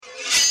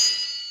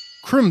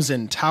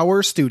Crimson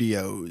Tower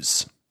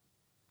Studios.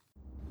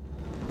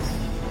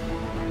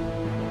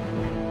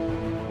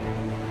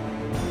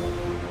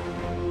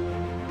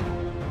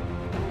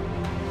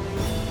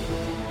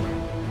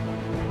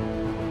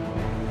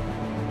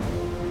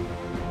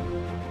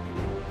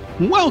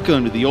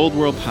 Welcome to the Old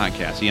World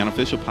Podcast, the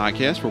unofficial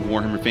podcast for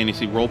Warhammer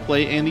Fantasy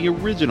Roleplay and the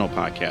original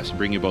podcast to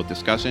bring you both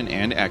discussion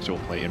and actual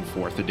play in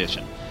 4th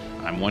edition.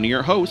 I'm one of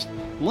your hosts,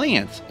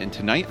 Lance, and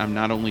tonight I'm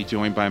not only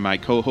joined by my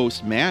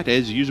co-host Matt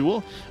as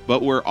usual,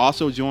 but we're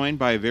also joined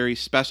by a very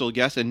special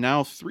guest and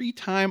now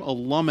 3-time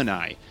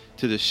alumni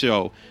to the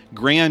show,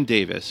 Graham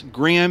Davis.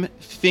 Graham,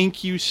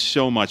 thank you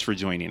so much for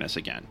joining us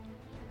again.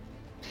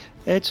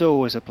 It's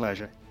always a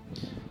pleasure.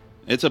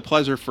 It's a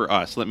pleasure for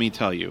us, let me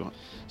tell you.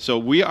 So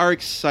we are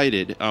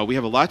excited. We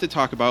have a lot to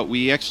talk about.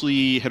 We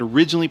actually had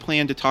originally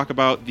planned to talk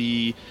about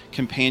the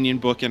companion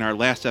book in our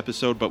last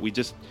episode, but we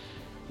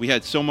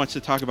had so much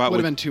to talk about. Would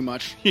have been too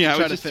much. Yeah, it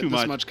was just fit too this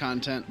much. much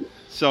content.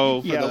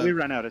 So yeah, we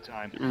ran out of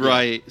time.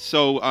 Right.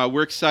 So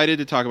we're excited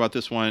to talk about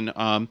this one.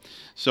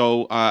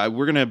 So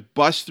we're going to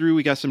bust through.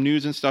 We got some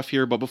news and stuff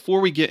here. But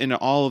before we get into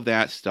all of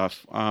that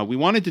stuff, we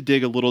wanted to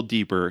dig a little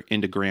deeper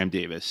into Graham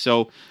Davis.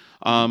 So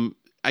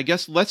I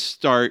guess let's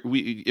start.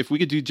 If we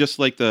could do just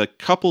like the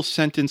couple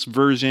sentence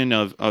version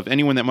of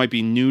anyone that might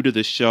be new to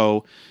the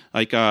show,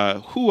 like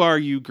who are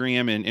you,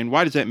 Graham, and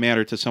why does that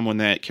matter to someone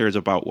that cares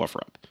about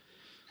Wolfrup?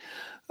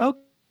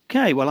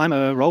 Okay, well, I'm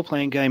a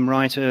role-playing game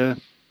writer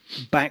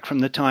back from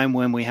the time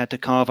when we had to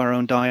carve our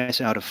own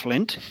dice out of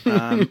flint.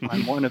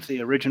 I'm one of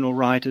the original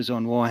writers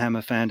on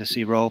Warhammer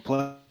Fantasy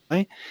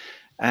Roleplay.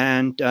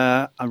 And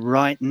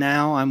right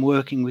now I'm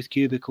working with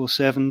Cubicle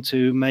 7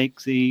 to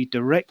make the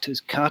director's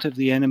cut of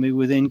the Enemy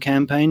Within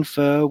campaign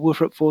for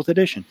Wolfrup 4th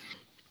edition.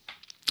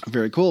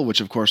 Very cool,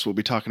 which of course we'll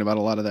be talking about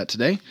a lot of that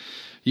today.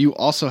 You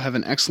also have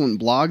an excellent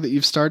blog that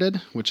you've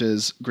started, which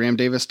is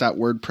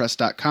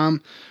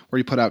grahamdavis.wordpress.com, where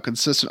you put out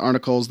consistent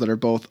articles that are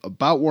both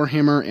about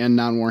Warhammer and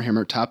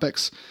non-Warhammer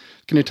topics.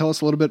 Can you tell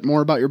us a little bit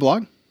more about your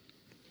blog?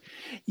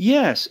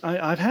 Yes,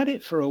 I've had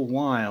it for a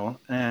while,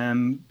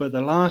 but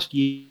the last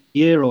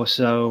year or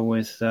so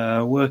with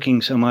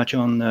working so much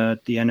on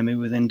the Enemy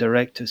Within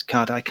director's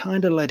cut, I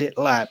kind of let it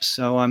lapse.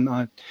 So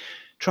I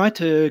tried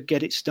to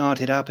get it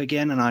started up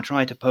again, and I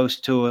try to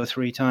post 2 or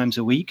 3 times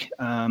a week.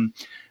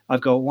 I've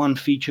got one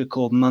feature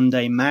called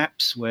Monday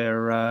Maps,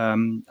 where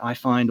I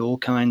find all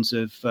kinds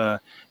of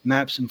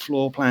maps and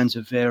floor plans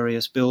of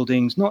various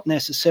buildings, not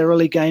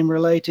necessarily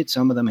game-related.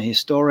 Some of them are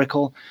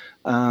historical,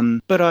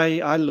 but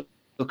I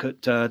look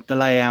at the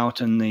layout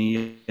and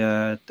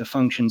the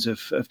functions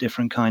of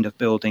different kind of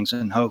buildings,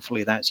 and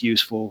hopefully that's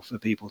useful for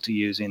people to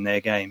use in their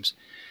games.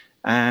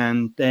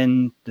 And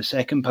then the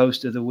second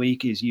post of the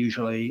week is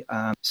usually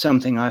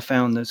something I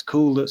found that's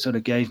cool that sort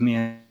of gave me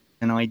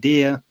an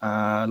idea,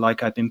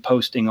 like I've been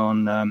posting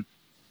on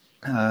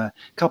a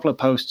couple of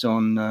posts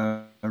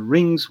on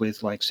rings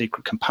with like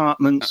secret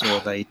compartments, or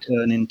they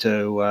turn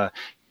into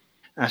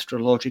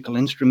astrological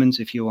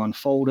instruments if you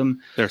unfold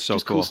them. They're so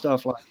just cool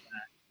stuff like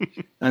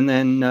that. And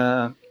then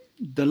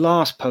the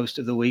last post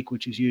of the week,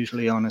 which is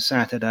usually on a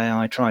Saturday,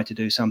 I try to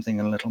do something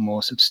a little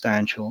more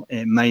substantial.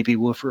 It may be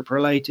Wolfrup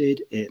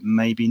related, it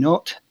may be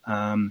not.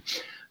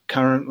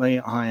 Currently,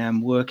 I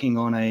am working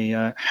on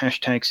a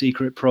hashtag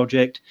secret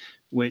project,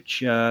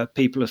 which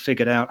people have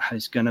figured out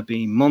is going to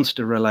be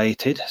monster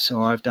related.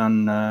 So I've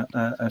done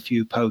a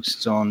few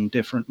posts on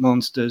different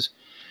monsters,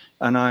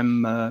 and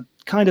I'm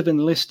kind of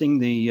enlisting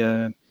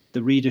the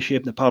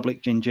readership, the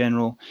public in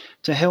general,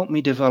 to help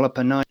me develop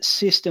a nice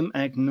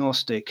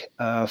system-agnostic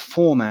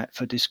format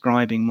for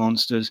describing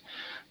monsters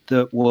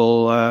that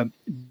will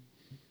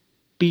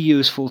be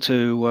useful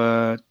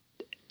to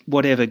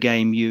whatever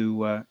game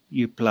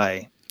you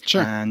play.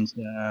 Sure. And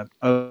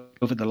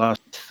over the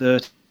last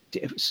 30,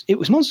 it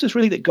was monsters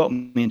really that got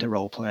me into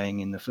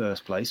role-playing in the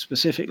first place,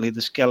 specifically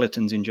the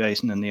skeletons in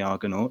Jason and the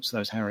Argonauts,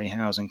 those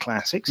Harryhausen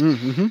classics.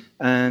 Mm-hmm.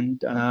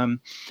 And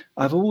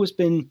I've always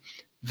been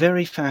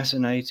very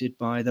fascinated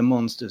by the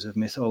monsters of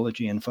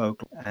mythology and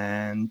folklore.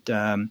 And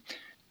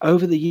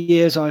over the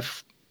years,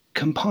 I've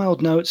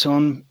compiled notes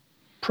on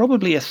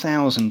probably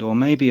 1,000 or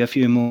maybe a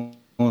few more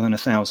than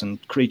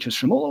 1,000 creatures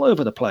from all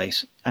over the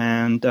place.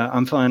 And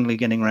I'm finally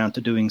getting around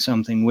to doing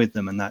something with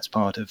them, and that's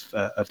part of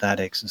that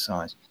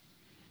exercise.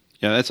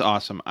 Yeah, that's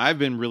awesome. I've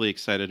been really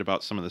excited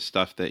about some of the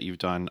stuff that you've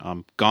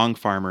done. Gong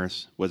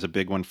Farmers was a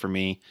big one for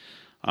me.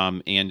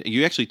 And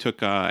you actually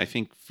took, I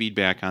think,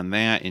 feedback on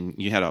that, and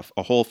you had a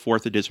whole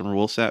 4th edition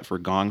rule set for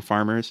Gong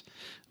Farmers,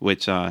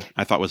 which I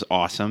thought was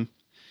awesome.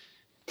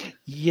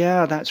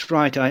 Yeah, that's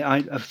right.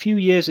 I a few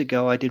years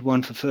ago, I did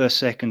one for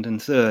 1st, 2nd,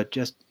 and 3rd,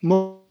 just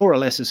more or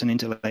less as an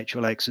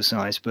intellectual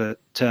exercise. But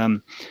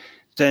then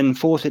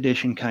 4th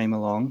edition came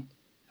along,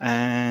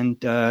 and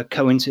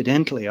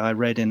coincidentally, I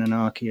read in an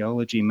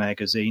archaeology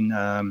magazine,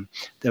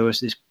 there was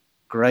this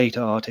great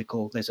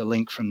article, there's a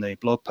link from the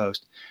blog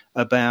post,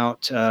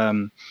 about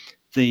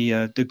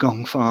the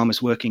gong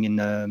farmers working in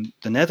the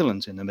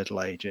Netherlands in the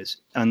Middle Ages,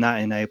 and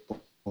that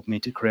enabled me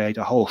to create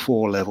a whole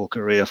 4-level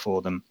career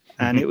for them,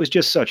 and it was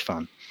just such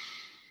fun.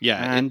 Yeah.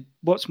 And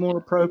what's more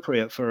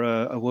appropriate for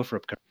a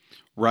Wolfrup character?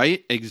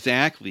 Right?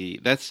 Exactly.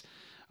 That's,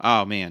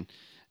 oh man.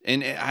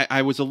 And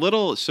I was a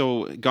little,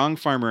 so Gong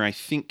Farmer, I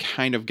think,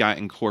 kind of got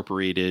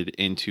incorporated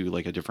into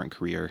like a different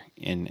career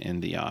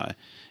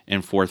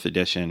in fourth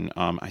edition.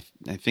 I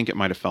think it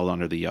might have fell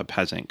under the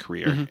peasant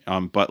career.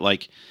 But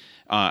like,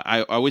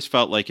 I always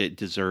felt like it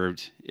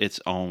deserved its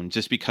own,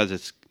 just because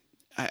it's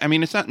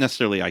not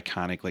necessarily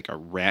iconic like a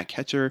rat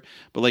catcher,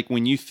 but like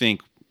when you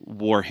think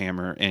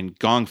Warhammer, and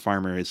Gong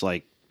Farmer is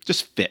like,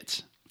 just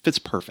fits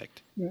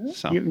perfect. Yeah.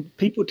 So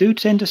People do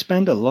tend to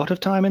spend a lot of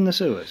time in the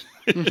sewers.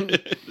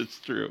 That's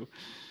true.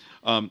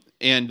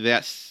 And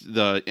that's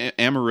the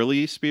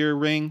Amarilli spear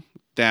ring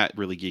that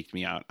really geeked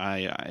me out.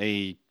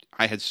 I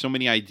had so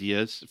many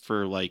ideas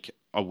for like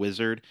a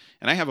wizard,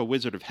 and I have a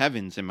Wizard of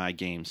Heavens in my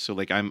game, so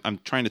like I'm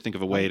trying to think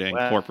of a way to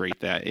incorporate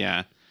that.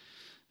 Yeah.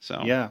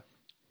 So yeah.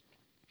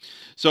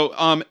 So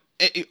all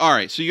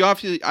right. So you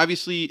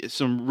obviously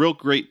some real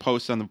great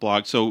posts on the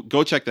blog. So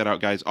go check that out,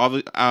 guys.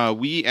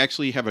 We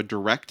actually have a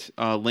direct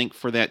link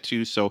for that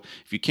too. So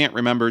if you can't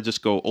remember,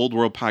 just go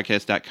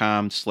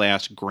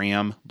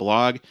oldworldpodcast.com/Graham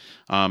blog.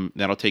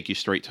 That'll take you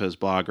straight to his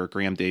blog, or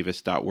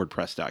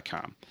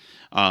grahamdavis.wordpress.com.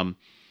 And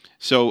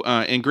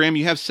Graham,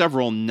 you have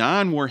several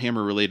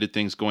non-Warhammer related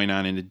things going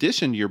on in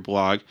addition to your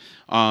blog,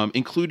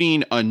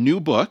 including a new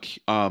book,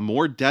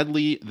 More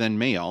Deadly Than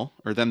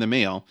the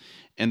Mail.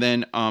 And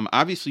then,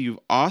 obviously, you've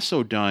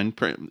also done,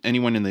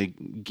 anyone in the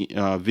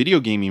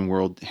video gaming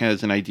world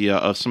has an idea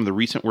of some of the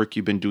recent work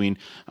you've been doing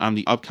on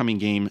the upcoming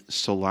game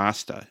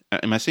Solasta.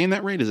 Am I saying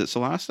that right? Is it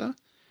Solasta?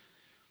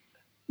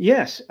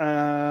 Yes.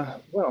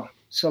 Well,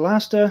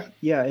 Solasta,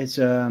 yeah, it's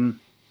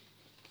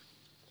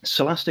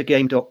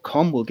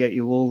solastagame.com will get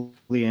you all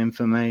the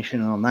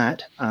information on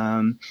that.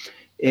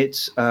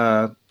 It's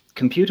a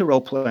computer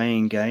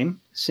role-playing game,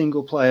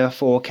 single-player,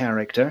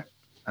 4-character.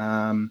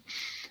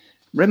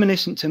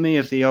 Reminiscent to me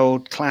of the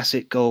old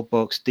classic gold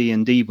box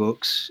D&D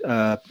books,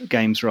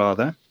 games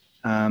rather.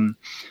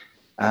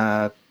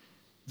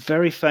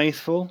 Very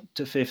faithful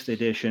to 5th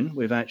edition.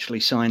 We've actually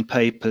signed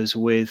papers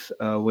with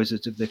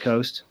Wizards of the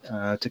Coast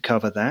to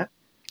cover that.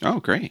 Oh,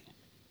 great.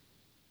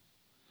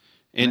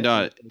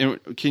 And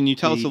can you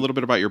tell us a little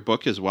bit about your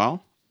book as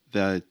well?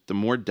 The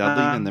More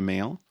Deadly Than the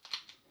Mail?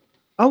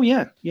 Oh,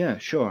 yeah,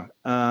 sure.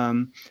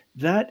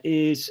 That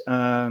is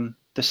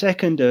the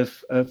second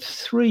of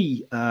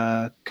 3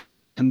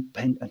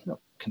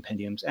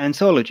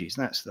 anthologies,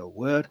 that's the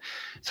word.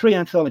 3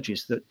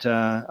 anthologies that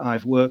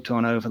I've worked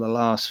on over the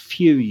last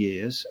few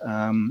years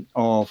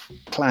of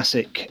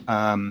classic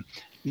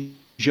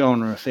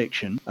genre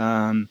fiction.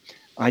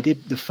 I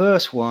did the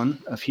first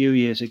one a few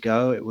years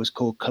ago. It was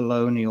called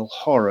Colonial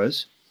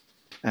Horrors,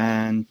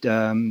 and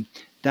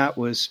that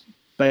was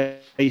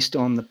based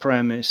on the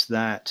premise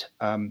that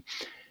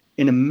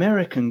in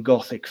American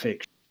Gothic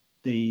fiction,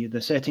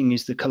 the setting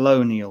is the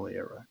colonial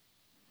era.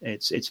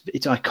 It's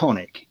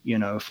iconic,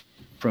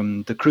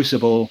 from the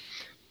Crucible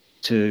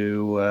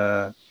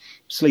to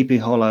Sleepy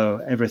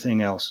Hollow,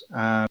 everything else.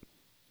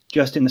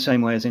 Just in the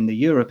same way as in the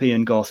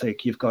European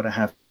Gothic, you've got to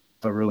have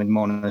a ruined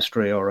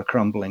monastery or a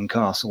crumbling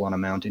castle on a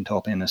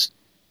mountaintop in a.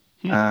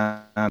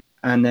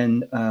 And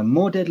then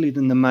More Deadly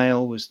Than the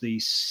Mail was the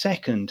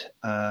second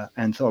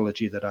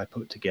anthology that I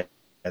put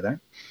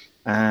together.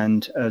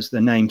 And as the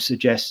name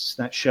suggests,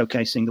 that's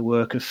showcasing the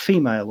work of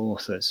female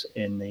authors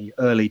in the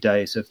early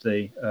days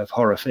of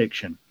horror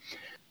fiction.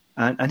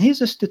 And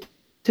here's a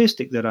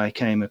statistic that I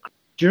came across.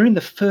 During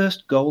the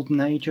first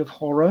golden age of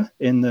horror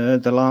in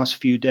the last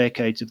few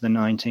decades of the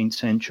 19th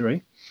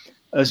century,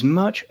 as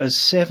much as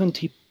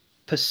 70%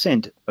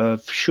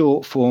 of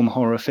short-form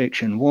horror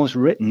fiction was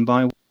written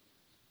by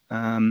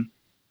women.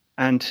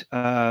 And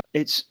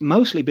it's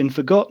mostly been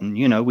forgotten.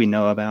 We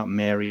know about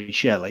Mary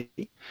Shelley.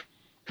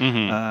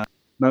 Mm-hmm.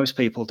 Most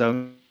people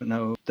don't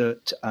know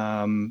that,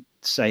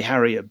 say,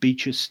 Harriet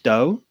Beecher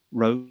Stowe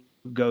wrote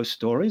ghost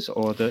stories,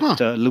 or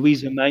that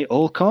Louisa May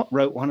Alcott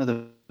wrote one of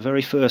the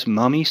very first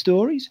mummy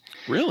stories.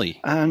 Really?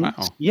 And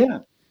wow. Yeah.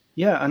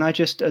 And I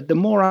just, the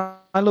more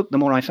I looked, the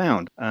more I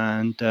found.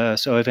 And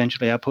so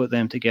eventually I put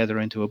them together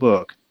into a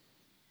book.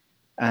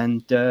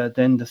 And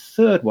then the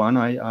third one,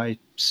 I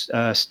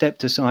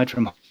stepped aside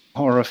from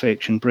horror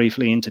fiction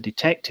briefly into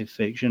detective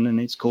fiction,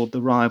 and it's called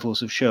The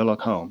Rivals of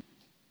Sherlock Holmes.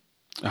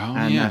 Oh,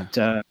 and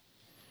yeah.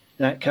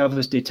 That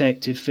covers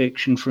detective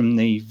fiction from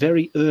the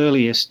very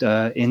earliest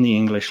in the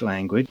English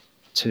language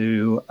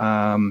to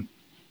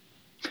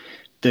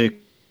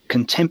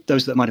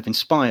those that might have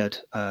inspired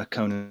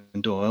Conan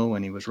Doyle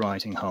when he was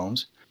writing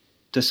Holmes,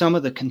 to some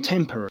of the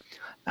contemporary,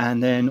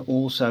 and then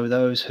also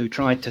those who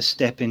tried to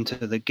step into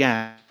the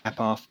gap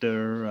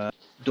after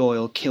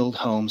Doyle killed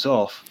Holmes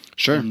off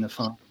in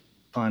the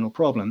final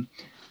problem,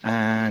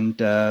 and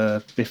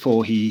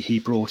before he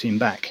brought him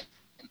back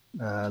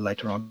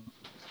later on.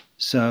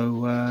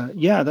 So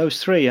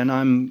those 3, and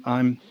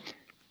I'm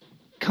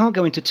can't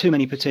go into too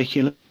many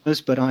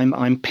particulars, but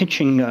I'm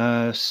pitching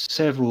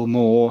several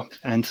more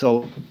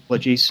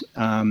anthologies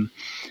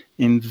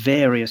in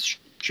various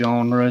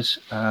genres.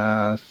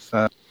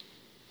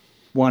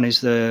 One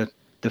is the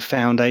the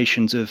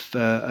foundations of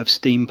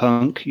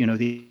steampunk.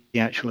 The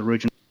actual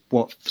original,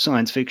 what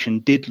science fiction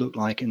did look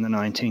like in the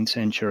 19th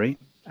century.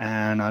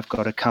 And I've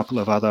got a couple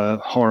of other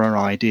horror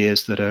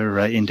ideas that are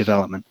in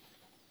development.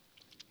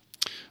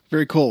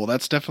 Very cool.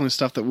 That's definitely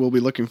stuff that we'll be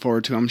looking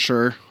forward to. I'm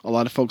sure a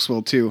lot of folks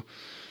will too.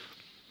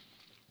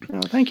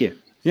 Oh, thank you.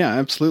 Yeah,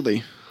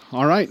 absolutely.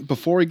 All right.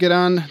 Before we get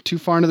on too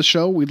far into the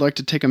show, we'd like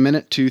to take a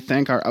minute to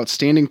thank our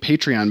outstanding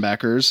Patreon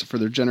backers for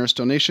their generous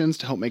donations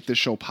to help make this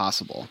show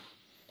possible.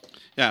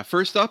 Yeah,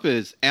 first up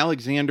is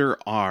Alexander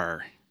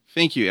R.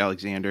 Thank you,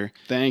 Alexander.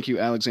 Thank you,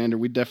 Alexander.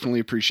 We definitely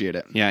appreciate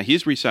it. Yeah,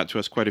 he's reached out to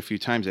us quite a few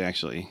times,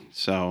 actually.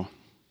 So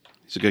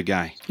he's a good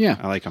guy. Yeah.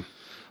 I like him.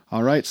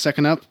 All right.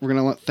 Second up, we're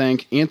going to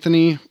thank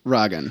Anthony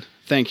Rogan.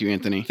 Thank you,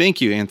 Anthony. Thank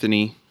you,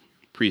 Anthony.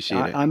 Appreciate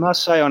it. I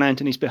must say on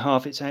Anthony's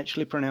behalf, it's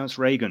actually pronounced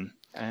Reagan.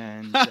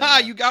 And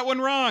you got one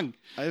wrong.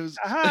 If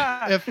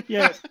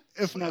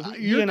No,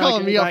 you're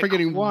calling me out for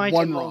getting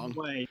one wrong.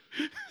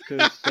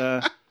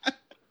 Because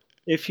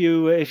if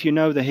you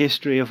know the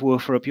history of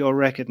Wolfrup, you'll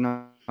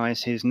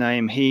recognize his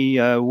name. He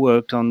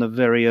worked on the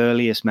very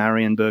earliest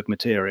Marienburg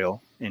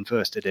material in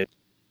first edition.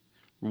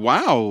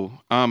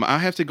 Wow. I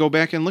have to go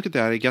back and look at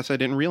that. I guess I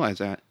didn't realize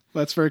that.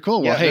 That's very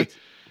cool. Well, hey,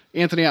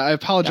 Anthony, I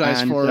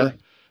apologize for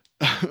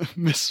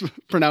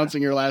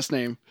mispronouncing your last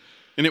name.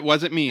 And it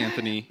wasn't me,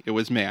 Anthony. It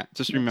was Matt.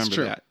 Just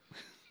remember that.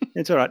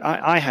 It's all right.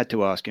 I had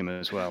to ask him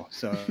as well.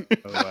 So,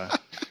 but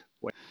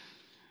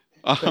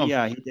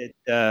yeah,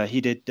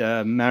 he did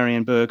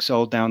Marienburg,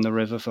 Sold Down the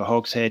River for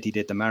Hogshead. He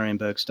did the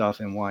Marienburg stuff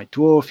in White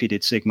Dwarf. He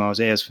did Sigmar's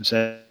Heirs for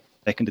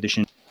second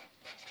edition.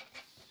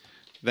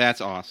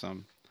 That's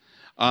awesome.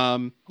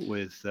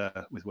 With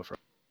Wolfrup.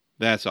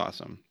 That's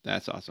awesome.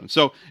 That's awesome.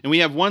 So, and we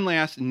have one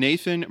last,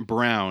 Nathan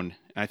Brown.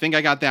 I think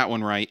I got that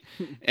one right.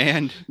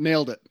 And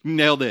Nailed it.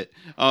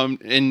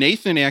 And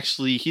Nathan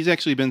he's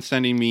actually been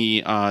sending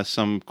me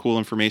some cool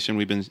information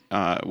we've been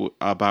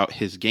about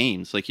his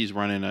games. Like he's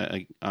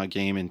running a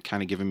game and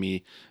kind of giving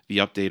me the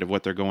update of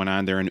what they're going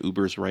on there in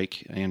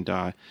Ubersreich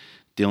and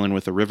dealing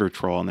with a river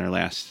troll in their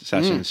last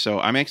session. So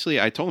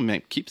I told him,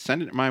 man, keep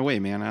sending it my way,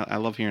 man. I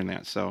love hearing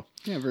that. So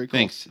yeah, very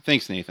cool.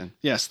 Thanks, Nathan.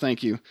 Yes,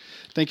 thank you.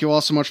 Thank you all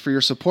so much for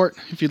your support.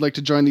 If you'd like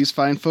to join these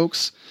fine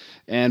folks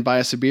and buy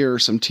us a beer or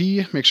some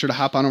tea, make sure to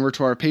hop on over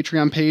to our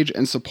Patreon page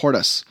and support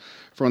us.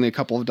 For only a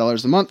couple of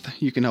dollars a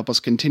month, you can help us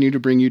continue to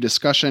bring you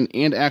discussion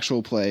and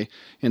actual play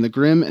in the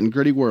grim and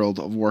gritty world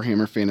of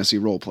Warhammer Fantasy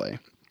Roleplay.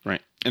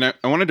 Right. And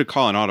I wanted to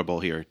call an audible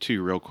here,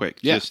 too, real quick.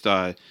 Yeah. Just,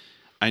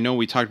 I know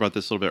we talked about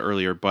this a little bit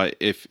earlier, but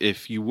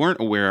if you weren't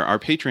aware, our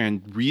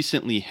Patreon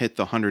recently hit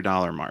the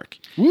 $100 mark.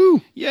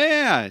 Woo!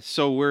 Yeah,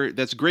 so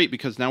that's great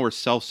because now we're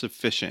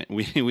self-sufficient.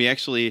 We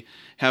actually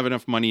have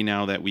enough money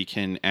now that we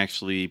can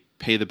actually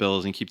pay the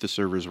bills and keep the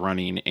servers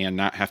running and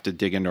not have to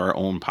dig into our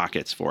own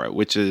pockets for it,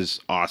 which is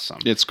awesome.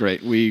 It's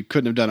great. We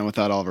couldn't have done it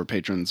without all of our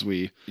patrons.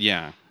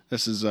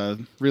 This has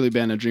really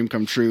been a dream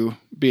come true,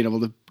 being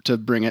able to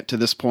bring it to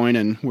this point,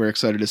 and we're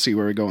excited to see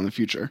where we go in the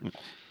future.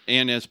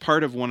 And as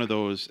part of one of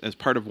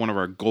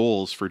our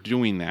goals for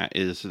doing that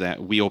is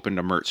that we opened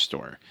a merch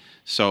store.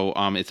 So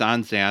it's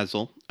on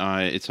Zazzle.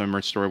 It's a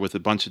merch store with a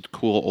bunch of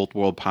cool Old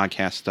World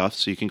podcast stuff,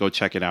 so you can go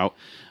check it out.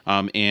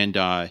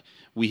 And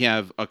we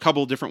have a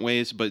couple of different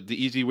ways, but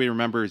the easy way to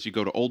remember is you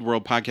go to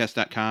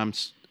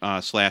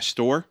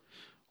oldworldpodcast.com/store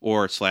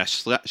or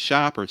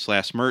 /shop or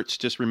 /merch.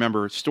 Just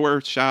remember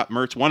store, shop,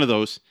 merch, one of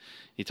those.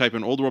 You type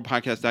in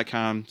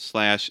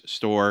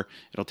oldworldpodcast.com/store.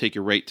 It'll take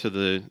you right to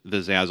the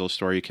Zazzle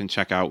store. You can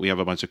check out. We have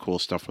a bunch of cool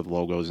stuff with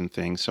logos and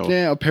things. So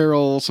yeah,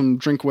 apparel, some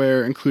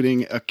drinkware,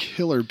 including a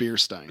killer beer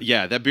stein.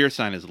 Yeah, that beer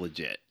stein is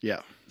legit. Yeah.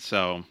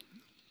 So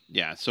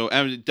yeah, so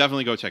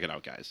definitely go check it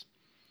out, guys.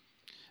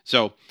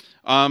 So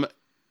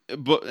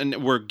and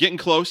we're getting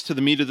close to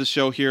the meat of the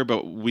show here,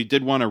 but we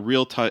did want a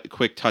real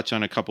quick touch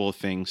on a couple of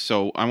things.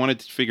 So I wanted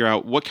to figure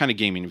out what kind of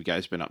gaming you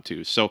guys been up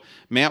to. So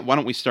Matt, why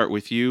don't we start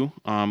with you?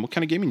 What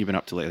kind of gaming you been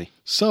up to lately?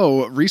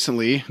 So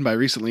earlier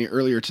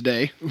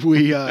today,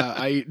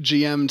 I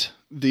GM'd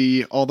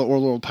all the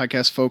Old World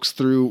podcast folks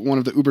through one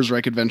of the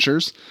Ubersreich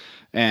adventures,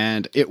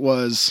 and it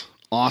was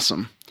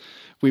awesome.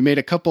 We made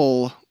a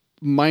couple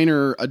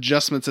minor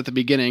adjustments at the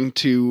beginning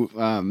to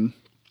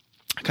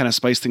kind of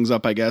spice things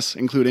up, I guess,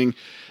 including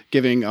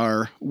giving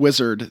our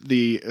wizard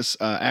the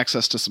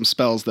access to some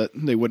spells that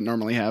they wouldn't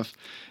normally have.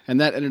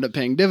 And that ended up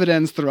paying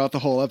dividends throughout the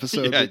whole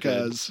episode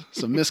because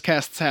some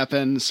miscasts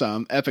happened,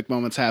 some epic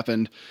moments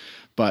happened,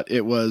 but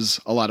it was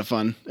a lot of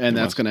fun. And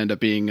that's going to end up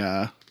being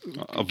a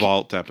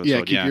vault episode. Yeah,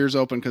 keep your ears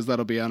open because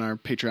that'll be on our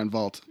Patreon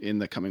vault in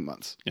the coming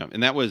months. Yeah,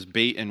 and that was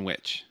Bait and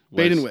Witch.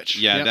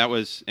 Yeah, yep. That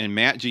was, and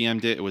Matt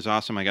GM'd it. It was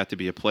awesome. I got to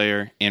be a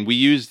player, and we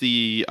used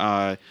the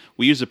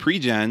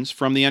pre-gens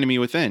from the Enemy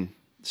Within.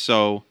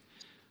 So,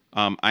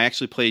 I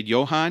actually played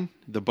Johan,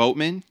 the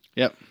boatman.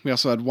 Yep. We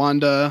also had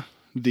Wanda,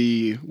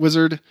 the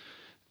wizard,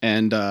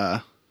 and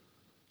Bull,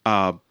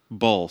 the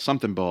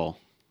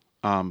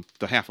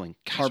halfling.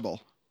 Harbull.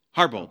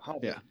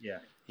 Yeah.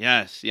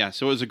 Yes.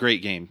 So it was a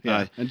great game.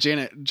 Yeah. And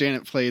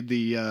Janet played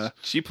the.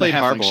 She played the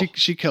Harbull.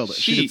 She killed it.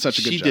 She did such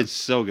a good job. She did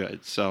so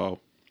good.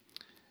 So.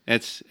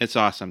 It's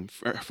awesome.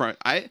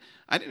 I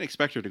didn't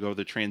expect her to go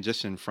the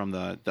transition from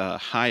the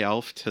high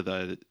elf to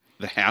the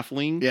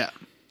halfling. Yeah.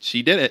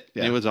 She did it.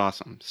 Yeah. It was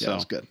awesome. So Yeah, it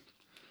was good.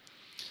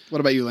 What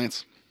about you,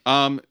 Lance?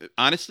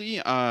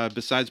 Honestly,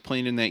 besides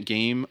playing in that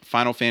game,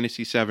 Final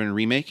Fantasy VII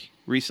Remake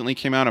recently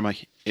came out.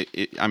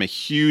 I'm a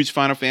huge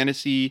Final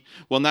Fantasy.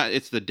 Well,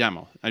 it's the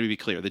demo. I need to be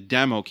clear. The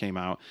demo came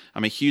out.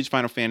 I'm a huge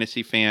Final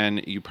Fantasy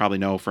fan. You probably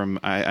know from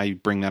I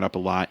bring that up a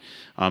lot.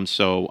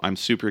 So I'm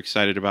super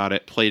excited about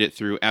it. Played it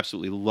through.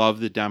 Absolutely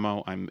love the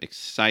demo. I'm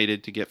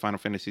excited to get Final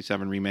Fantasy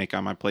VII Remake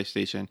on my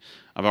PlayStation.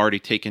 I've already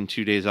taken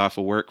 2 days off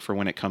of work for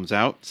when it comes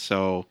out.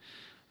 So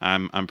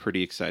I'm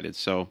pretty excited.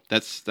 So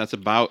that's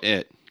about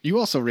it. You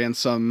also ran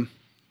some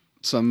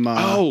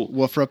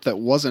Woofrup that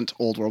wasn't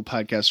Old World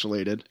Podcast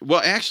related.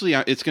 Well, actually,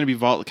 it's going to be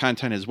Vault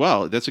content as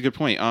well. That's a good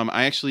point.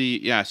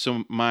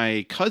 So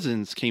my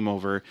cousins came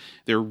over.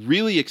 They're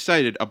really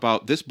excited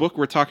about this book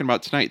we're talking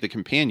about tonight, The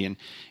Companion.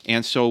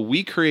 And so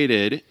we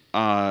created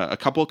a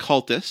couple of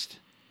cultists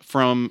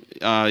from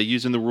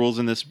using the rules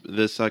in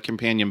this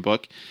companion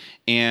book.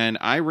 And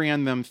I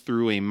ran them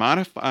through a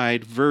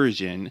modified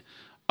version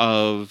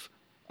of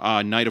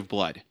Night of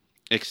Blood,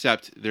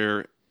 except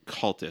they're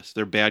cultists.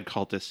 They're bad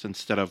cultists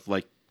instead of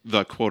like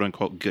the quote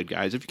unquote good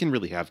guys. If you can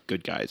really have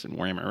good guys in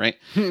Warhammer, right?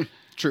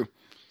 True.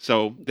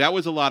 So that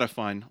was a lot of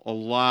fun, a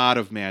lot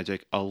of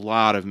magic, a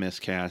lot of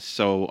miscasts.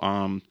 So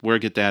we'll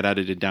get that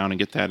edited down and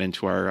get that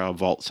into our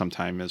vault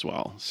sometime as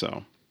well.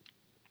 So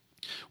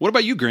what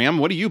about you, Graham?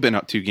 What have you been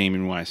up to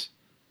gaming wise?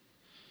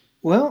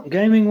 Well,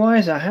 gaming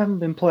wise, I haven't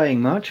been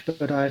playing much,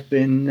 but I've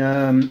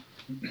been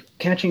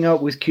catching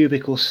up with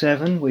Cubicle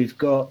 7. We've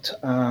got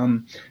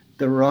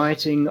the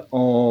writing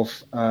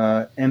of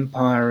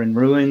Empire in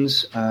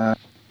Ruins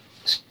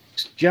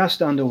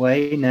just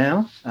underway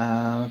now,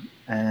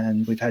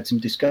 and we've had some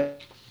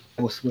discussions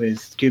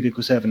with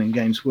Cubicle 7 and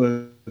Games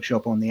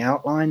Workshop on the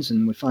outlines,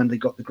 and we finally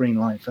got the green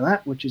light for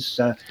that, which is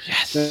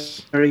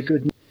very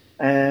good.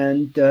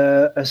 And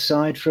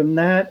aside from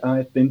that,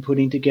 I've been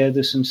putting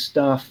together some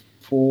stuff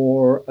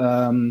for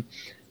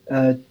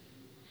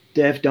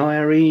Dev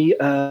Diary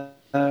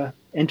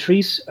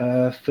entries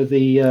for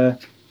the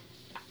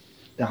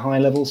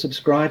high-level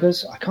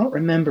subscribers. I can't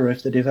remember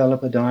if the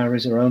developer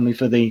diaries are only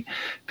for the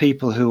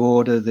people who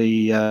order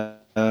the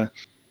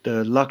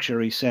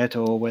luxury set,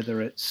 or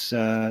whether it's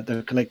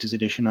the collector's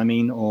edition,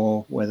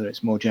 or whether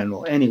it's more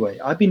general. Anyway,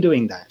 I've been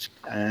doing that,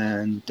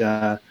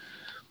 and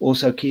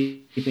also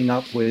keeping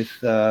up with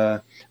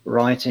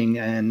writing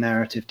and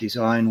narrative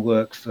design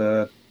work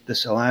for the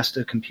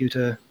Solasta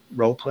computer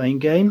role-playing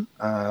game,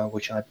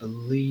 which I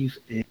believe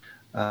is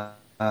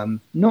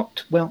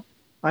not, well,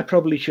 I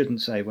probably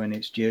shouldn't say when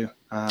it's due.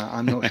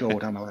 I'm not sure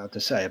what I'm allowed to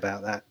say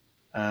about that.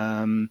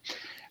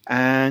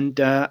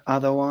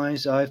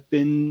 Otherwise, I've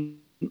been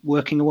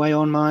working away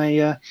on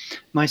my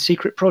my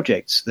secret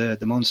projects, the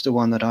monster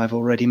one that I've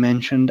already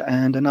mentioned,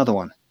 and another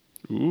one.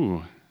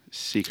 Ooh,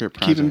 secret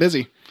project. Keep him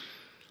busy.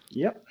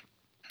 Yep.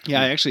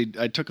 Yeah,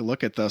 I took a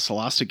look at the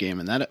Solasta game,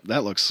 and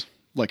that looks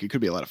like it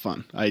could be a lot of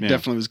fun. I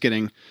definitely was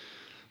getting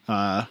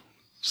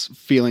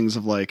feelings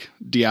of like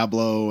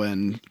Diablo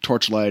and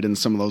Torchlight and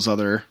some of those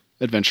other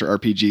adventure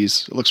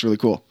RPGs. It looks really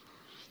cool.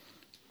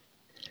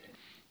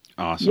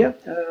 Awesome.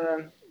 Yep.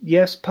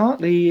 Yes,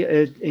 partly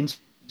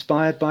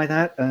inspired by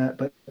that,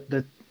 but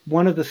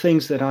one of the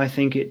things that I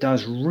think it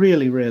does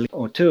really,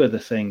 or two of the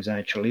things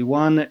actually.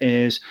 One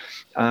is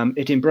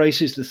it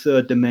embraces the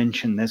third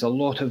dimension. There's a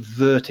lot of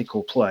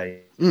vertical play.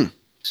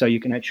 So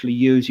you can actually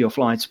use your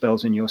flight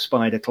spells and your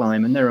spider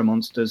climb, and there are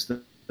monsters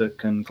that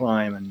can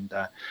climb, and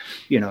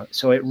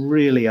so it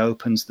really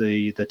opens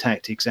the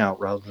tactics out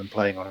rather than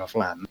playing on a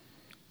flat map.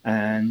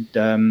 And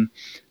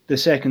the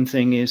second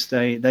thing is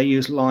they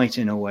use light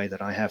in a way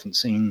that I haven't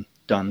seen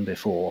done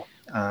before,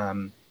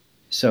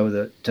 so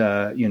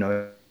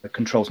that it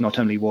controls not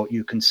only what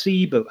you can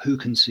see but who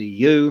can see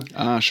you.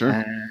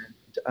 Sure.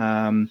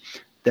 And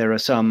there are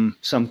some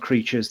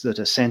creatures that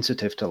are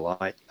sensitive to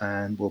light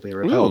and will be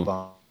repelled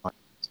by it,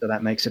 so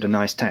that makes it a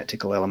nice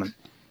tactical element.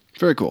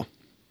 Very cool.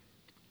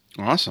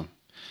 Awesome.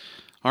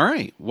 All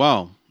right.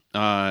 Well,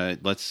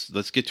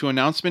 let's get to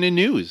announcement and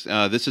news.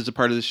 This is a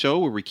part of the show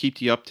where we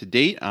keep you up to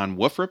date on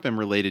Woofrup and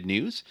related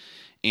news,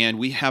 and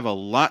we have a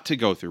lot to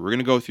go through. We're going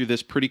to go through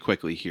this pretty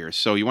quickly here.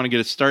 So you want to get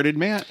us started,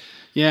 Matt?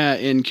 Yeah,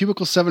 in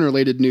Cubicle 7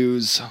 related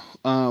news,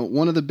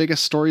 one of the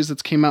biggest stories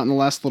that's came out in the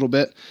last little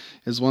bit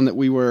is one that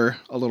we were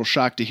a little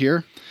shocked to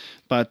hear.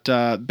 But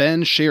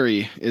Ben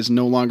Sherry is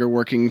no longer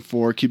working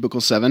for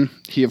Cubicle 7.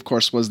 He, of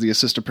course, was the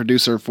assistant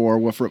producer for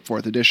Woofrup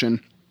 4th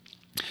Edition.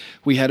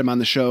 We had him on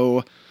the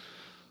show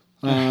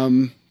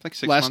like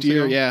 6 last months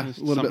year, ago? yeah,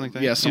 a little bit, like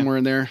that. yeah, somewhere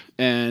in there.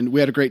 And we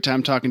had a great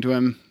time talking to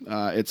him.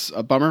 It's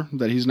a bummer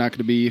that he's not going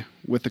to be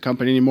with the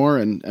company anymore,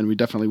 and we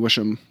definitely wish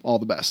him all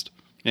the best.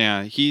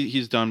 Yeah,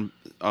 he's done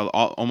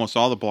almost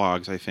all the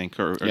blogs, I think,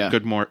 or a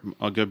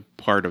good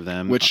part of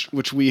them,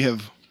 which we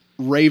have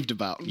raved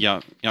about. Yeah,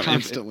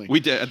 constantly.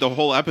 We did the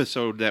whole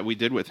episode that we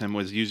did with him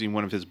was using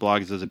one of his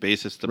blogs as a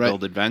basis to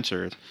build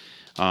adventures.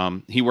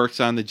 He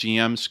works on the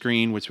GM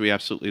screen, which we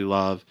absolutely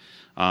love.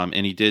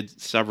 and he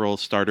did several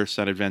starter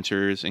set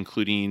adventures,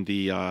 including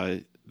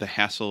the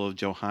Hassle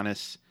of Johann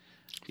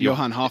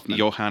Hoffman.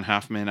 Johann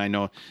Hoffman. I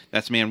know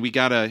that's, man. We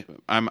gotta.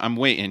 I'm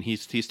waiting.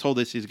 He's told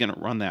us he's gonna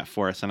run that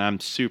for us, and I'm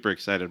super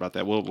excited about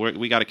that.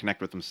 We got to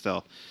connect with him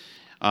still.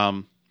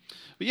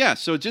 But yeah,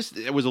 so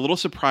it was a little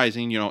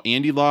surprising.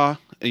 Andy Law,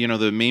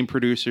 the main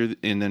producer,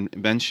 and then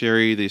Ben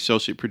Sherry, the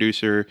associate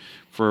producer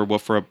for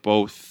Wolfrup,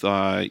 both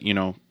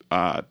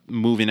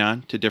moving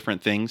on to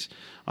different things.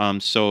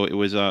 So it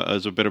was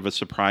a bit of a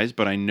surprise,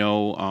 but I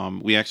know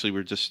we actually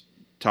were just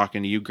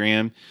talking to you,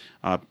 Graham,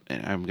 and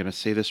I'm going to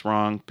say this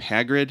wrong,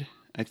 Pagrid,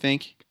 I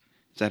think.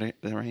 Is that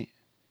right?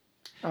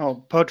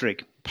 Oh,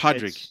 Podrick.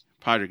 Podrick.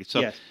 So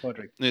yes,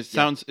 Podrick. It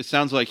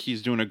sounds like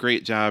he's doing a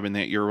great job, and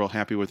that you're real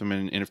happy with him.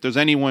 And if there's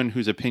anyone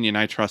whose opinion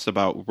I trust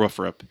about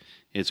Wolfrup,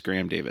 it's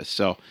Graham Davis.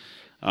 So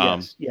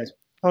yes.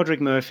 Podrick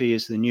Murphy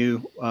is the new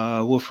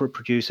Wolfrup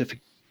producer for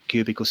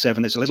Cubicle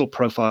 7. There's a little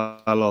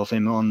profile of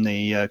him on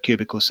the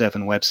Cubicle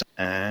 7 website,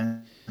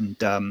 and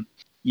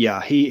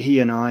he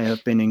and I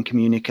have been in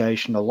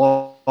communication a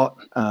lot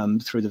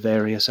through the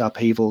various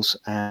upheavals,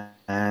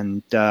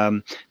 and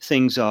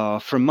things are,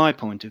 from my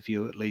point of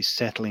view at least,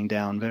 settling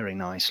down very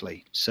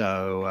nicely.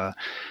 So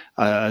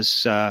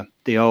as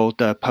the old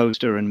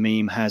poster and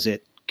meme has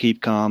it,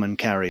 keep calm and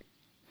carry.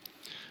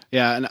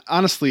 Yeah, and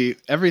honestly,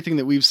 everything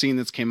that we've seen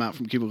that's came out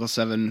from Cubicle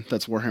 7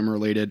 that's Warhammer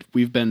related,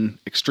 we've been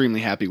extremely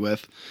happy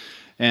with.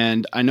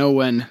 And I know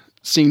when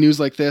seeing news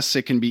like this,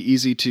 it can be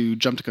easy to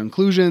jump to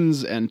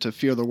conclusions and to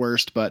fear the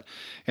worst, but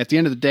at the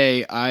end of the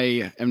day,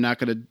 I am not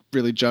going to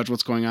really judge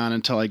what's going on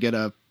until I get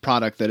a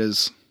product that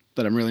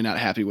I'm really not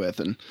happy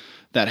with, and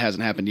that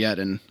hasn't happened yet,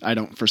 and I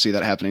don't foresee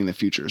that happening in the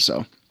future.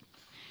 So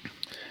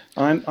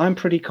I'm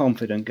pretty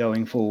confident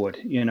going forward,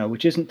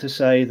 which isn't to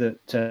say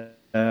that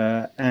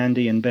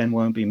Andy and Ben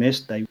won't be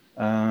missed.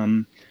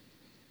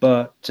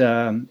 But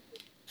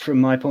from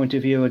my point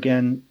of view,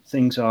 again,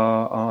 things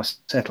are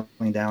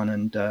settling down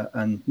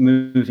and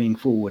moving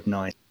forward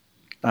nice.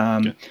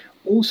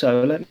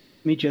 Also, let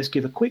me just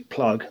give a quick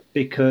plug,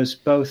 because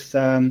both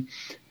Ben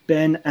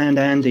and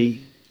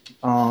Andy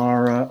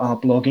are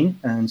blogging,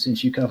 and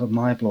since you covered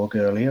my blog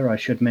earlier, I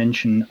should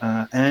mention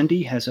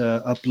Andy has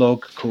a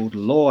blog called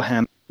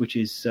Lawhammer, which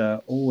is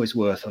always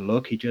worth a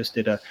look. He just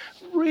did a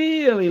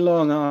really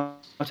long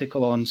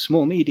article on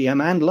small, medium,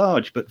 and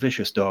large but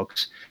vicious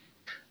dogs,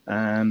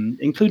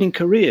 including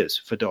careers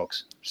for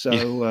dogs.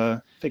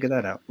 So figure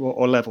that out,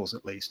 or levels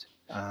at least.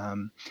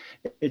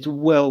 It's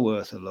well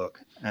worth a look.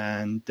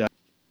 And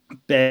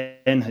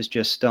Ben has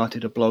just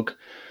started a blog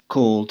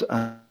called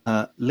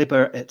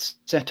Liber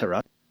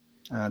Etc.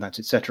 That's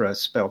etc.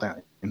 spelled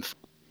out.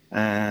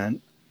 And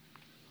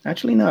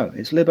actually, no,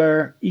 it's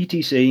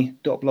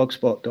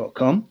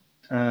liberetc.blogspot.com.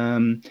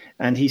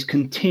 And he's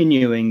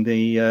continuing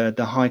the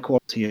high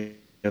quality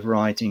of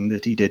writing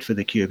that he did for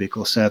the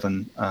Cubicle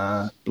 7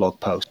 blog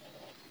post.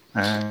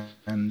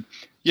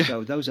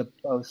 So those are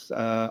both,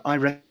 I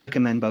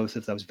recommend both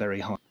of those very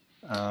highly.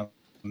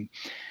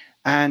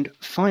 And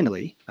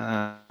finally,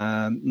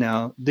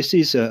 now this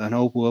is an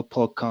Old World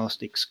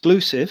Podcast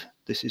exclusive.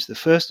 This is the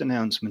first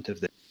announcement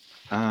of this.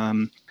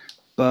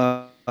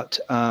 But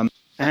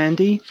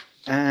Andy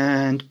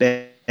and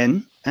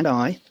Ben and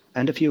I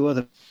and a few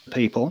other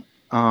people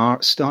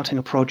are starting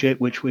a project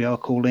which we are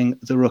calling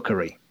The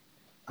Rookery.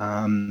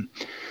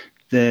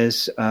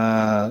 There's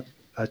a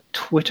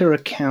Twitter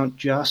account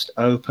just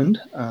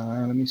opened.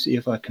 Let me see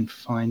if I can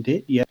find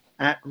it. Yeah,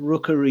 at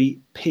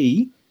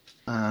RookeryP.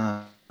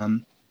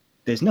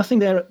 There's nothing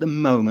there at the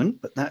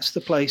moment, but that's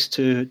the place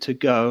to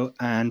go,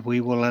 and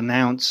we will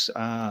announce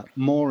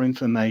more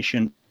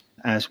information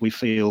as we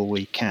feel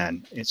we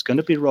can. It's going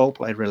to be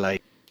roleplay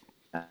related,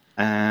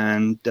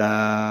 and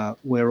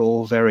we're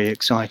all very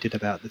excited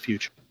about the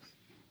future.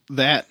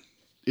 That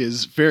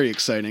is very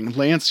exciting.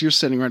 Lance, you're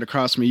sitting right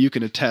across from me. You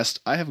can attest.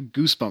 I have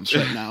goosebumps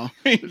right now.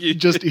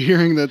 Just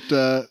hearing that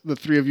the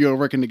three of you are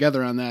working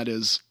together on that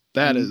is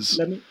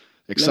exciting.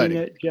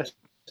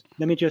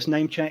 Let me just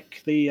name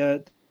check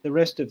the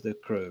rest of the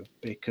crew,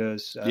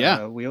 because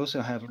we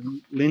also have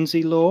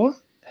Lindsay Law,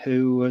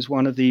 who was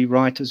one of the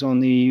writers on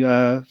the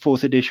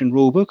 4th edition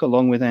rulebook,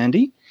 along with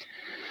Andy.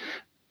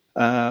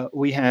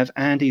 We have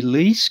Andy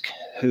Leask,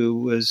 who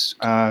was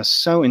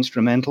so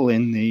instrumental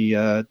in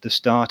the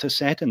starter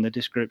set and the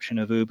description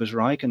of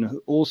Ubersreich, and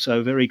who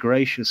also very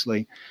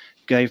graciously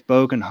gave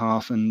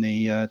Bogenhafen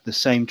the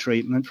same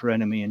treatment for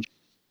Enemy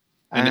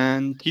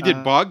and he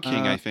did Bog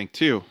King, I think,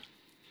 too.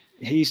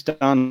 He's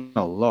done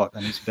a lot,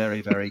 and he's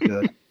very, very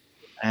good.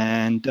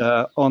 And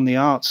on the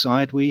art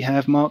side, we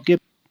have Mark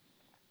Gibson.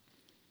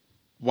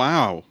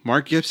 Wow,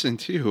 Mark Gibson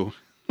too.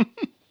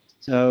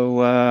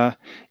 So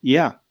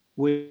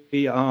we've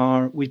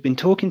been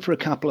talking for a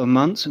couple of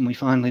months, and we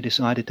finally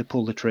decided to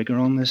pull the trigger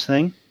on this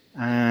thing.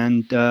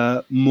 And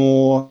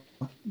more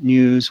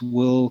news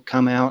will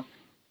come out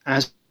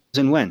as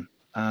and when.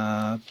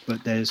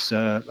 But there's,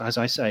 as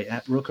I say,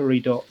 at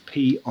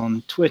rookery.p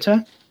on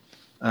Twitter.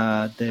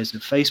 There's a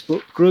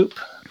Facebook group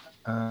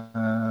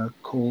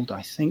called,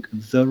 I think,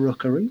 The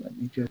Rookery. Let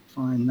me just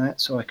find that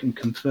so I can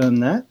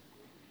confirm that.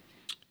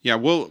 Yeah,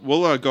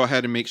 we'll go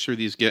ahead and make sure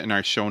these get in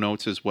our show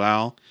notes as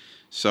well.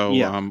 So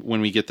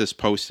when we get this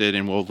posted,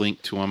 and we'll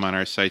link to them on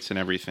our sites and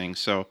everything.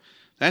 So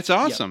that's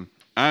awesome. Yep.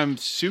 I'm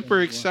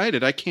super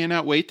excited. I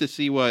cannot wait to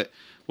see what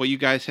you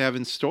guys have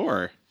in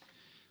store.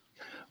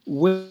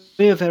 We're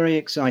very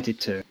excited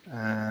too.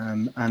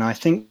 And I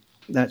think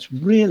that's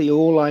really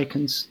all I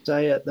can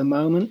say at the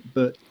moment.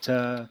 But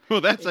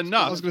well, that's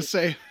enough. I was going to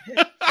say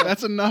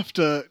that's enough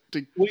to.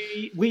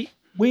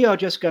 We are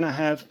just going to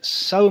have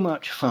so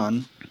much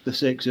fun, the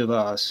six of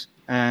us,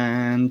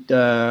 and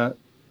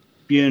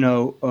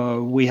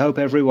we hope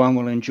everyone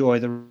will enjoy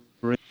the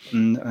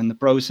the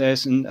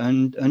process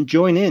and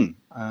join in.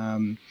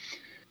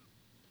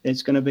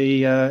 It's going to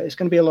be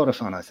a lot of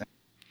fun, I think.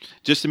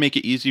 Just to make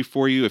it easy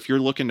for you, if you're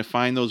looking to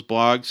find those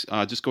blogs,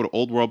 just go to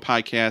Old World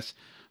Podcast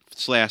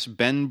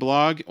 /Ben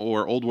blog,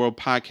 or Old World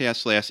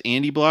Podcast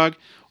 /Andy blog,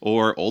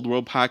 or Old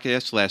World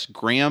Podcast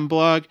 /Graham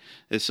blog.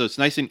 So it's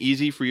nice and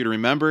easy for you to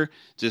remember.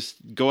 Just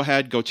go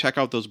ahead, go check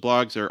out those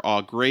blogs. They're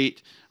all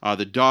great.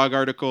 The dog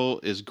article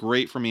is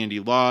great from Andy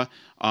Law.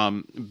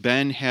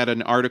 Ben had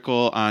an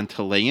article on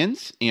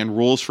Chileans and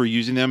rules for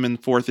using them in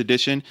 4th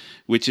edition,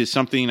 which is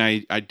something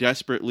I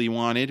desperately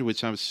wanted,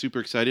 which I was super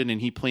excited,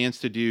 and he plans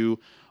to do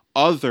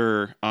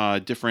other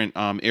different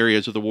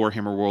areas of the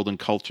Warhammer world and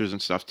cultures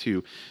and stuff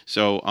too.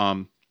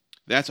 So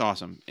that's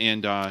awesome.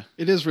 And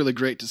it is really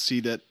great to see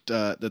that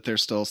that they're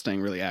still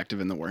staying really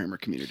active in the Warhammer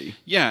community.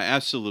 Yeah,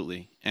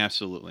 absolutely.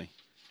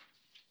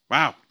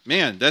 Wow,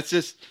 man, that's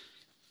just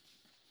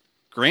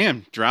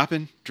Graham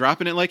dropping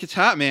it like it's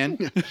hot,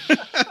 man.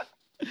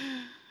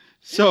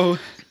 So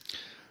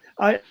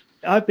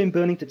I've been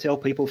burning to tell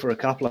people for a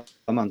couple of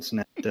months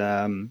now.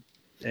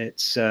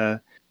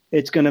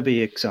 It's going to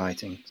be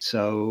exciting.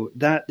 So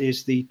that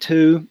is the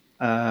 2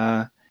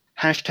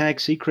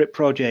 hashtag secret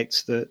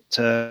projects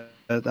that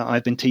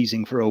I've been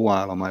teasing for a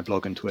while on my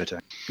blog and Twitter.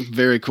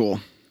 Very cool.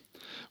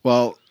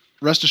 Well,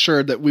 rest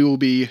assured that we will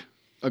be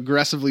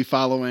aggressively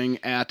following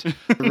at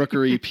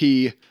Rookery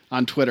P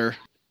on Twitter.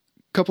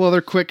 Couple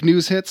other quick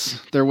news hits.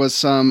 There was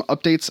some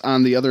updates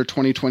on the other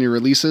 2020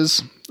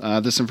 releases.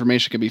 This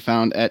information can be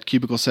found at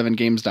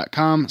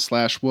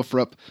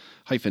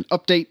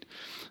cubicle7games.com/wolfrup-update.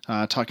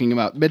 Talking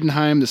about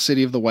Middenheim, the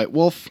city of the White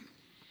Wolf.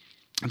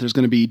 There's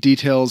going to be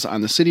details on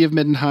the city of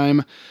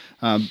Middenheim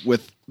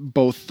with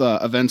both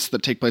events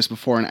that take place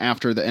before and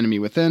after the Enemy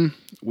Within,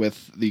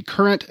 with the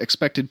current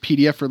expected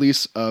PDF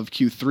release of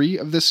Q3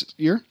 of this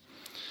year.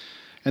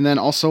 And then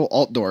also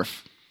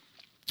Altdorf,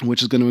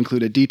 which is going to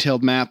include a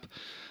detailed map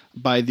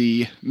by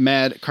the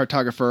mad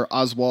cartographer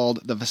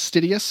Oswald the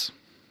Fastidious.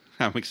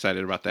 I'm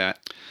excited about that.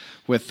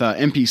 With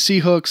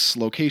NPC hooks,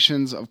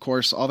 locations, of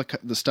course, all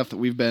the stuff that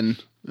we've been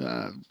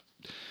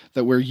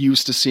that we're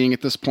used to seeing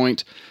at this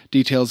point.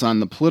 Details on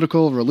the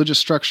political, religious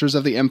structures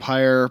of the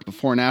Empire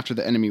before and after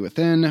the Enemy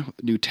Within,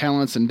 new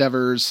talents,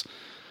 endeavors,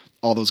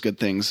 all those good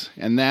things.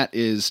 And that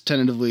is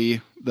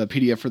tentatively the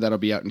PDF for that will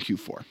be out in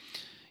Q4.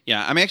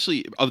 Yeah, I'm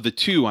actually, of the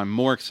 2, I'm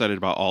more excited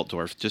about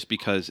Altdorf just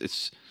because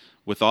it's,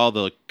 with all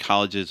the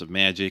colleges of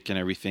magic and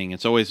everything,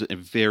 it's always a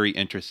very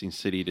interesting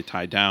city to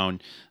tie down.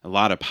 A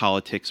lot of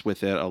politics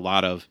with it, a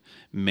lot of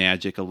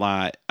magic,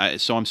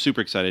 so I'm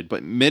super excited.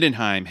 But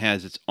Middenheim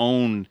has its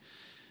own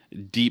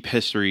deep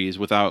histories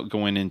without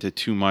going into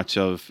too much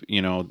of,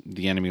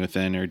 the Enemy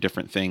Within or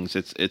different things.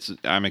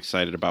 I'm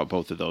excited about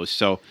both of those.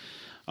 So,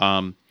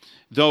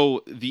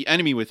 though the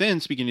Enemy Within,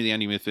 speaking of the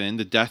Enemy Within,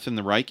 the Death in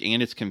the Reich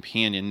and its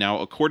companion. Now,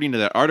 according to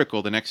that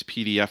article, the next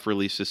PDF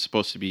release is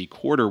supposed to be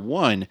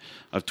Q1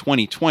 of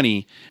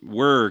 2020.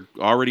 We're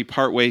already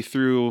partway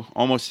through,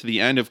 almost to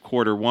the end of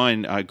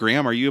Q1.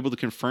 Graham, are you able to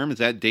confirm, is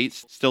that date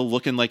still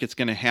looking like it's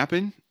going to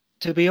happen?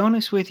 To be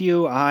honest with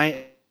you,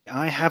 I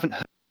haven't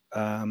heard.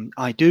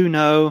 I do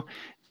know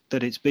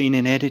that it's been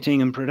in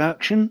editing and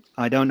production.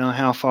 I don't know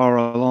how far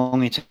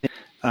along it is,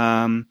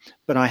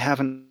 but I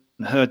haven't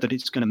heard that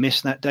it's going to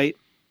miss that date.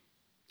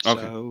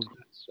 Okay. So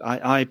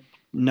I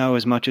know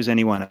as much as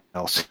anyone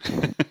else.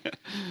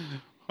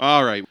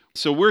 All right.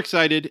 So we're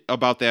excited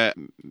about that.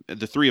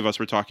 The 3 of us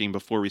were talking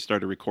before we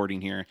started recording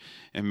here,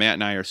 and Matt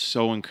and I are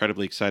so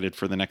incredibly excited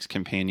for the next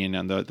companion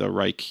and the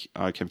Reich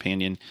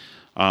companion.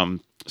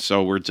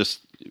 So we're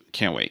just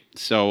can't wait.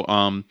 So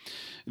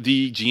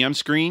the GM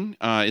screen,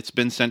 it's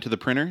been sent to the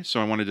printer,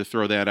 so I wanted to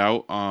throw that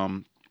out.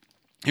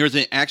 Here's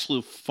an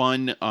actual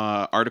fun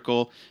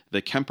article,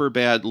 the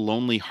Kemperbad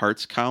Lonely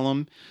Hearts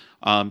column.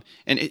 I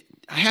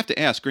have to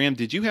ask, Graham,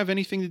 did you have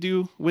anything to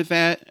do with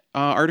that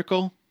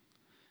article?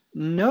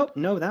 No,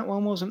 that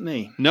one wasn't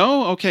me.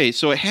 No? Okay,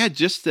 so it had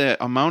just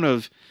the amount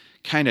of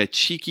kind of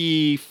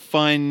cheeky,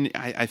 fun.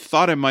 I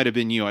thought it might have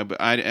been you,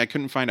 but I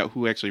couldn't find out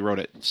who actually wrote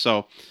it.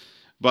 So,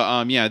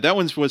 but yeah, that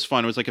one was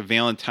fun. It was like a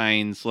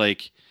Valentine's,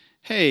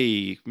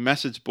 hey,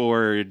 message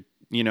board,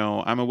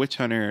 I'm a witch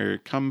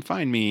hunter, come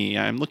find me,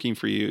 I'm looking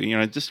for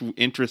you. Just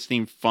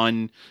interesting,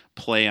 fun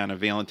play on a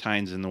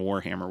Valentine's in the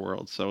Warhammer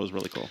world. So it was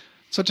really cool.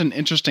 Such an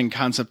interesting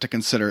concept to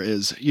consider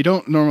is you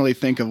don't normally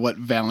think of what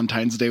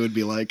Valentine's Day would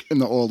be like in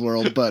the old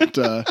world, but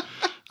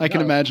I can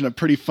imagine a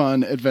pretty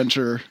fun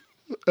adventure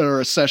or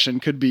a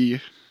session could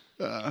be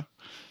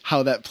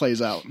how that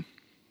plays out.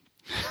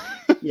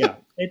 Yeah,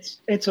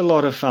 it's a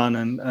lot of fun,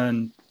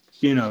 and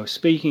you know,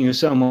 speaking as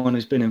someone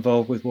who's been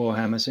involved with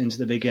Warhammer since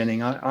the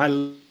beginning, I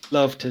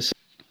love to see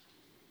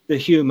the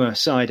humor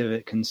side of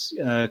it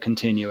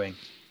continuing,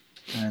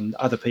 and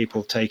other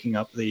people taking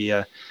up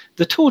the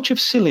torch of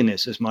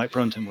silliness, as Mike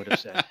Brunton would have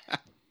said.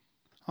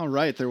 All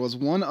right, there was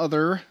one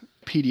other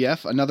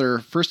PDF, another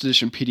first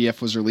edition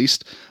PDF was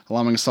released,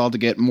 allowing us all to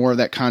get more of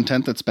that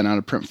content that's been out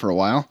of print for a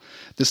while.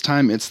 This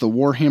time it's the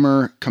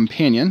Warhammer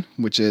Companion,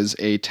 which is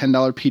a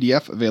 $10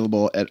 PDF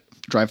available at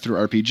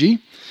DriveThruRPG.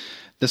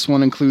 This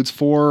one includes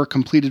 4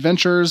 complete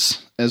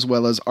adventures, as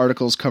well as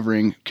articles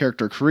covering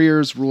character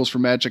careers, rules for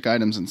magic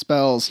items and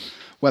spells,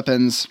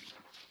 weapons,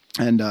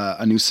 and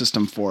a new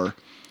system for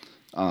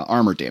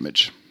armor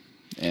damage.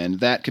 And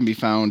that can be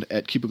found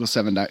at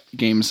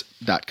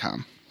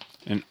cubicle7games.com.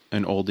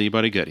 An oldie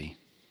but a goodie.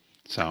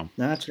 So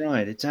that's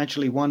right. It's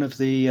actually one of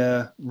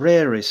the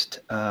rarest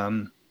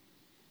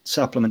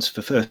supplements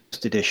for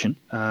first edition.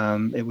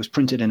 It was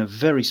printed in a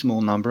very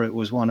small number. It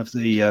was one of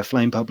the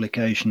Flame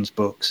Publications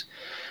books,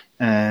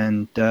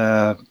 and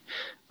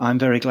I'm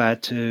very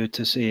glad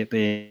to see it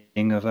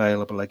being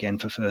available again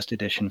for first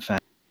edition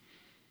fans.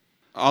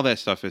 All that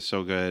stuff is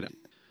so good.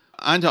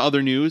 On to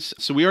other news.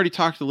 So we already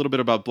talked a little bit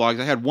about blogs.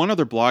 I had one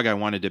other blog I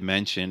wanted to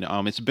mention.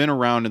 It's been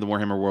around in the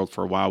Warhammer world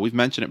for a while. We've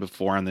mentioned it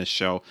before on this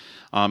show,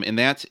 and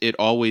that's It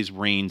Always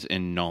Rains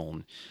in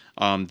Nuln.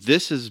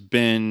 This has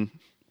been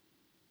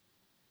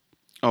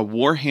a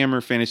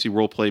Warhammer fantasy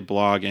roleplay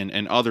blog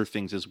and other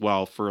things as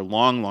well for a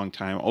long, long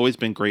time. Always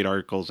been great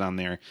articles on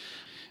there.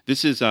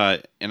 This is,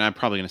 and I'm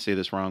probably going to say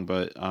this wrong,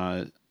 but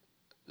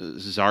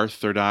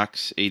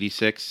Zarthrodox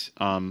 86. Did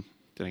I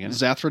get it?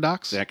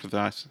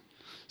 Zathrodox.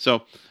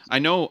 So I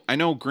know,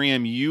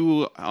 Graham,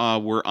 you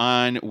were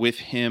on with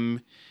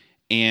him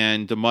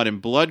and the Mud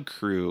and Blood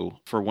crew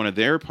for one of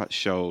their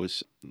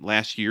shows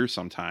last year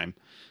sometime.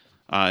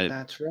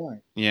 That's right.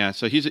 Yeah,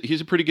 so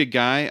he's a pretty good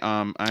guy.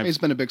 He's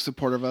been a big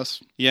supporter of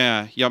us.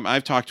 Yeah,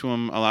 I've talked to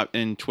him a lot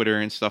in Twitter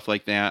and stuff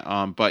like that.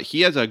 But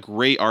he has a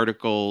great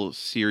article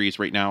series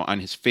right now on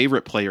his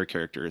favorite player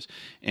characters,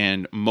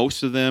 and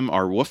most of them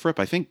are Wolfrup.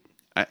 I think,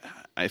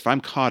 if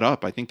I'm caught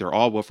up, I think they're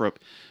all Wolfrup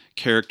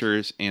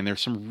characters, and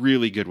there's some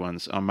really good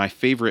ones. My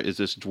favorite is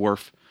this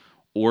dwarf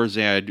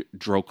Orzad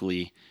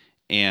Drokli,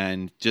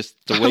 and just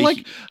the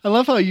way I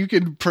love how you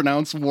can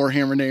pronounce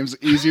Warhammer names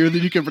easier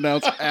than you can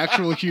pronounce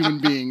actual human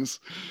beings.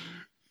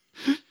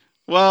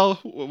 Well,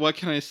 what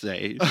can I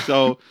say?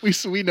 So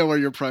we know where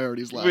your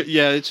priorities lie.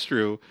 Yeah, it's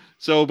true.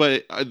 So,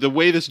 but the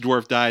way this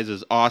dwarf dies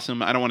is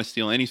awesome. I don't want to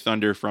steal any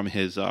thunder from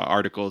his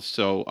articles,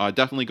 so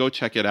definitely go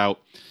check it out.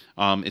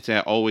 It's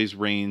at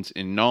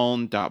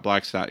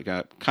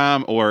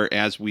alwaysrainsinnuln.blogspot.com, or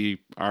as we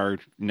are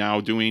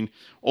now doing,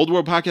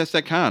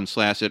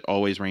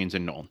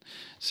 oldworldpodcast.com/itaLwaysRainsInNuln.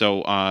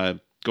 So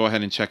go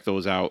ahead and check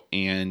those out,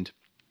 and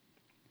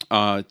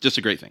just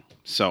a great thing.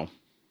 So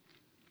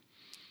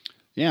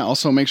yeah,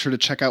 also make sure to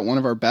check out one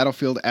of our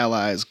Battlefield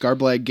allies.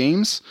 Garblag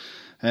Games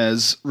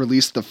has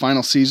released the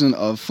final season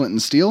of Flint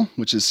and Steel,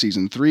 which is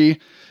season 3.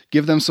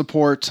 Give them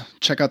support.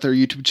 Check out their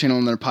YouTube channel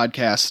and their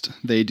podcast.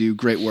 They do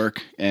great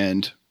work,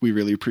 and we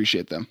really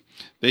appreciate them.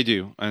 They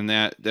do. And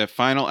that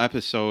final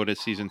episode is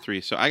season 3.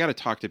 So I got to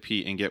talk to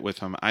Pete and get with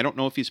him. I don't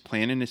know if he's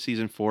planning a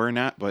season 4 or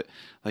not, but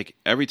like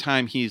every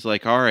time he's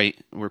like, all right,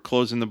 we're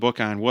closing the book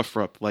on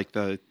Wolfrup. Like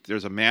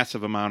there's a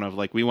massive amount of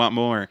like, we want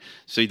more.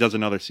 So he does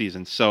another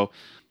season. So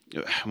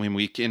I mean,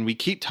 we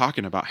keep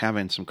talking about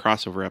having some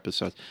crossover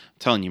episodes. I'm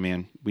telling you,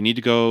 man, we need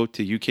to go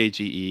to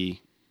UKGE,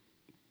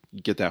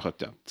 get that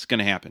hooked up. It's going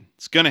to happen.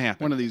 It's going to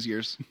happen. One of these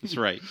years. That's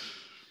right.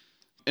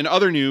 In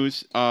other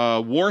news,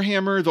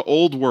 Warhammer: The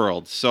Old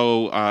World.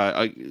 So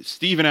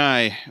Steve and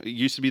I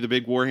used to be the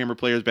big Warhammer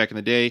players back in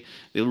the day.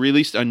 They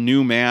released a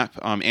new map.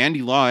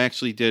 Andy Law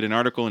actually did an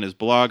article in his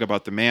blog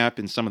about the map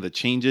and some of the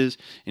changes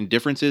and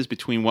differences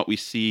between what we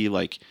see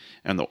like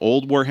on the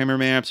old Warhammer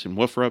maps and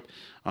Wolfrup.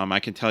 I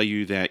can tell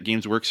you that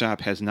Games Workshop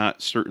has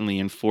not certainly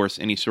enforced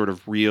any sort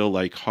of real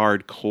like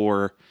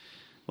hardcore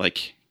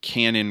like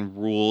canon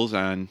rules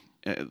on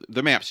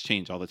the maps.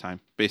 Change all the time,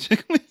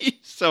 basically.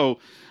 So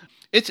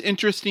it's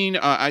interesting.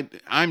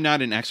 I'm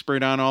not an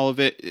expert on all of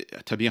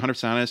it. To be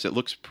 100% honest, it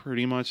looks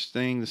pretty much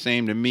staying the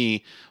same to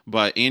me.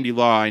 But Andy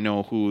Law, I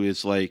know, who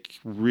is like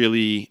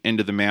really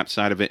into the map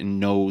side of it and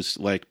knows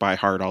like by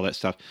heart all that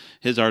stuff.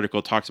 His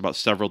article talks about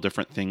several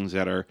different things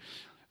that are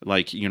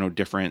like, you know,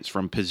 difference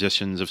from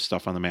positions of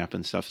stuff on the map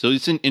and stuff. So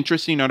it's an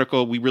interesting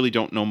article. We really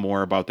don't know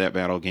more about that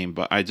battle game,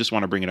 but I just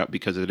want to bring it up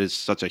because it is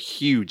such a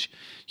huge,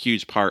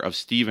 huge part of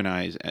Steve and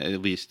I's,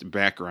 at least,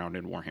 background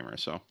in Warhammer.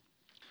 So,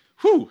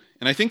 whew.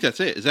 And I think that's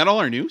it. Is that all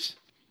our news?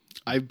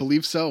 I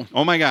believe so.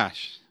 Oh my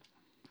gosh.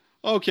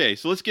 Okay,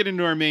 so let's get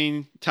into our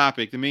main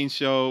topic, the main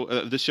show,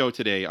 the show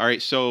today. All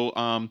right,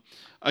 so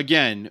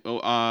again,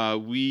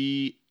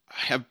 we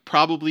have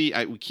probably,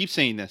 we keep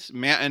saying this,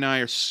 Matt and I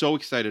are so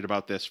excited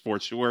about this for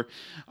sure.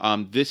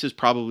 This is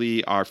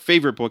probably our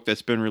favorite book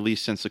that's been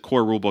released since the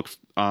core rulebook,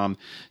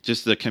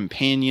 just the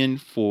companion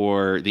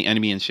for The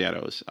Enemy in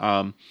Shadows.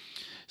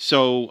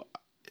 So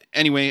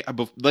Anyway,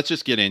 let's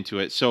just get into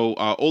it. So,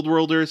 Old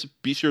Worlders,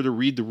 be sure to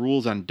read the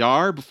rules on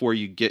Dar before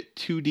you get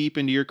too deep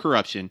into your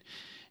corruption.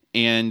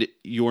 And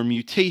your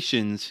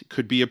mutations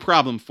could be a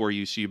problem for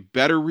you, so you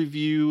better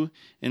review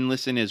and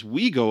listen as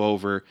we go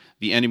over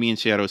the Enemy in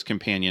Shadows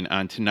Companion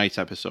on tonight's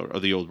episode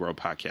of the Old World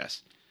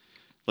Podcast.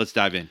 Let's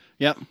dive in.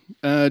 Yep.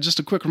 Just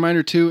a quick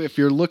reminder, too, if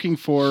you're looking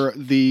for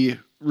the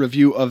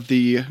review of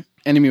the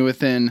Enemy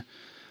Within,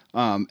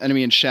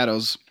 Enemy in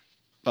Shadows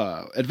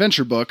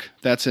adventure book,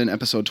 that's in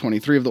episode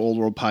 23 of the Old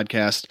World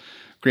Podcast.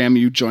 Graham,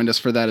 you joined us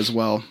for that as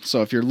well.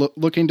 So if you're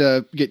looking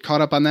to get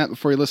caught up on that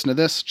before you listen to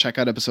this, check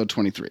out episode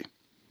 23.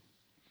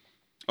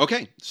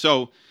 Okay,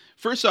 so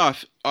first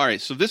off, all right,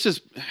 so this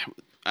is,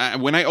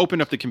 when I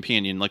opened up the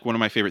companion, like one of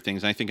my favorite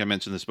things, and I think I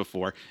mentioned this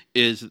before,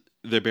 is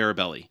the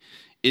Barabelli.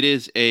 It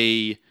is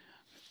a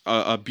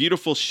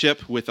beautiful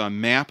ship with a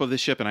map of the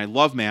ship, and I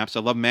love maps. I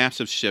love maps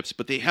of ships,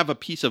 but they have a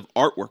piece of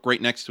artwork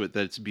right next to it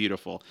that's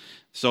beautiful.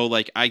 So,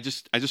 like, I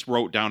just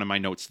wrote down in my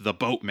notes the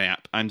boat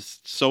map. I'm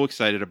so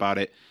excited about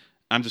it.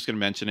 I'm just going to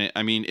mention it.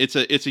 I mean, it's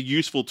a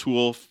useful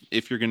tool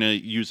if you're going to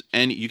use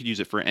any. You could use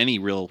it for any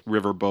real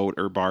river boat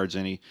or barge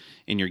in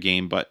your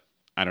game. But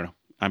I don't know.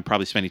 I'm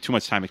probably spending too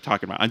much time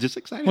talking about it. I'm just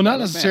excited. Well, not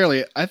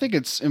necessarily. Maps. I think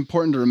it's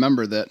important to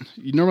remember that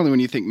normally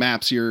when you think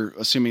maps, you're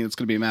assuming it's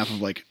going to be a map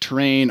of like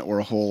terrain or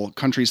a whole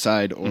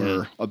countryside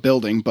or a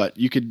building. But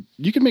you could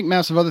make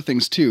maps of other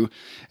things too.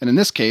 And in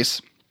this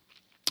case,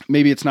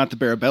 maybe it's not the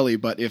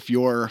Barabelli, but if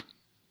your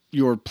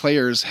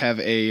players have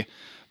a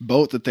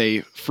boat that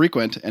they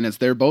frequent and it's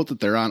their boat that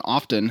they're on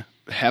often,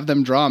 have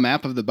them draw a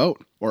map of the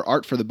boat or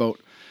art for the boat.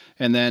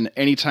 And then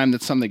anytime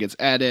that something gets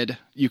added,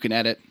 you can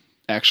add it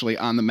actually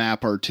on the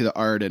map or to the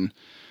art, and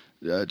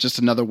just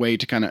another way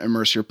to kind of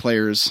immerse your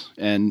players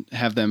and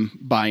have them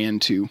buy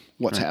into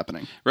what's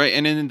happening. Right.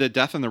 And in the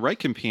Death on the Right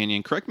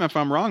companion, correct me if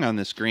I'm wrong on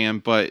this, Graham,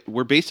 but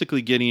we're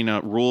basically getting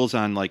rules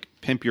on like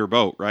pimp your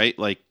boat, right?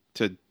 Like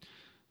to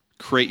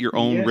create your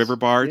own river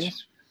barge.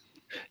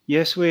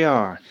 Yes, we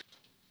are.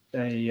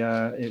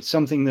 It's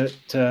something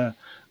that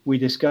we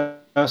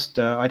discussed.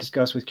 I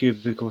discussed with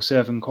Cubicle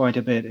 7 quite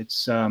a bit.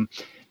 It's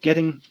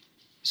getting.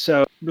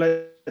 So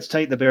let's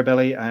take the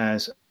Barabelli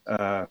as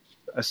a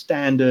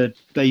standard,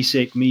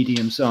 basic,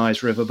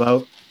 medium-sized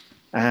riverboat,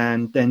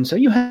 and then so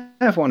you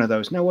have one of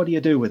those. Now, what do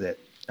you do with it?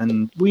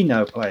 And we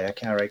know player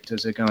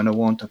characters are going to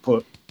want to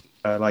put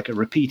like a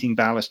repeating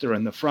baluster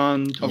in the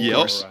front, or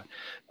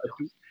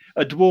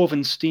a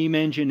dwarven steam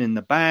engine in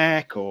the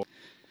back, or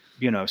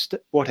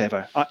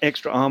whatever,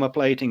 extra armor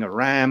plating, a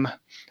ram,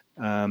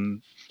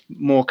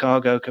 more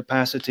cargo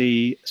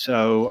capacity.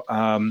 So,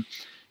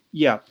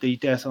 the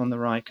Death on the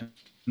Right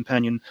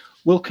companion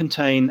will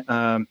contain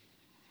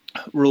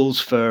rules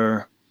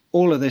for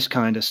all of this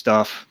kind of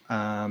stuff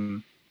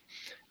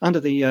under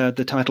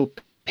the title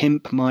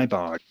Pimp My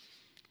Barge.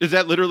 Is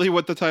that literally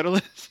what the title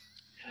is?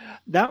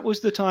 That was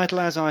the title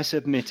as I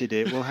submitted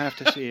it. We'll have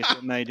to see if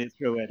it made it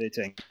through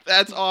editing.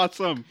 That's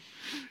awesome.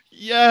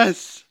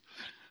 Yes.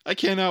 I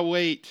cannot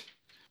wait.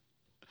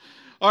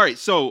 All right,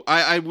 so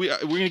we're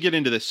going to get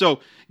into this.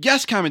 So,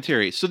 guest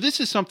commentary. So this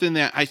is something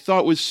that I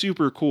thought was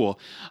super cool.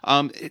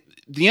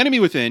 The Enemy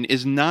Within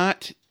is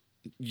not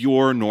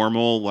your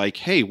normal, like,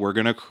 hey, we're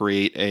going to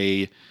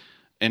create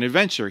an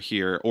adventure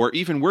here, or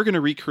even we're going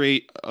to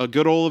recreate a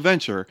good old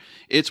adventure.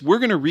 It's we're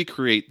going to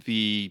recreate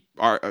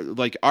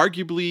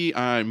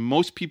arguably,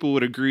 most people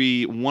would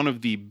agree, one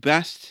of the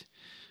best,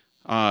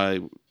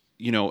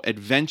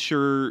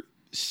 adventure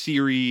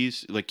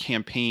series, like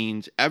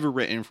campaigns ever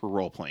written for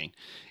role playing.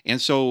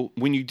 And so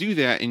when you do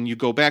that and you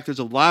go back, there's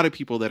a lot of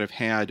people that have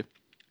had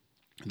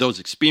those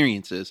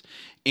experiences,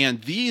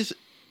 and these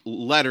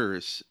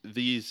letters,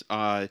 these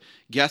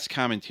guest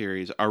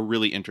commentaries are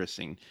really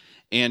interesting.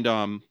 And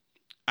I'm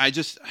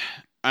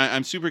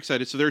super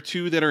excited. So there are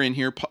two that are in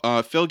here,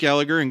 Phil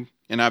Gallagher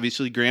and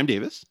obviously Graham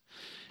Davis.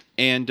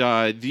 And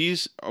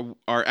these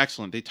are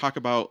excellent. They talk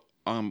about,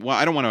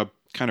 I don't want to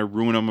kind of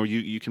ruin them, or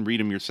you can read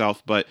them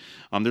yourself, but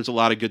there's a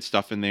lot of good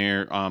stuff in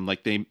there.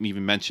 Like they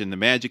even mentioned the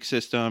magic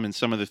system and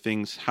some of the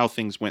things, how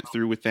things went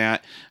through with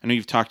that. I know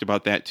you've talked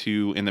about that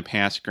too in the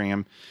past,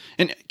 Graham.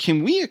 And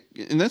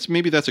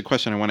that's a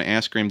question I want to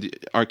ask, Graham.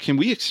 Can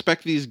we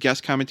expect these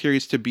guest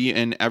commentaries to be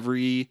in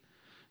every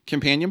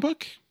companion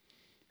book?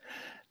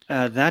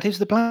 That is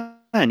the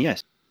plan,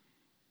 yes.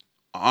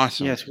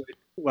 Awesome. Yes.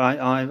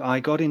 Well, I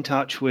got in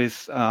touch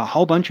with a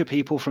whole bunch of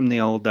people from the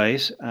old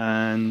days,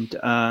 and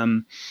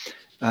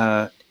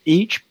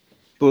each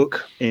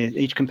book,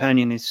 each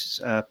companion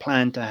is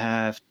planned to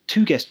have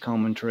 2 guest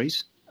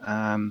commentaries.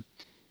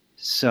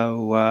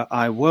 So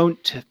I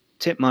won't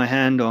tip my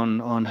hand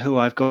on who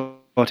I've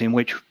got in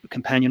which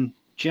companion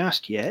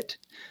just yet.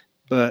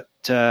 But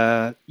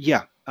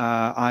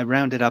I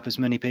rounded up as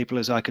many people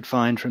as I could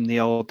find from the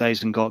old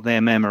days and got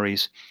their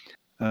memories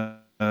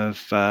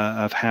of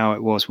how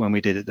it was when we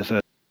did it the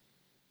first.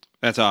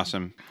 That's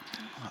awesome.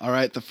 All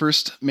right, the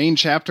first main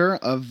chapter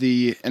of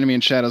the Enemy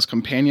in Shadows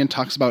Companion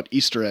talks about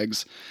Easter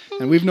eggs.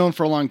 And we've known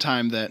for a long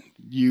time that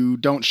you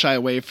don't shy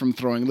away from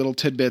throwing little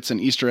tidbits and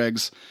Easter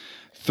eggs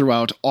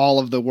throughout all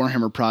of the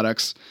Warhammer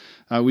products.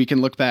 we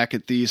can look back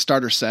at the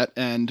starter set,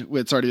 and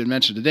it's already been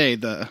mentioned today,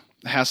 the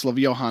Hassle of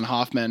Johann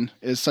Hoffman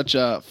is such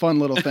a fun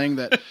little thing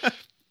that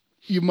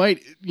you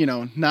might,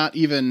 not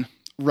even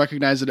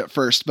recognize it at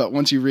first, but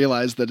once you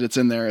realize that it's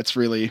in there, it's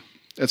really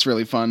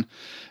fun.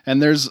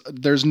 And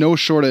there's no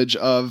shortage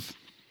of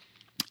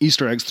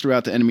Easter eggs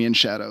throughout the Enemy in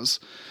Shadows.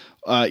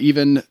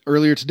 Even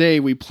earlier today,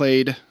 we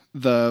played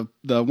the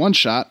one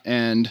shot,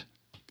 and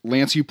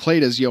Lance, you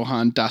played as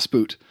Johann Das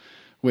Boot,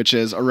 which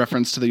is a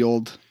reference to the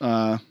old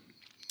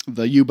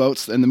the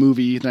U-boats in the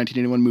movie,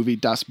 1981 movie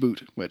Das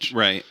Boot. Which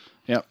right,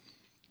 yep,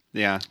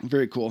 yeah,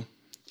 very cool.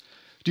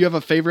 Do you have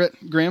a favorite,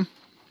 Graham?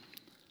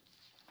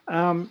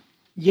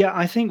 Yeah,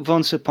 I think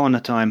Once Upon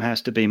a Time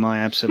has to be my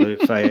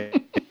absolute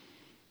favorite.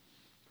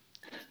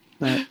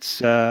 It's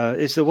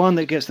the one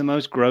that gets the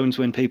most groans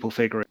when people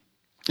figure it.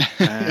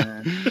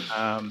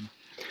 And,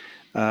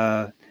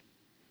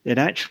 it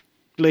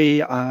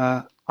actually,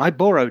 I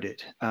borrowed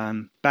it.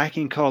 Back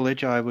in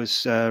college, I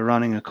was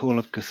running a Call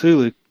of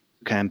Cthulhu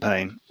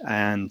campaign,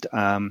 and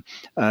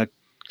a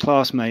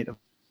classmate of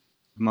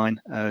mine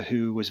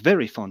who was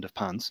very fond of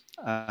puns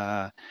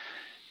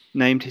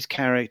named his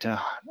character,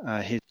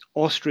 his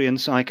Austrian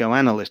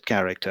psychoanalyst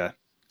character,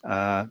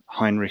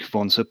 Heinrich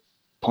Once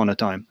Upon a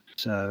Time.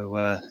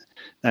 So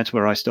that's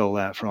where I stole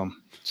that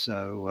from.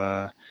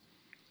 So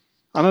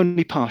I'm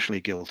only partially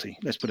guilty.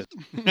 Let's put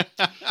it.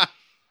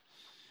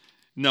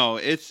 No,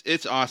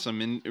 it's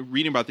awesome. And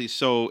reading about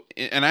these,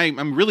 and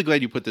I'm really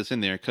glad you put this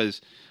in there, because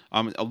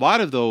a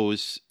lot of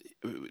those,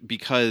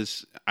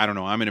 because I don't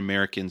know, I'm an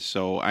American,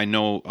 so I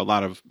know a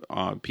lot of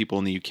people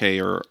in the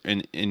UK or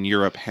in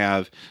Europe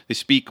they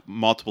speak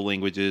multiple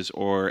languages,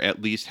 or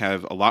at least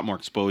have a lot more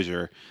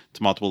exposure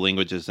to multiple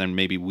languages than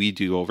maybe we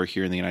do over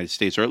here in the United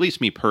States, or at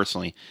least me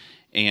personally.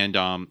 And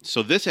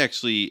so this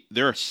actually,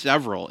 there are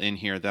several in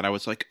here that I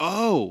was like,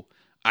 oh,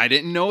 I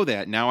didn't know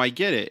that. Now I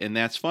get it, and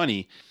that's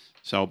funny.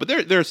 So, but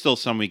there are still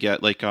some we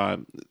get, like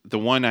the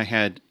one I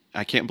had.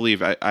 I can't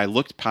believe I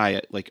looked by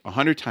it like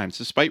 100 times,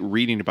 despite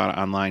reading about it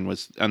online.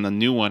 Was on the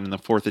new one in the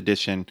 4th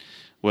edition,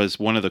 was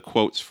one of the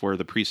quotes for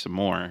the Priest of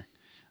More,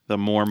 the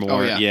more,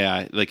 oh,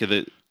 yeah, like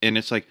and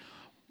it's like,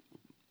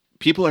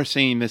 people are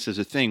saying this as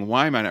a thing.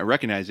 Why am I not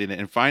recognizing it?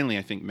 And finally,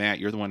 I think, Matt,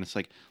 you're the one that's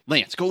like,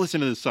 Lance, go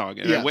listen to this song.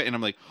 And I went, and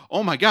I'm like,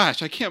 oh my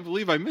gosh, I can't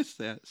believe I missed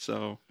that.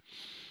 So.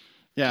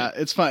 Yeah,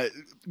 it's fun.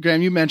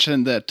 Graham, you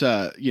mentioned that,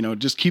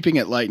 just keeping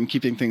it light and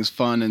keeping things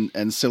fun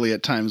and silly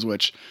at times,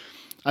 which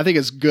I think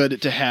is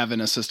good to have in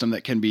a system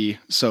that can be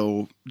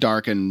so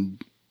dark and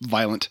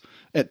violent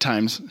at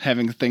times,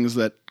 having things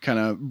that kind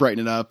of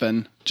brighten it up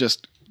and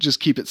just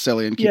keep it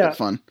silly and keep it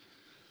fun.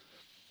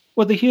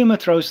 Well, the humor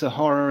throws the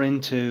horror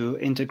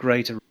into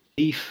greater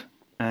relief,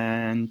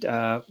 and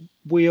I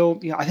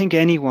think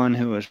anyone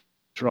who has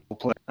role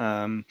play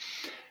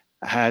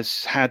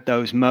has had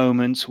those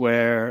moments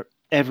where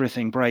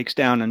everything breaks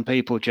down and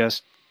people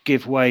just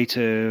give way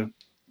to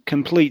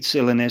complete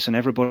silliness, and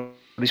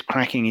everybody's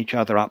cracking each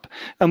other up.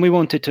 And we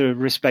wanted to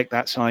respect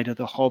that side of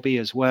the hobby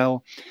as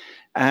well.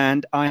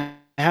 And I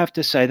have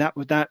to say that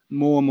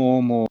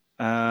more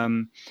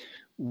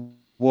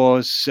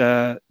was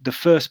the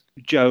first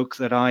joke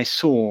that I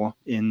saw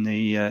in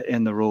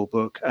the rule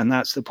book, and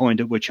that's the point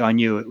at which I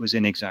knew it was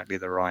in exactly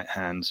the right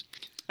hands.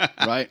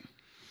 Right.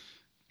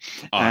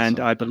 Awesome. And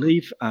I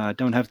believe,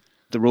 don't have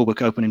the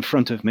rulebook open in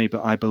front of me,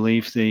 but I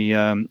believe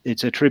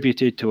it's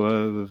attributed to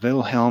a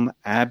Wilhelm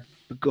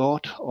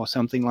Abgott or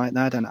something like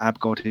that, and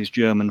Abgott is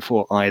German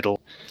for idol.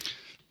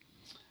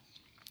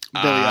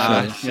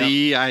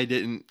 See, I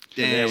didn't.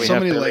 There we so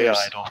have many Billy layers.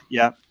 Idol.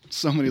 Yeah,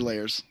 so many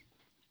layers.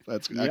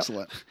 That's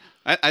excellent.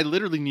 I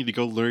literally need to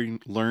go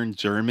learn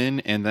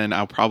German, and then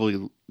I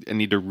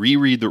need to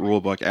reread the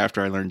rule book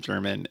after I learn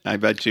German. I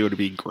bet you it would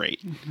be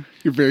great.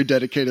 You're very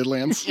dedicated,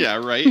 Lance. Yeah,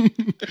 right.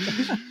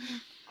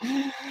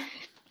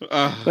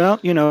 Well,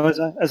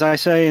 as I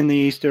say in the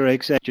Easter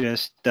egg set,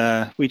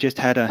 we just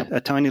had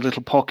a tiny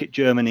little pocket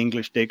German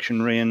English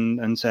dictionary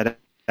and set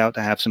out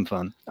to have some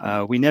fun.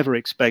 We never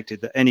expected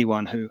that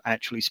anyone who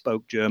actually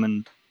spoke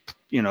German,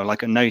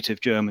 like a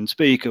native German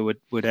speaker,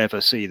 would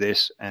ever see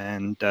this,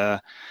 and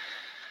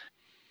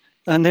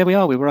there we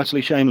are. We were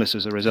utterly shameless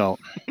as a result.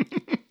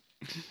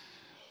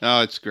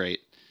 Oh, it's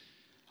great.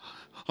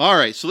 All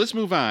right, so let's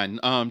move on.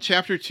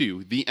 Chapter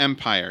 2, the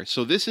Empire.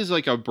 So this is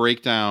like a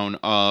breakdown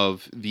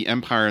of the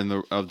Empire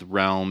and of the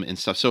realm and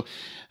stuff. So,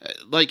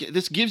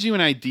 this gives you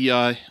an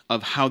idea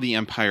of how the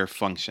Empire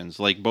functions,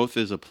 like both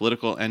as a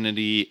political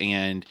entity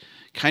and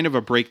kind of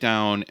a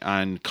breakdown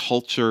on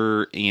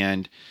culture.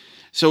 And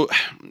so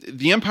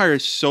the Empire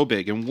is so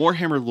big, and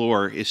Warhammer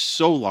lore is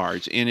so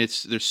large, and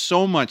there's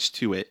so much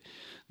to it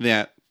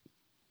that,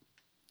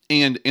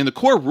 and the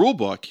core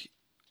rulebook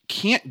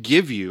can't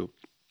give you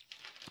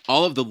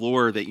all of the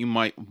lore that you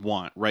might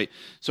want, right?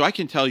 So I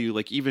can tell you,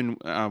 even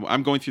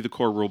I'm going through the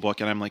core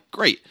rulebook, and I'm like,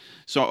 great.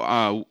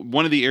 So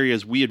one of the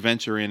areas we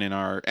adventure in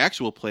our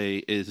actual play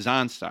is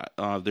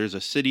Zandstadt. There's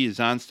a city,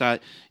 Zandstadt,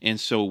 and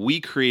so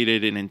we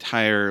created an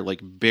entire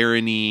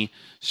barony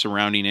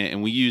surrounding it,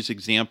 and we use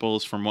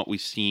examples from what we've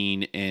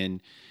seen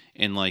in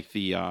in like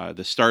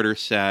the starter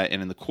set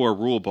and in the core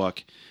rule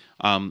book.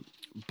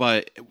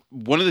 But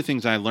one of the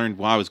things I learned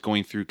while I was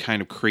going through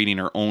kind of creating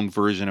our own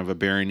version of a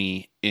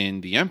barony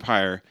in the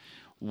Empire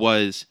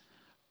was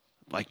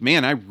like,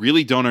 man, I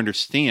really don't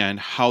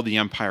understand how the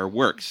Empire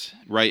works,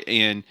 right?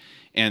 And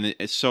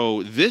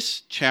so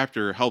this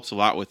chapter helps a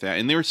lot with that.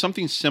 And there was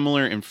something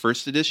similar in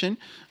first edition,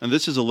 and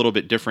this is a little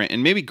bit different.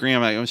 And maybe,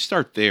 Graham, I'm going to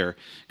start there,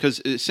 because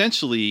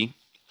essentially,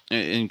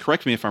 and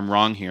correct me if I'm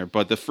wrong here,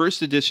 but the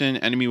first edition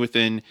Enemy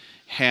Within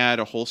had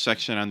a whole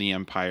section on the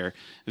Empire.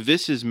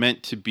 This is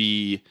meant to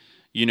be,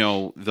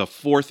 the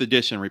fourth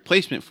edition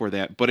replacement for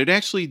that, but it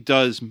actually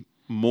does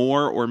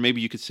more, or maybe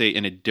you could say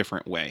in a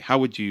different way. How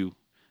would you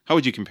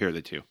compare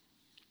the two?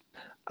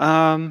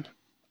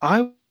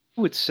 I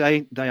would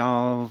say they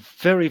are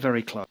very,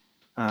 very close.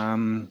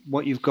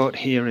 What you've got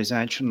here is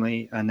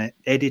actually an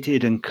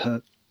edited and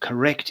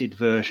corrected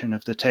version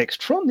of the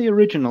text from the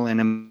original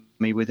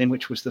Enemy Within,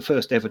 which was the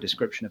first ever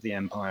description of the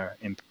Empire.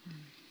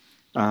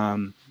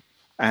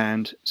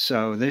 And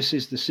so this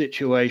is the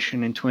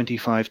situation in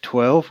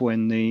 2512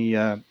 when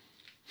the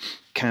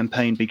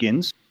campaign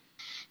begins.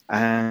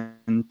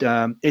 And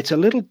it's a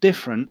little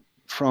different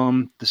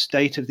from the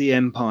state of the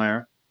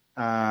Empire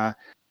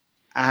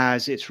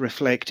as it's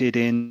reflected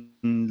in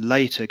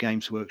later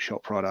Games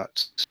Workshop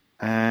products.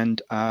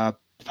 And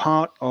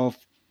part of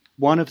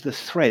one of the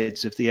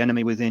threads of the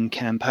Enemy Within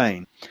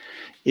campaign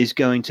is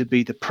going to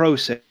be the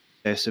process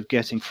of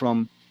getting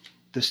from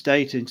the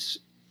state in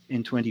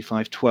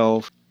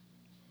 2512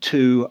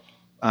 to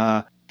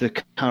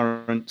the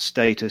current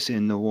status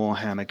in the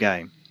Warhammer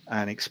game,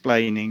 and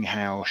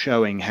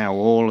showing how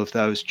all of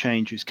those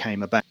changes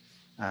came about.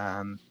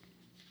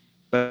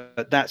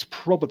 But that's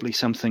probably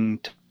something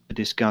to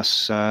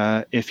discuss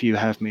if you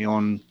have me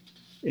on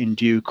in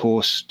due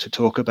course to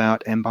talk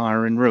about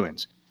Empire in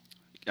Ruins.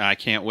 I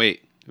can't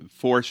wait,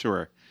 for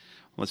sure.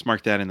 Let's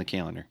mark that in the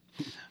calendar.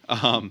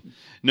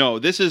 No,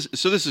 this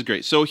is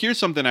great. So here's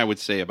something I would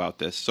say about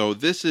this. So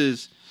this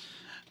is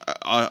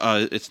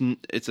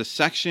it's a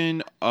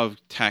section of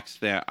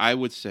text that I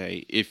would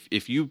say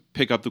if you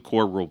pick up the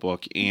core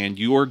rulebook and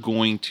you are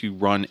going to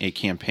run a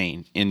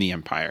campaign in the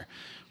Empire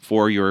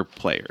for your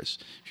players,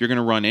 if you're going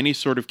to run any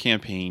sort of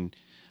campaign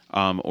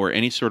or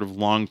any sort of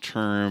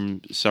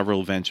long-term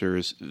several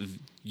ventures,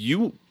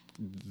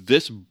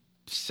 this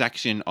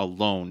section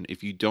alone,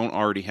 if you don't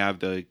already have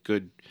the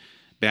good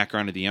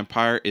background of the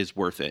Empire, is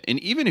worth it. And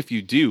even if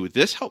you do,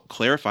 this helped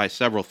clarify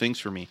several things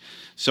for me.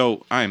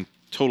 So I'm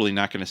totally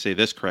not going to say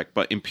this correct,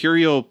 but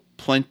Imperial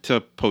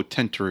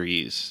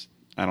Plenipotentiaries.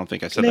 I don't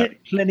think I said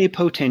that.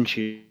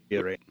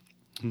 Plenipotentiary.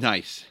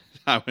 Nice.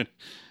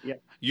 Yeah.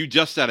 You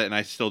just said it, and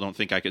I still don't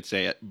think I could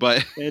say it.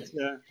 But it's,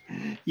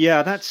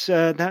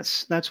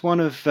 that's one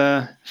of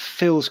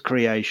Phil's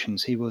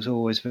creations. He was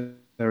always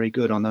very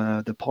good on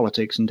the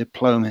politics and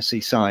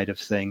diplomacy side of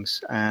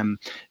things.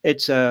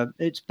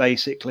 It's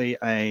basically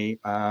a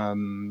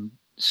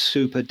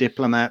super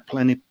diplomat.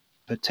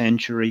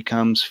 Plenipotentiary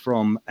comes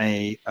from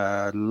a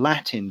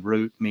Latin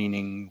root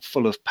meaning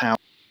full of power.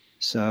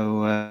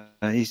 So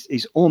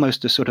he's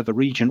almost a sort of a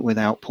regent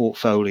without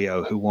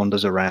portfolio who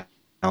wanders around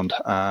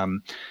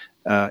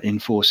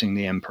enforcing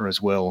the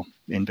Emperor's will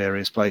in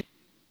various places.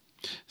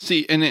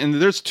 See, and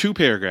there's 2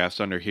 paragraphs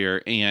under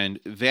here, and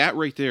that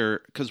right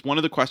there, because one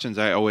of the questions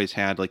I always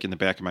had, like in the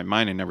back of my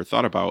mind, I never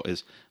thought about,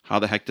 is how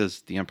the heck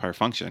does the Empire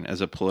function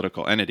as a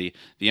political entity?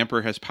 The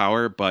Emperor has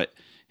power, but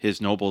his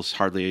nobles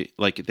hardly,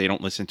 they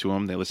don't listen to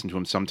him. They listen to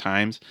him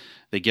sometimes.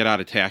 They get out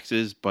of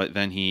taxes, but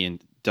then he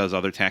does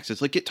other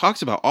taxes. It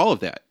talks about all of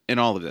that in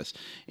all of this.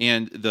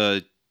 And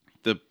the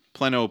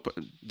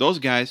those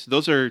guys,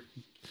 those are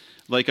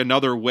like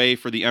another way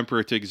for the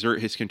Emperor to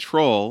exert his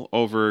control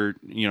over,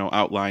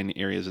 outlying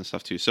areas and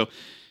stuff too. So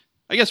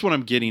I guess what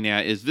I'm getting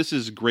at is this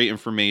is great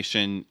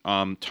information,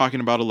 talking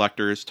about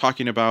electors,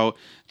 talking about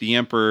the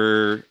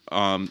Emperor,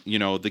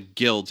 the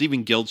guilds,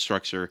 even guild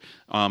structure,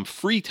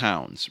 free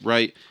towns,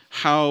 right?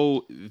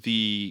 How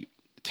the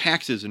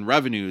taxes and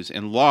revenues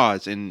and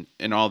laws and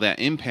all that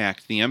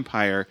impact the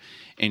Empire,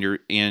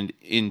 and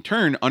in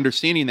turn,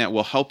 understanding that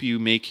will help you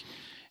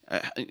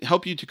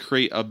to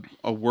create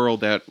a world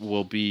that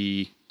will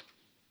be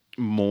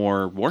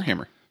more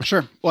Warhammer.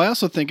 Sure. Well, I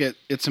also think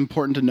it's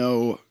important to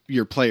know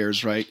your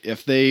players, right?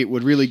 If they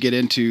would really get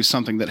into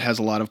something that has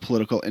a lot of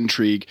political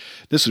intrigue,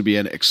 this would be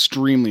an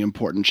extremely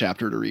important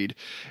chapter to read.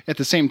 At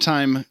the same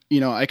time,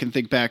 I can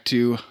think back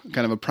to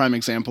kind of a prime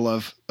example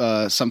of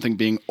something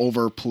being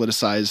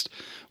over-politicized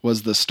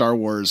was the Star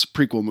Wars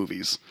prequel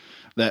movies.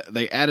 That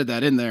they added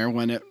that in there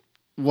when it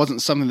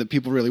wasn't something that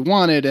people really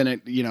wanted, and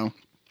it,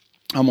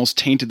 almost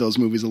tainted those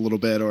movies a little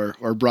bit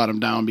or brought them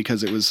down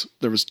because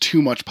there was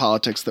too much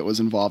politics that was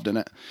involved in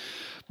it.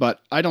 But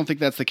I don't think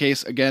that's the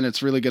case. Again,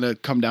 it's really going to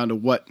come down to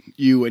what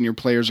you and your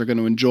players are going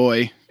to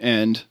enjoy.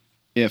 And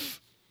if,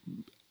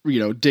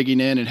 digging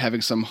in and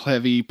having some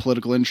heavy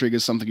political intrigue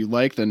is something you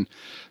like, then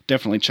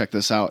definitely check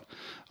this out.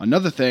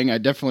 Another thing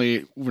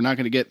we're not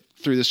going to get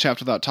through this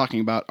chapter without talking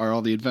about are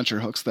all the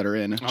adventure hooks that are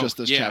in just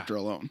this chapter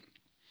alone.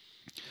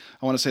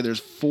 I want to say there's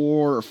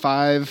 4 or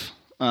 5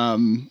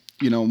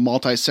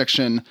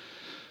 multi-section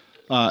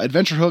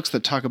adventure hooks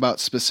that talk about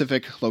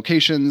specific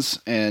locations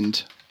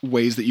and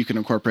ways that you can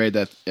incorporate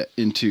that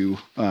into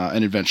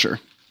an adventure.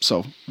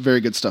 So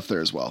very good stuff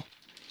there as well.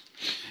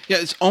 Yeah,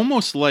 it's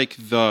almost like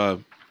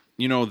the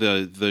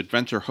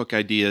adventure hook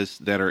ideas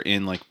that are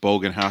in like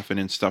Bogenhofen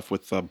and stuff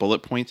with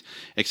bullet points,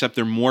 except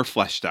they're more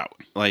fleshed out.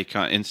 Like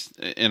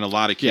in a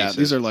lot of cases, yeah,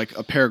 these are like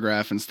a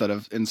paragraph instead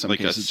of in some like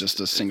cases just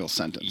a single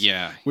sentence.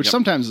 Yeah, which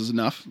sometimes is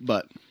enough,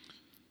 but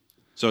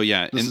so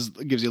yeah, this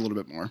gives you a little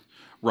bit more.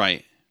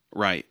 Right.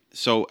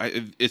 So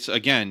it's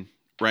again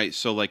right.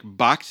 So like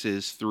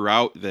boxes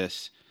throughout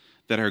this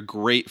that are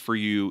great for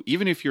you,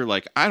 even if you're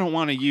like, I don't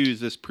want to use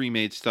this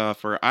pre-made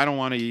stuff, or I don't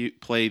want to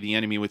play the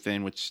enemy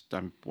within, which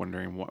I'm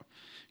wondering what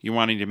you're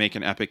wanting to make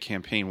an epic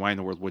campaign. Why in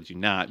the world would you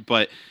not?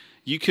 But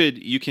you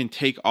can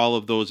take all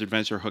of those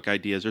adventure hook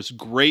ideas. There's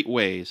great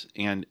ways.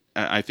 And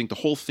I think the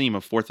whole theme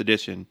of 4th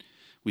edition,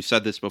 we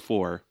said this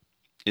before,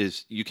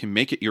 is you can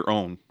make it your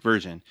own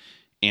version.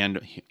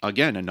 And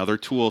again, another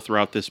tool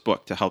throughout this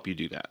book to help you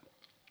do that.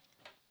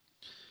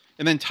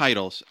 And then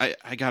titles. I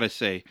gotta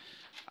say,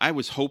 I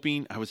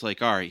was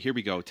like, all right, here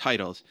we go,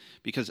 titles.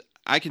 Because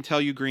I can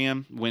tell you,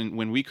 Graham,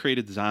 when we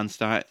created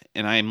Zahnstadt,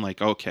 and I'm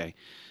like, okay,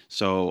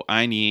 so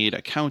I need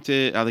a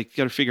counted. I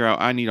got to figure out,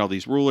 I need all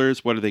these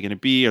rulers. What are they going to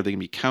be? Are they going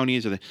to be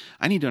counties?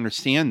 I need to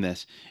understand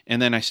this.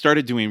 And then I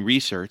started doing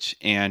research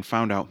and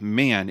found out,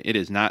 man, it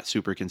is not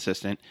super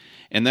consistent.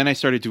 And then I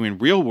started doing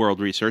real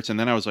world research. And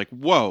then I was like,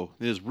 whoa,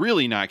 it is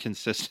really not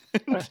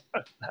consistent.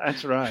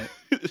 That's right.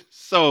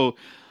 So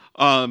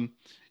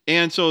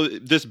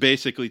this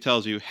basically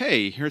tells you,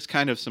 hey, here's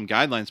kind of some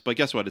guidelines, but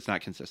guess what? It's not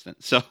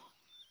consistent. So,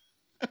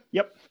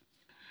 yep.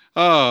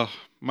 Oh,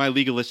 my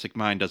legalistic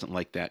mind doesn't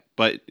like that,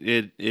 but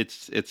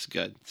it's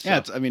good. So.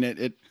 Yeah,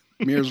 it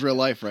mirrors real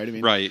life, right? I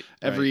mean, right.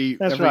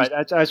 That's right.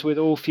 As with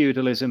all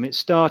feudalism, it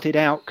started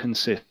out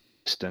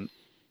consistent,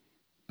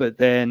 but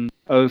then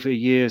over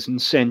years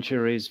and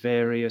centuries,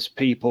 various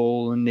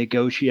people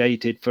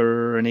negotiated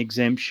for an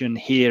exemption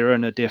here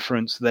and a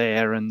difference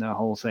there, and the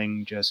whole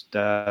thing just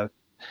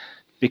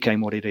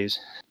became what it is.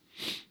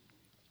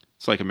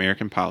 It's like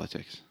American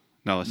politics.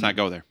 No, let's not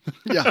go there.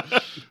 Yeah.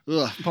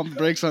 Ugh, pump the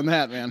brakes on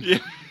that, man. Yeah.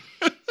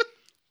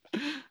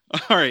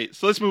 All right,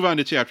 so let's move on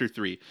to chapter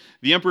 3,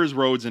 the Emperor's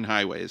Roads and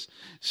Highways.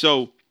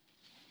 So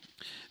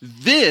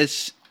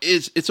it's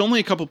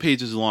only a couple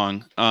pages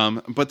long,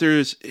 but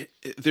there's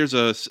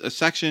a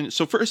section.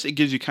 So first, it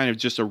gives you kind of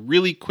just a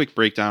really quick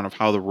breakdown of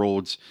how the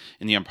roads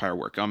in the Empire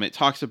work. It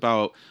talks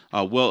about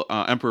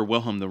Emperor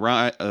Wilhelm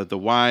the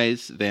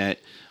Wise that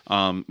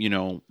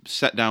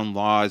set down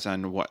laws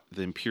on what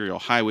the imperial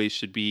highways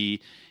should be,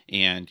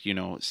 and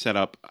set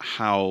up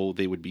how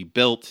they would be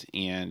built,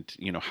 and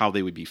how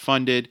they would be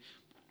funded.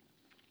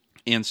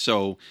 And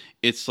so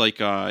it's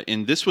like,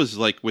 and this was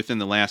like within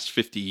the last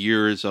 50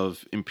 years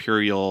of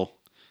imperial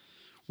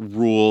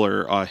rule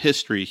or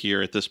history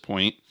here at this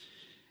point.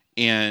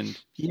 And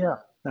yeah,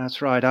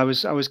 that's right. I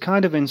was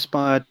kind of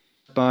inspired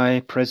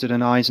by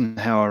President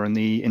Eisenhower and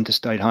the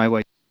interstate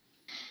highway.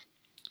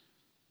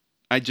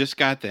 I just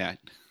got that.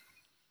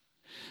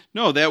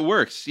 No, that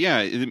works.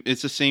 Yeah,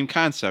 it's the same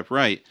concept,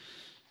 right?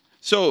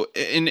 So,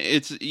 and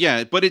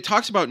but it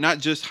talks about not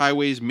just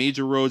highways,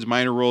 major roads,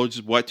 minor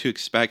roads, what to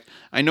expect.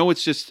 I know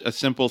it's just a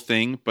simple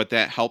thing, but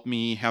that helped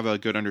me have a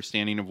good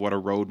understanding of what a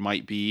road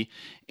might be.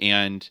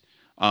 And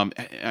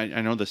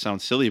I know this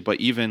sounds silly,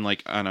 but even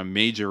like on a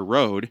major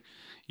road,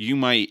 you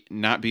might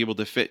not be able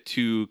to fit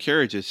 2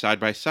 carriages side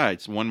by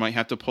side. So one might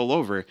have to pull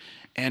over.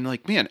 And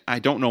like, man, I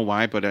don't know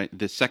why, but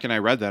the second I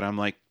read that, I'm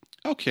like,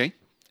 okay,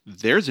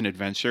 there's an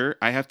adventure.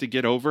 I have to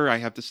get over. I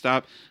have to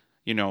stop.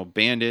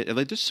 Bandit.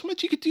 Like, there's so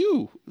much you could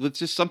do. It's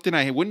just something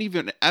I wouldn't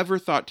even ever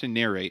thought to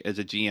narrate as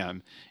a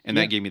GM, and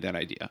that gave me that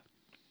idea.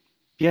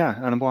 Yeah,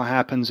 and what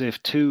happens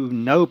if 2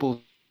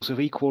 nobles of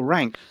equal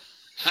rank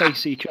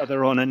face each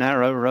other on a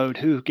narrow road?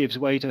 Who gives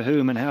way to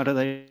whom, and how do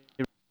they?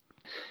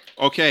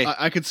 Okay,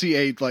 I could see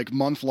a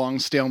month-long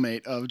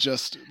stalemate of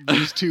just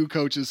these 2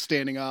 coaches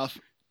standing off,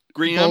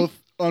 Graham, both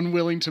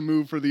unwilling to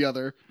move for the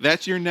other.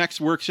 That's your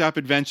next workshop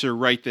adventure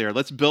right there.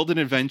 Let's build an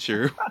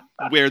adventure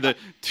where the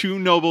 2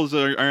 nobles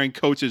are in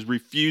coaches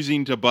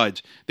refusing to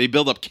budge. They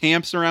build up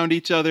camps around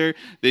each other.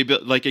 They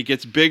build, like, it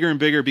gets bigger and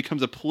bigger,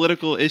 becomes a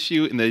political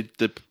issue, and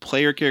the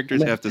player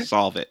characters have to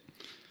solve it.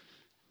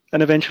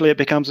 And eventually it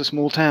becomes a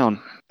small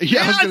town.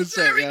 Yeah, I was going to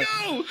say. There we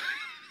go.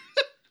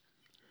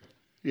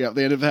 Yeah,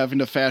 they end up having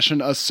to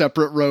fashion a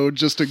separate road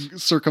just to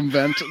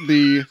circumvent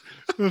the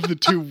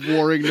 2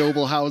 warring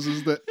noble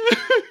houses that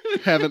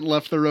haven't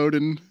left the road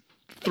in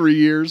 3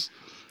 years.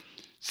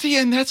 See,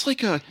 and that's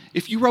like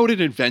if you wrote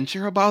an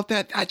adventure about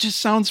that just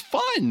sounds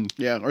fun.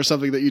 Yeah, or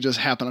something that you just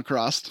happen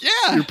across.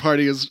 Yeah. Your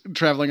party is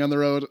traveling on the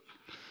road.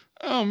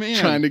 Oh, man.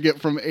 Trying to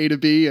get from A to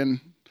B. And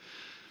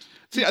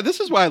see,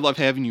 this is why I love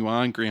having you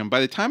on, Graham. By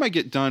the time I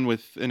get done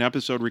with an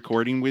episode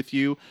recording with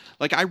you,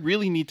 like, I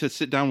really need to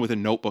sit down with a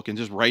notebook and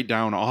just write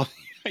down all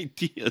the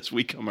ideas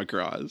we come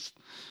across.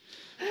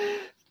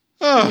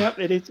 Yep,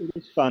 it is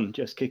fun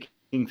just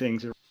kicking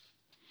things around.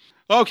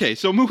 Okay,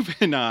 so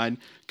moving on,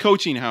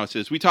 coaching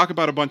houses. We talk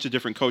about a bunch of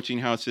different coaching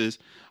houses.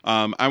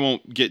 I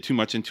won't get too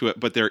much into it,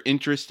 but they're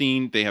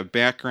interesting. They have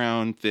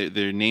background.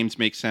 Their names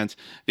make sense.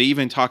 They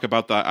even talk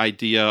about the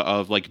idea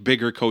of like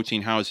bigger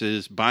coaching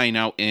houses buying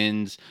out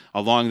inns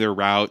along their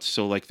routes.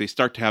 So like they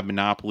start to have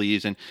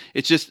monopolies, and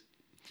it's just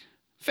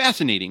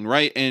fascinating,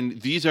 right?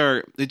 And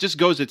it just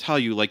goes to tell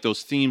you like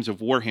those themes of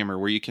Warhammer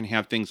where you can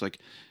have things like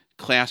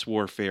class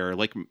warfare,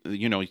 like,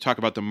 you know, you talk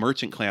about the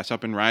merchant class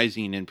up and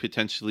rising and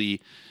potentially,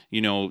 you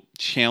know,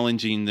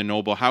 challenging the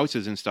noble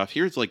houses and stuff.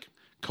 Here's like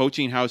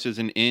coaching houses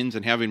and inns,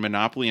 and having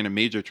monopoly in a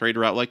major trade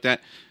route like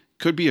that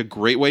could be a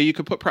great way you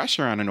could put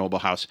pressure on a noble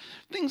house.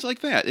 Things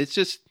like that. It's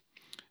just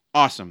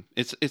awesome.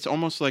 It's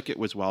almost like it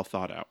was well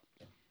thought out.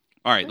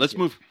 All right, let's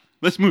move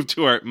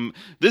to our.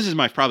 This is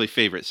my probably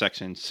favorite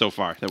section so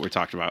far that we're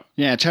talking about.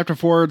 Yeah, Chapter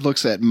 4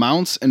 looks at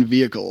mounts and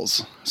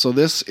vehicles. So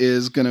this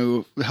is going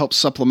to help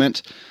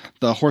supplement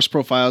the horse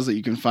profiles that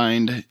you can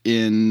find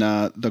in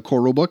the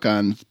core rulebook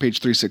on page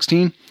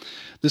 316.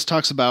 This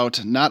talks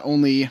about not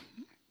only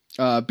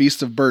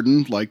beasts of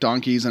burden like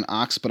donkeys and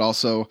ox, but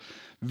also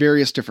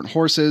various different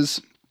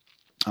horses,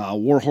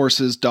 war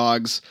horses,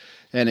 dogs,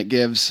 and it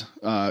gives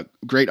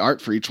great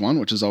art for each one,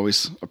 which is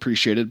always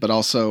appreciated, but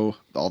also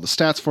all the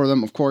stats for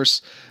them, of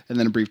course, and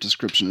then a brief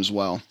description as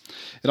well.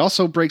 It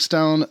also breaks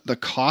down the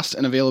cost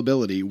and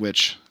availability,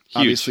 which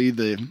obviously is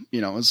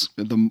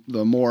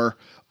the more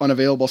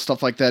unavailable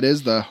stuff like that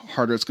is, the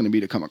harder it's going to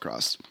be to come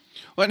across.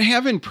 Well, and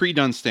having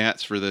pre-done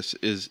stats for this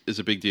is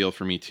a big deal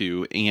for me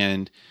too,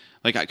 and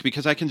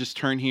because I can just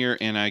turn here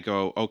and I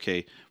go,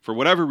 okay, for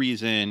whatever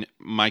reason,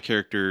 my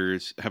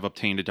characters have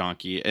obtained a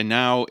donkey, and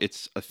now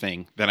it's a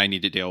thing that I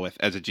need to deal with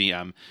as a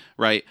GM,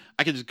 right?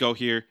 I can just go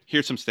here,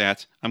 here's some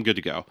stats, I'm good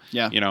to go.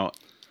 Yeah. You know.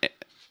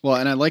 Well,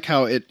 and I like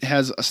how it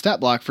has a stat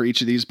block for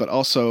each of these, but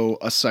also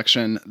a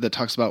section that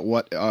talks about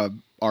what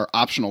are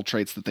optional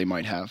traits that they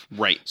might have.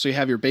 Right. So you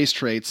have your base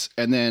traits,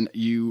 and then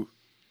you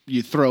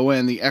throw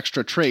in the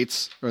extra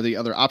traits or the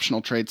other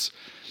optional traits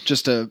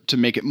just to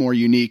make it more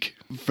unique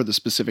for the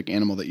specific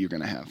animal that you're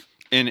going to have.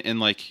 And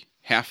like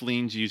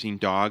halflings using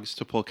dogs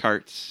to pull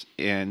carts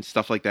and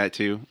stuff like that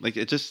too. Like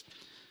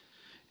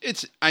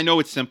I know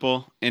it's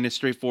simple and it's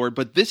straightforward,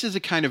 but this is the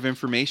kind of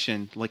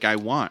information like I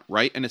want,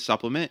 right? And a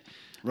supplement.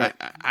 Right.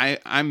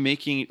 I'm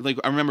making, like,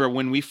 I remember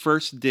when we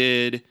first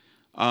did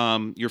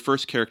your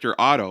first character,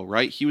 Otto,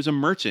 right? He was a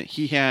merchant.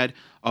 He had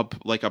a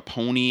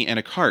pony and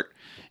a cart,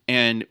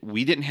 and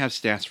we didn't have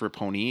stats for a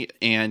pony,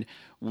 and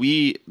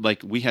we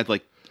had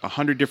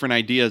 100 different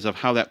ideas of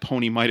how that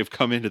pony might have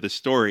come into the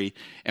story,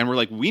 and we're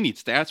like, we need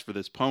stats for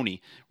this pony,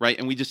 right?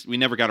 And we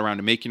never got around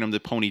to making them. The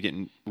pony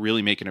didn't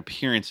really make an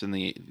appearance in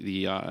the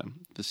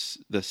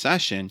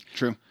session.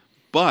 True,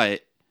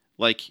 but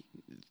like,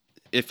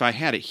 if I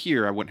had it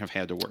here, I wouldn't have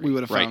had to worry. We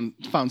would have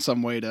found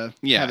some way to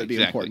have it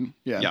be important.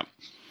 Yeah. Yep.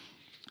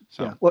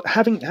 So. Yeah. Well,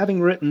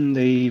 having written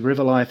the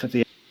River Life of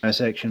the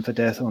section for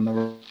Death on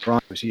the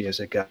Rise years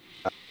ago,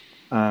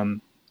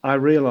 I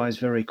realized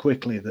very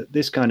quickly that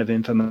this kind of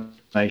information,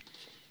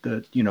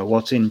 that, you know,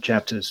 what's in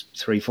chapters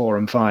 3, 4,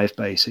 and 5,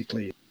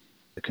 basically,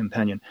 the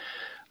companion,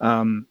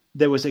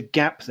 there was a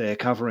gap there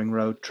covering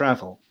road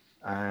travel.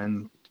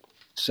 And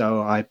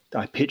so I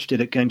pitched it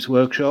at Games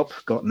Workshop,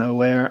 got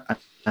nowhere,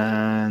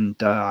 and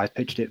I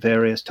pitched it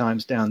various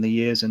times down the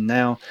years. And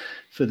now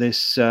for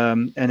this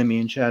Enemy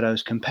in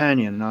Shadows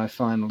companion, I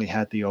finally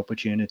had the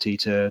opportunity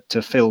to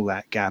fill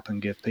that gap and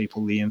give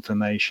people the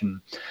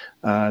information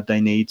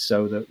they need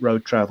so that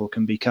road travel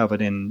can be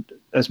covered in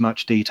as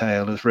much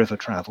detail as river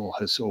travel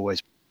has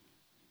always.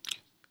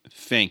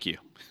 Thank you.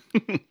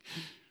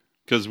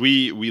 Because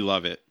we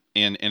love it.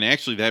 And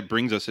actually that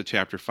brings us to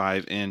chapter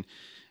 5. And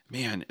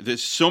man,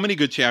 there's so many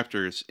good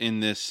chapters in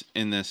this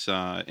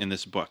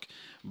book.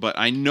 But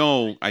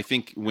I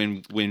think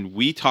when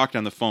we talked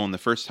on the phone the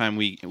first time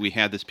we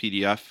had this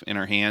PDF in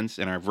our hands,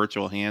 in our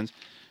virtual hands,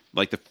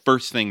 like the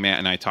first thing Matt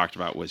and I talked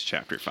about was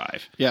chapter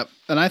 5. Yep.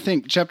 And I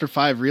think chapter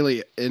 5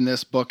 really in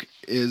this book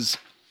is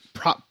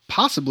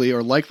possibly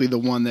or likely the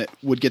one that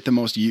would get the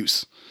most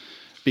use,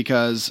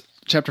 because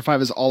chapter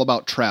 5 is all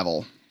about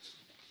travel,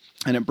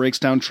 and it breaks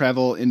down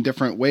travel in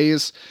different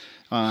ways,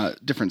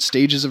 different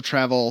stages of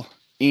travel,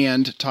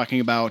 and talking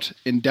about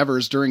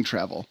endeavors during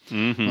travel.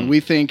 Mm-hmm. When we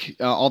think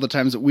all the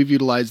times that we've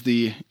utilized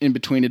the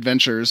in-between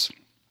adventures,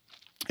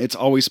 it's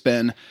always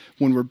been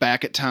when we're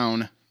back at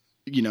town,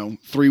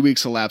 3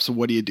 weeks elapse, so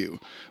what do you do?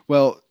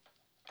 Well,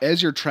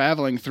 as you're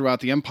traveling throughout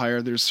the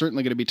Empire, there's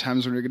certainly going to be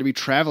times when you're going to be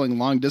traveling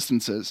long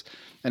distances,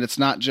 and it's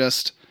not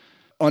just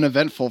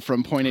uneventful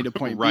from point A to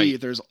point right. B.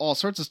 There's all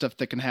sorts of stuff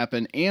that can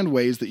happen and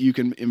ways that you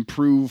can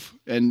improve,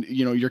 and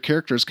your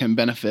characters can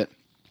benefit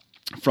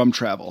from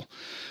travel.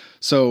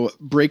 So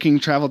breaking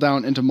travel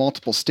down into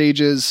multiple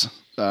stages,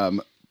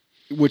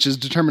 which is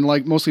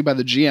determined mostly by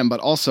the GM, but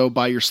also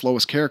by your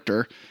slowest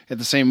character, in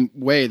the same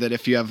way that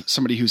if you have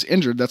somebody who's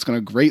injured, that's going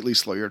to greatly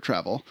slow your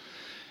travel,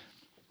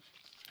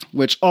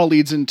 which all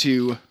leads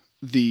into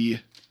the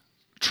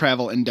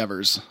travel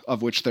endeavors,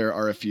 of which there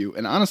are a few.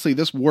 And honestly,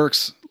 this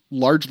works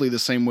largely the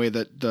same way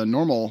that the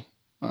normal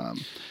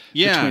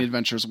between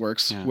adventures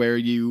works, where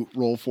you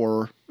roll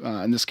for,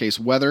 in this case,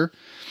 weather.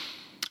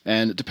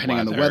 And depending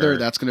on the weather,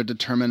 that's going to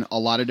determine a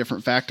lot of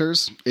different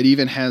factors. It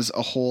even has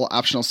a whole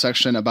optional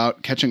section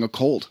about catching a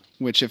cold,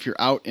 which if you're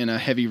out in a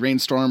heavy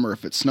rainstorm or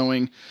if it's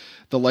snowing,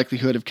 the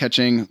likelihood of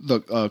catching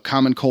the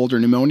common cold or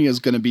pneumonia is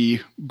going to be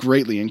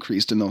greatly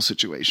increased in those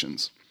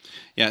situations.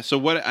 Yeah. So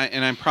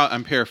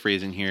I'm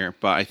paraphrasing here,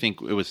 but I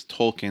think it was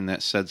Tolkien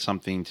that said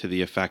something to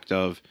the effect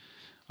of,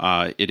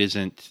 it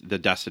isn't the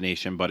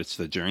destination, but it's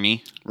the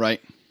journey.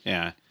 Right.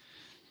 Yeah.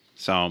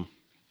 So,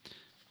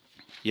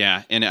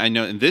 yeah. And I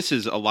know, and this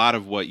is a lot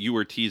of what you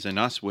were teasing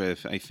us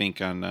with, I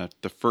think, on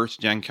the first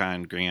Gen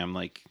Con, Graham,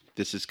 like,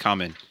 this is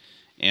coming,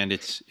 and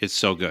it's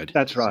so good.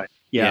 That's right.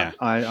 Yeah.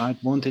 I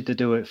wanted to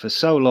do it for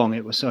so long.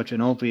 It was such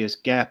an obvious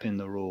gap in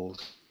the rules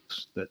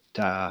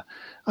that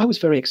I was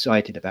very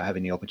excited about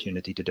having the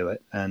opportunity to do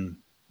it. And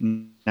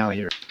now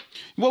here.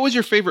 What was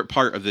your favorite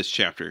part of this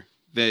chapter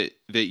that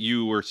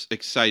you were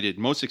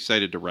most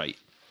excited to write?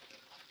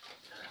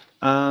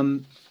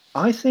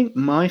 I think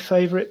my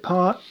favorite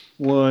part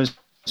was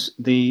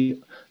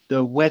the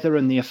weather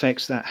and the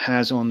effects that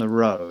has on the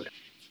road.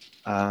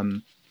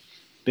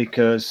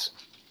 Because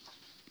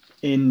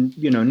in,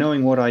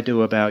 knowing what I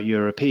do about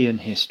European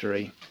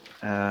history,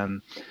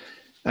 and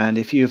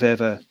if you've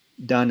ever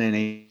done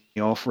any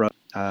off-road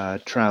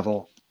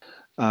travel,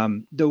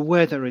 the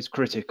weather is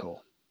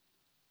critical.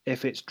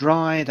 If it's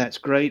dry, that's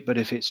great, but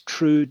if it's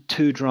too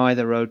dry,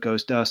 the road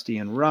goes dusty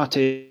and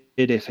rutted.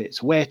 If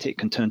it's wet, it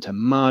can turn to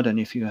mud, and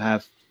if you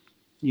have,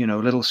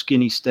 little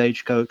skinny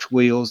stagecoach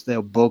wheels,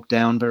 they'll bog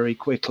down very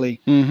quickly.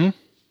 Mm-hmm.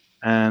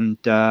 And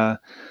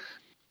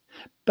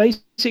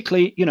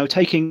basically,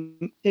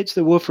 it's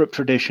the Wolfrup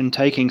tradition,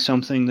 taking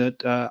something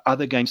that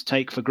other games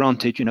take for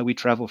granted. We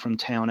travel from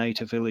town A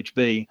to village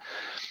B,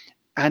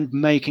 and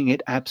making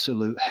it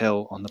absolute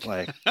hell on the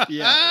player.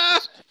 Yeah.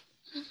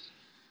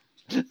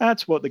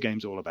 That's what the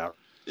game's all about,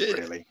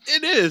 really.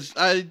 It is.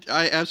 I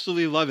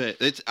absolutely love it.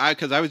 It's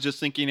because I was just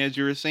thinking as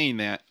you were saying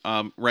that.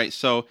 Right.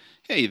 So,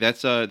 hey,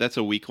 that's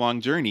a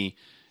week-long journey.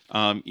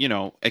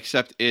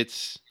 Except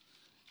it's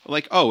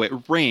like, oh, it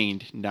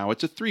rained. Now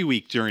it's a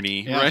 3-week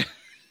journey, right?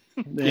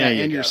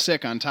 And you're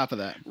sick on top of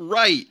that.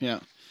 Right. Yeah.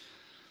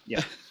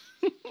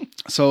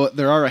 So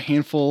there are a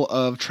handful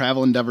of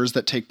travel endeavors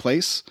that take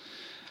place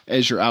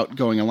as you're out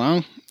going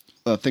along.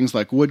 Things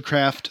like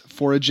woodcraft,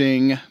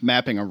 foraging,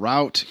 mapping a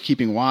route,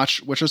 keeping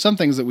watch, which are some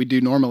things that we do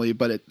normally,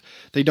 but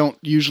they don't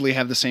usually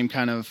have the same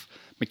kind of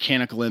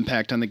mechanical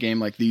impact on the game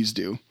like these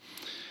do.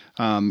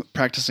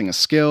 Practicing a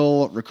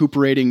skill,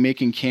 recuperating,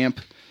 making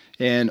camp.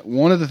 And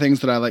one of the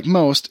things that I like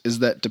most is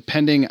that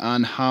depending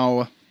on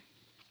how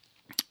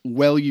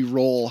well you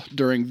roll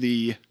during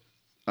the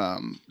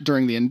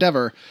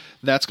endeavor,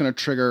 that's going to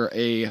trigger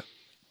a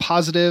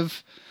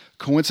positive,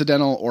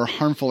 coincidental, or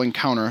harmful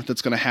encounter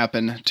that's going to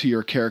happen to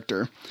your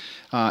character.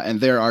 And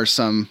there are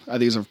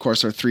these of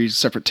course are 3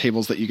 separate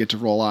tables that you get to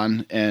roll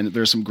on, and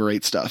there's some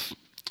great stuff.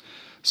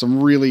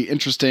 Some really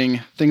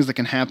interesting things that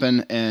can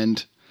happen,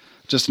 and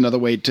just another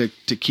way to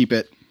keep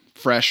it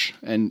fresh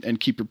and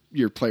keep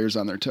your players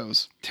on their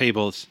toes.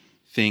 Tables,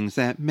 things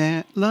that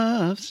Matt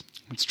loves.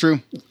 It's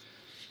true.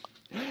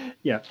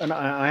 Yeah, and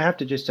I have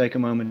to just take a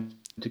moment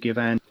to give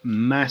Anne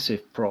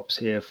massive props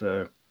here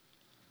for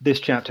this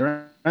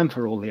chapter and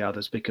for all the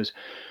others, because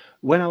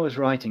when I was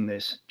writing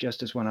this,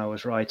 just as when I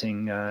was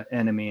writing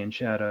Enemy in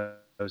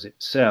Shadows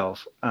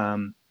itself,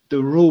 the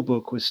rule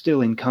book was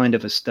still in kind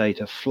of a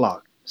state of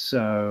flux.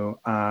 So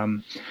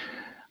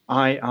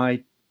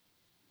I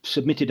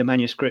submitted a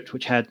manuscript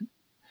which had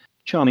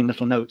charming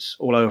little notes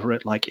all over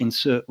it, like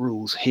insert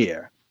rules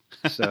here.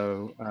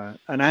 So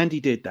and Andy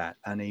did that,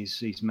 and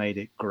he's made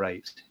it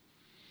great.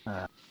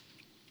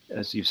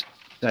 As you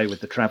say,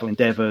 with the travel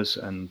endeavors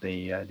and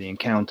the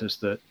encounters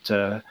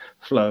that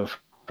flow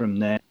from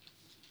there.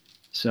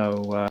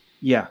 So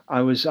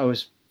I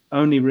was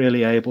only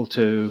really able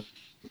to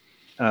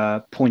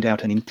point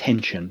out an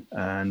intention,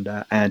 and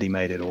Andy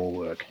made it all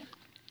work.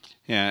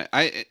 Yeah,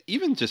 I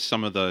even just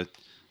some of the,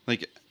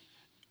 like,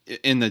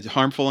 in the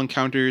harmful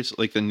encounters,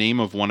 like the name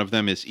of one of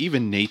them is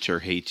Even Nature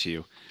Hates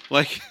You.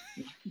 Like,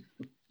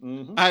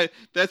 mm-hmm.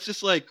 That's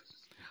just like,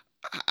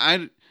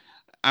 I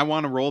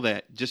want to roll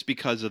that just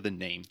because of the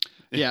name.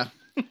 Yeah.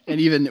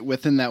 And even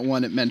within that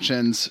one, it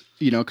mentions,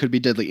 could be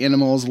deadly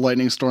animals,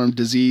 lightning storm,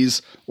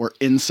 disease, or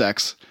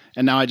insects.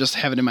 And now I just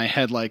have it in my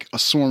head like a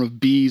swarm of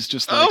bees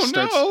just starts,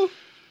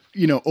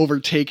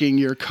 overtaking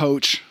your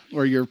coach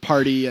or your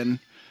party, and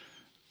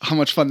how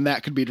much fun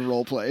that could be to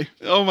role play.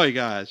 Oh my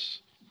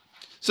gosh.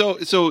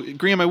 So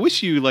Graham, I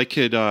wish you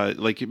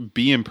could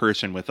be in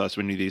person with us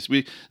when we do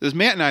these. As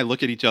Matt and I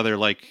look at each other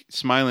like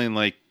smiling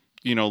like,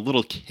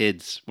 little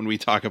kids when we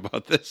talk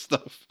about this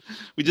stuff.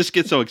 We just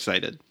get so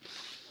excited.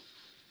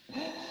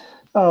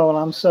 Oh, well,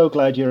 I'm so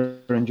glad you're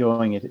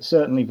enjoying it. It's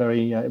certainly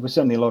it was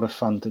certainly a lot of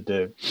fun to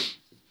do.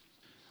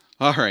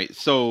 All right.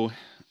 So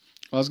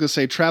I was going to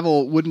say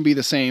travel wouldn't be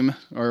the same,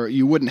 or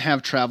you wouldn't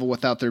have travel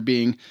without there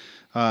being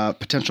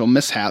potential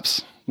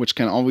mishaps, which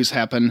can always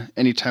happen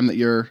anytime that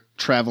you're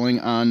traveling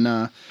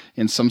on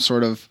in some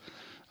sort of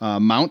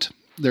mount.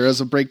 There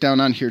is a breakdown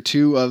on here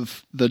too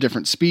of the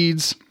different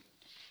speeds,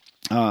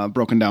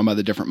 broken down by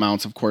the different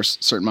mounts. Of course,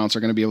 certain mounts are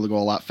going to be able to go a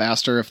lot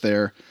faster if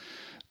they're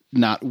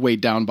not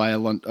weighed down by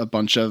a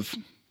bunch of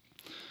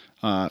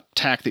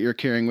tack that you're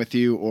carrying with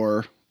you,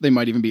 or they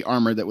might even be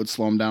armored that would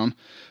slow them down.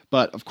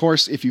 But of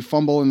course, if you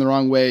fumble in the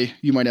wrong way,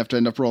 you might have to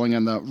end up rolling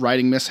on the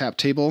riding mishap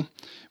table,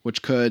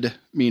 which could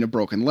mean a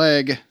broken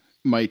leg,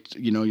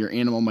 your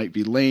animal might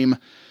be lame,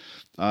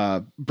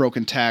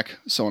 broken tack,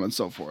 so on and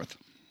so forth.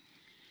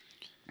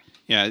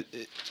 Yeah,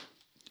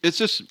 it's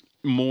just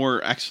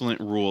more excellent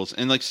rules.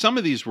 And like some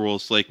of these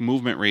rules, like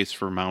movement rates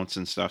for mounts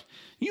and stuff,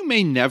 you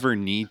may never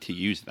need to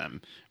use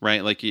them,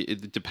 right? Like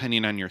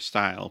depending on your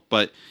style.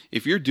 But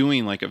if you're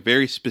doing like a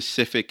very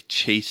specific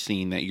chase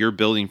scene that you're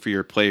building for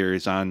your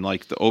players on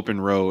like the open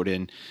road,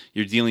 and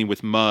you're dealing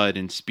with mud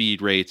and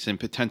speed rates and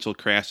potential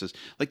crashes,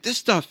 like this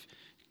stuff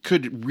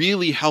could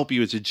really help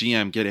you as a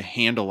GM get a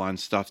handle on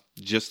stuff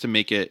just to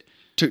make it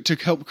to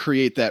help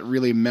create that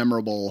really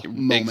memorable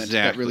moment, exactly.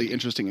 That really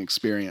interesting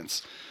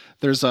experience.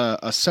 There's a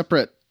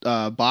separate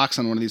box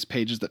on one of these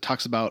pages that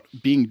talks about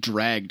being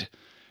dragged.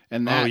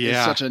 And that is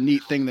such a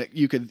neat thing that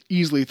you could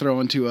easily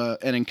throw into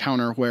an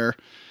encounter where,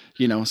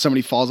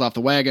 somebody falls off the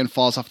wagon,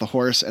 falls off the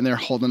horse, and they're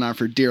holding on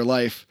for dear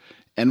life.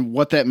 And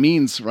what that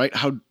means, right?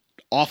 How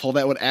awful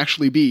that would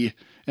actually be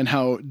and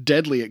how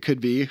deadly it could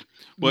be.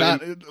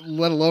 Let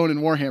alone in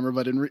Warhammer,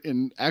 but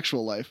in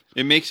actual life.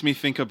 It makes me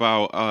think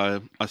about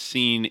a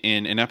scene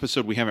in an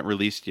episode we haven't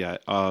released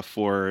yet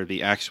for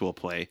the actual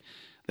play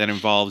that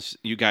involves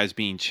you guys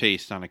being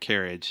chased on a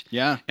carriage.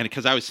 Yeah. And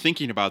because I was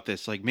thinking about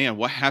this, like, man,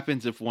 what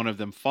happens if one of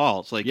them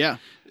falls? Like, yeah,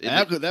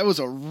 that was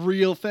a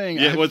real thing.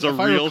 Yeah, it was a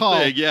real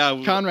thing. Yeah.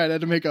 Conrad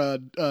had to make a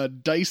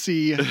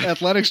dicey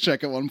athletics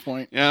check at one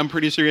point. Yeah, I'm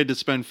pretty sure he had to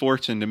spend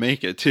fortune to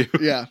make it too.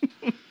 Yeah.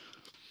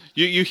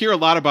 You hear a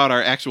lot about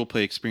our actual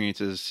play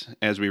experiences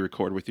as we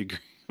record with you,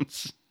 Graham.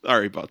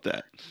 Sorry about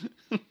that.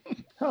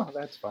 Oh,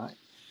 that's fine.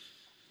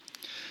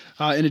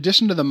 In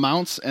addition to the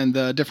mounts and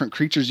the different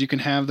creatures you can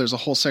have, there's a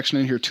whole section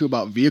in here too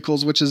about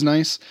vehicles, which is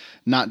nice.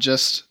 Not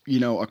just,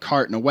 a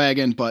cart and a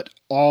wagon, but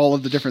all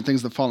of the different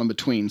things that fall in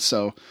between.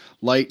 So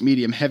light,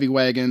 medium, heavy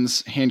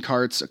wagons, hand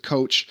carts, a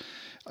coach.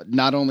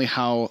 Not only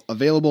how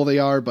available they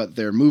are, but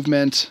their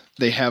movement.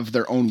 They have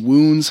their own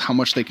wounds, how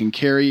much they can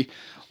carry.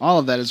 All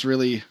of that is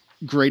really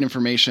great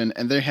information.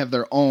 And they have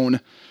their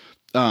own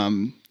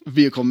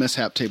vehicle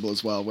mishap table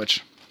as well,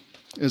 which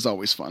is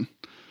always fun.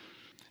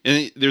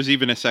 And there's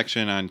even a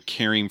section on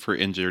caring for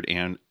injured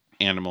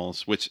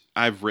animals, which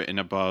I've written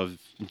above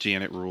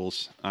Janet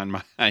rules on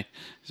my.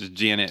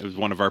 Janet was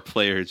one of our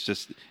players.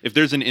 Just if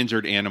there's an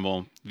injured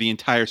animal, the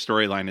entire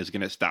storyline is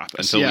going to stop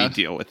until we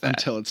deal with that.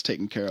 Until it's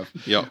taken care of.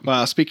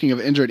 Yep. Speaking of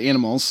injured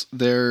animals,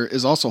 there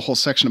is also a whole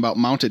section about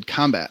mounted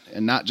combat,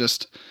 and not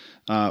just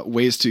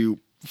ways to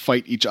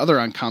fight each other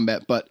on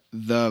combat, but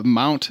the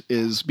mount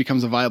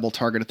becomes a viable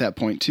target at that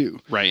point too.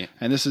 Right.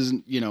 And this is,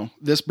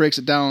 this breaks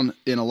it down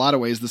in a lot of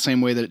ways the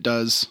same way that it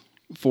does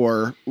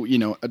for,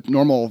 a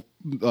normal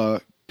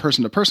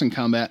person to person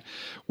combat,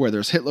 where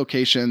there's hit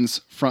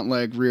locations, front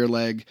leg, rear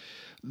leg,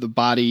 the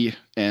body,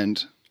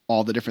 and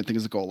all the different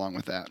things that go along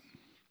with that.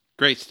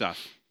 Great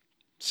stuff.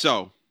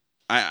 So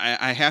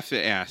I have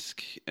to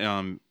ask,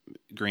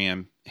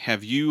 Graham,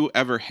 have you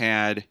ever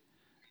had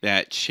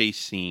that chase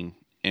scene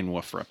in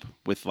Woofrup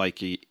with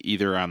like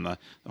either on the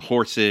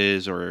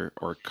horses or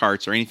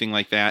carts or anything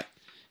like that?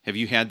 Have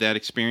you had that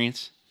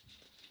experience?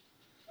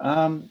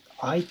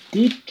 I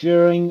did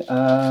during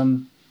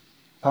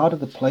part of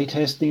the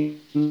playtesting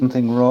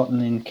Something Rotten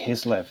in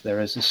Kislev.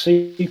 There is a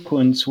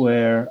sequence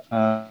where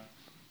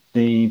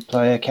the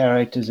player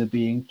characters are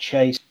being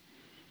chased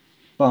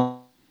by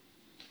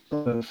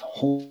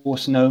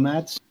horse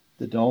nomads,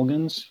 the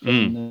Dolgans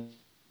from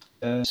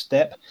the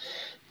steppe.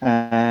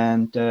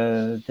 And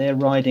they're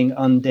riding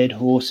undead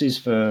horses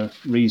for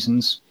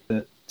reasons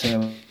that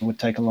would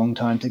take a long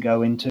time to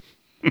go into.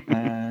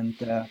 And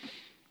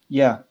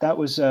that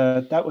was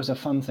a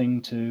fun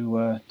thing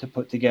to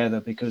put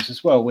together, because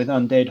as well with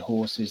undead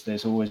horses,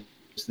 there's always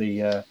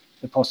the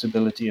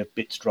possibility of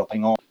bits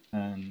dropping off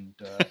and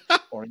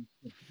or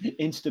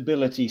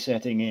instability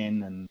setting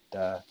in, and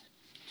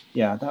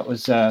that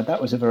was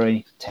a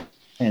very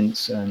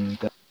tense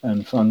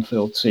and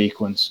fun-filled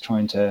sequence,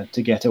 trying to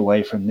get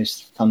away from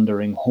this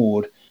thundering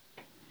horde.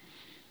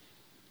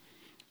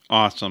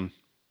 Awesome.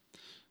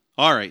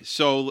 All right,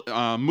 so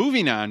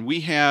moving on,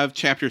 we have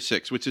Chapter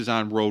 6, which is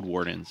on Road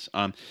Wardens.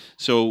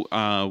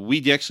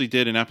 We actually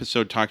did an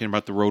episode talking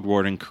about the Road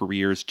Warden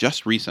careers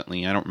just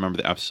recently. I don't remember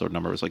the episode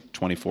number. It was like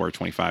 24 or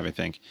 25, I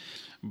think.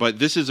 But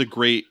this is a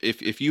great,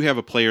 if you have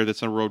a player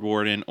that's a Road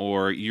Warden,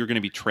 or you're going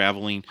to be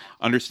traveling,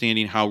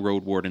 understanding how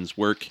Road Wardens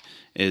work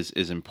is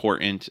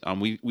important.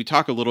 We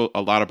talk a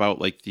lot about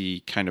like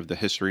the kind of the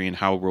history and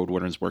how Road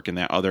Wardens work in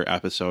that other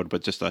episode,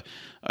 but just a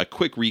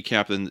quick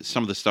recap and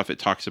some of the stuff it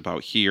talks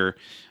about here.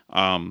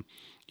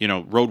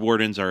 Road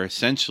Wardens are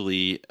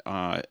essentially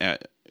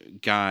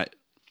got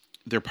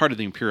they're part of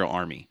the Imperial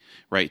Army,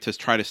 right? To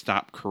try to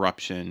stop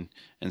corruption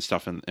and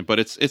stuff. But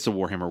it's a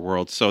Warhammer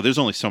world, so there's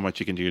only so much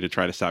you can do to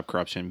try to stop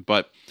corruption.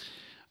 But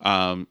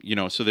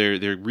so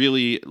they're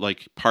really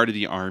like part of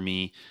the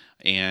army,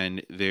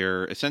 and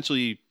they're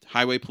essentially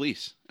highway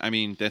police. I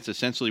mean, that's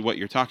essentially what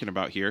you're talking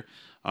about here.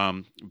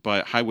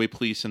 But highway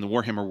police in the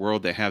Warhammer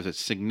world that have a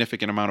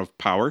significant amount of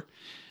power,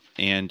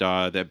 and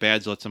that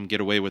badge lets them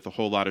get away with a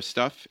whole lot of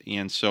stuff.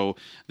 And so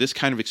this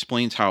kind of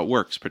explains how it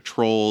works.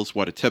 Patrols,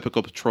 what a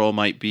typical patrol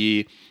might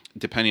be,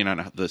 depending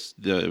on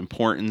the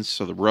importance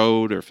of the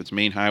road, or if it's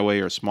main highway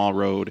or a small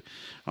road.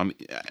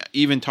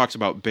 Even talks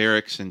about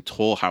barracks and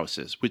toll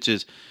houses,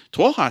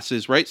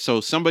 right?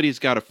 So somebody's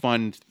got to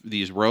fund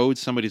these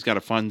roads, somebody's got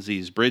to fund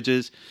these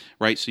bridges,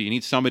 right? So you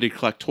need somebody to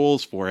collect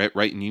tolls for it,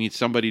 right? And you need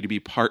somebody to be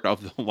part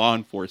of the law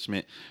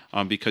enforcement,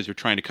 because you're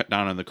trying to cut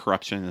down on the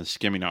corruption and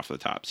skimming off the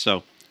top.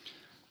 So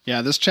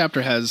yeah, this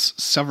chapter has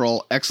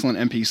several excellent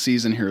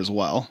NPCs in here as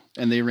well,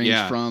 and they range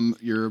from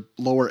your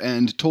lower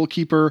end toll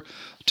keeper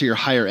to your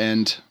higher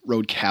end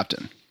road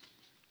captain.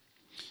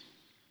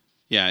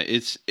 Yeah,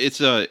 it's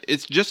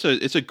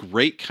a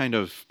great kind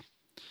of,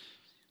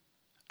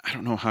 I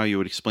don't know how you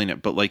would explain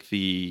it, but like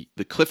the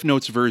Cliff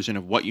Notes version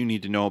of what you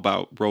need to know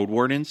about road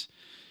wardens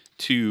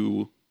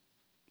to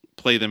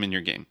play them in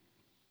your game.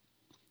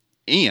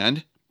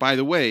 And by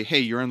the way, hey,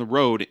 you're on the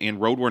road,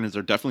 and road wardens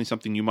are definitely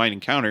something you might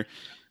encounter.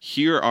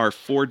 Here are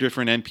 4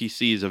 different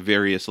NPCs of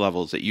various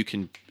levels that you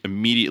can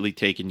immediately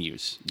take and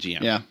use,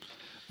 GM. Yeah.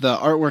 The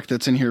artwork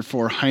that's in here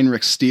for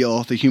Heinrich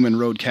Steele, the human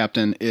road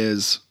captain,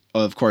 is,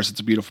 of course,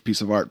 it's a beautiful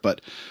piece of art, but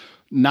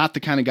not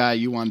the kind of guy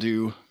you want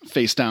to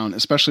face down,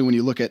 especially when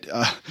you look at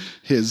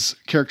his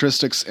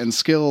characteristics and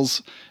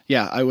skills.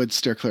 Yeah, I would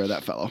steer clear of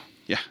that fellow.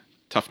 Yeah.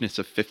 Toughness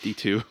of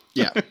 52.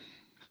 Yeah.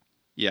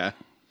 Yeah.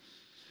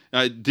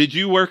 Did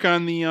you work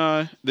on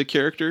the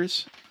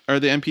characters or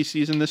the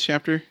NPCs in this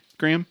chapter,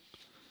 Graham?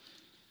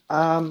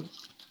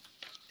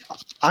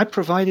 I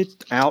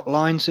provided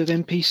outlines of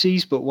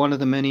NPCs, but one of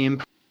the many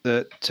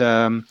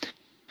that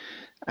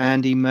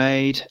Andy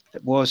made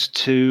was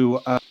to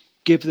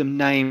give them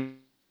names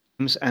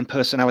and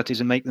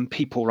personalities and make them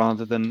people,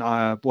 rather than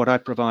what I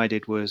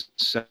provided was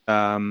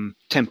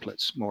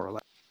templates, more or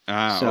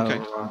less. Okay.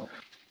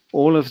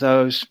 All of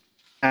those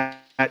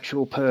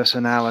actual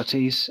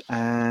personalities,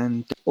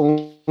 and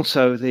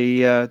also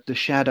the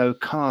shadow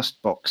cast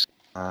box,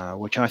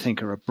 which I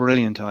think are a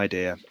brilliant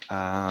idea.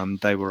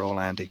 They were all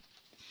Andy.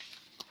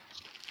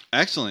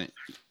 Excellent.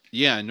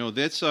 Yeah, no,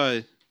 that's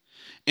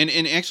and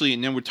actually,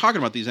 and then we're talking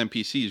about these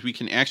NPCs. We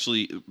can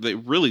actually, that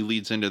really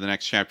leads into the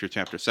next chapter,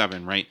 chapter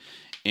 7, right?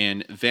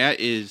 And that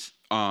is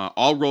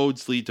all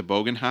roads lead to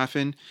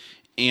Bogenhofen.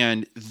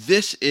 And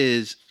this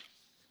is,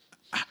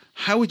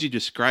 how would you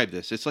describe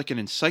this? It's like an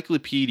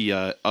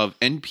encyclopedia of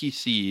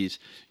NPCs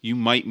you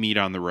might meet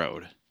on the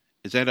road.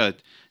 Is that I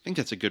think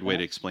that's a good way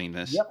to explain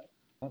this. Yep,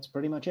 that's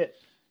pretty much it.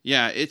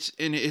 Yeah, it's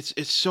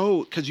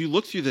so, because you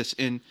look through this,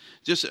 and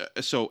just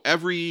so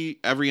every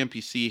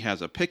NPC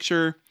has a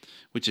picture,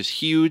 which is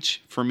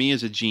huge for me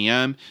as a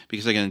GM,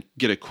 because I can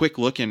get a quick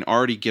look and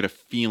already get a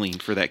feeling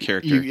for that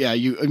character.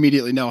 You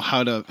immediately know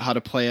how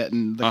to play it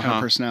and the kind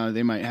of personality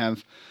they might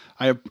have.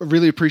 I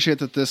really appreciate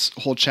that this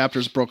whole chapter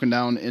is broken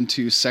down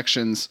into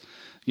sections.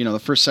 You know, the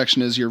first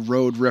section is your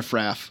road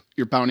riffraff,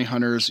 your bounty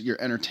hunters, your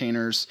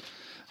entertainers,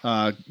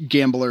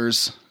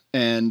 gamblers,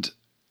 and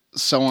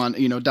so on,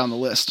 down the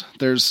list.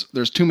 There's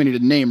too many to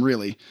name,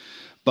 really,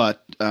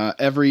 but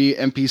every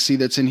NPC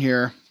that's in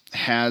here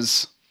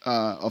has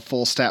a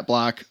full stat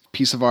block,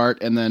 piece of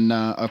art, and then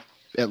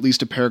at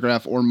least a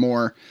paragraph or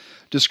more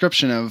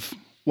description of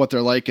what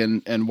they're like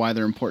and why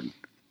they're important.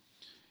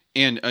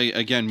 And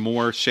again,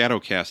 more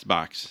Shadowcast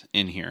box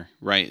in here,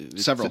 right?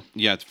 Several.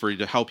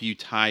 To help you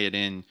tie it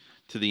in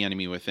to the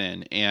enemy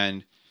within,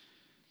 and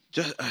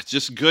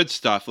just good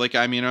stuff. Like,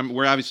 I mean,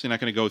 we're obviously not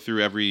going to go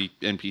through every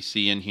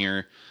NPC in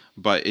here,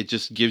 but it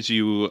just gives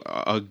you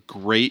a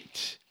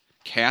great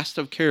cast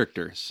of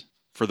characters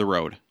for the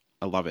road.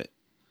 I love it.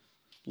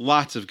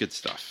 Lots of good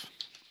stuff.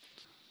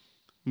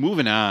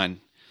 Moving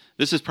on.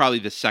 This is probably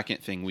the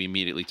second thing we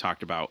immediately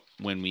talked about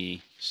when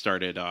we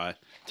started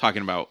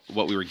talking about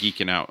what we were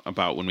geeking out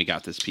about when we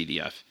got this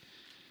PDF.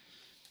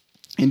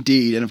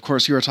 Indeed. And of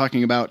course, you were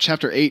talking about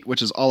Chapter 8,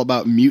 which is all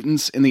about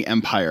mutants in the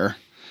Empire.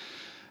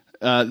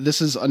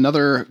 This is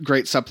another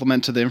great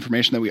supplement to the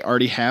information that we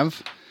already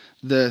have.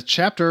 The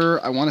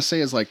chapter, I want to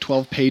say, is like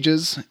 12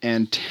 pages,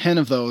 and 10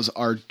 of those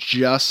are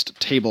just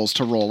tables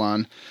to roll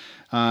on.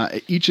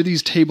 Each of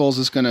these tables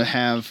is going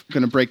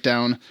to break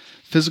down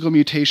physical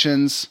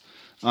mutations,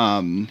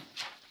 the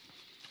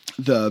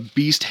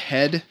beast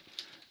head,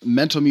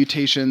 mental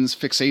mutations,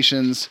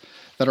 fixations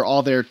that are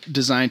all there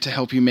designed to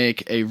help you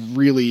make a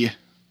really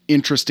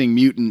interesting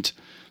mutant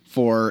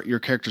for your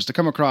characters to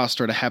come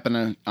across or to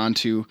happen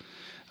onto.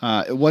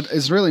 What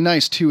is really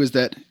nice too is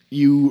that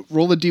you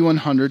roll a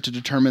D100 to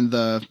determine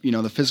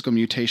the physical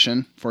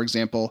mutation, for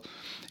example,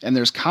 and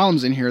there's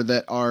columns in here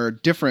that are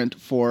different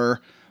for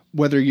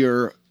whether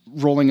you're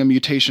rolling a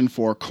mutation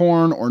for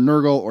Khorne or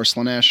Nurgle or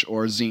Slaanesh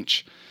or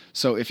Tzeentch.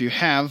 So if you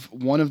have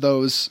one of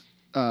those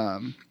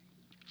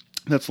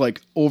that's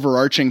like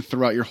overarching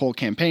throughout your whole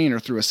campaign or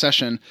through a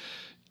session,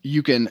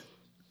 you can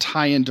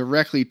tie in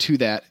directly to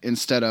that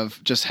instead of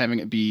just having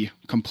it be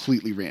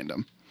completely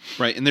random.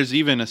 Right, and there's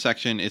even a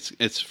section,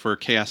 it's for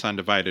Chaos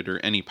Undivided or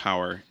any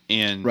power.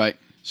 And right.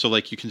 So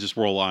like you can just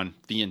roll on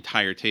the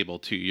entire table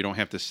too. You don't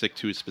have to stick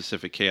to a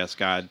specific Chaos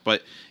God,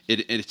 but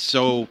it's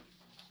so...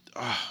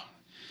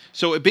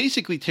 So it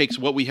basically takes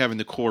what we have in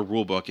the core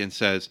rulebook and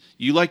says,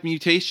 you like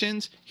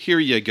mutations? Here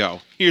you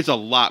go. Here's a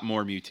lot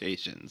more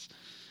mutations.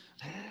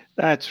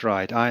 That's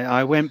right.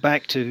 I went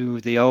back to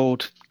the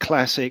old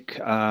classic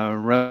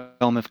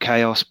Realm of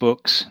Chaos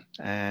books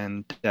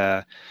and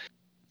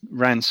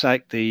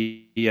ransacked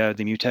the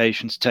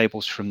mutations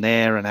tables from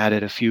there and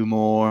added a few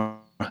more.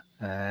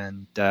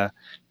 And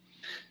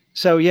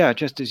so, yeah,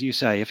 just as you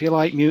say, if you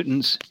like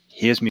mutants,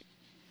 here's mutants.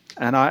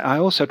 And I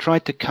also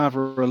tried to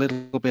cover a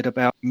little bit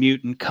about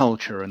mutant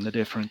culture and the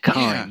different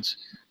kinds,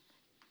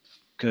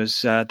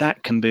 because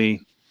that can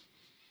be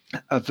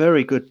a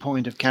very good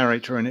point of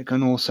character, and it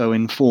can also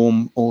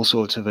inform all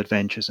sorts of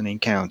adventures and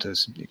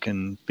encounters. It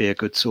can be a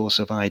good source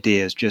of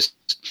ideas, just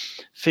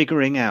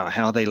figuring out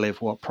how they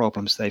live, what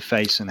problems they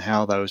face, and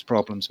how those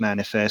problems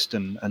manifest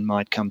and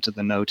might come to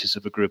the notice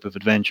of a group of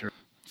adventurers.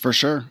 For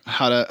sure.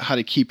 How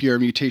to keep your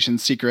mutation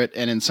secret,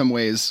 and in some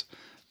ways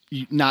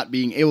not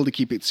being able to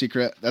keep it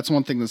secret. That's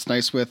one thing that's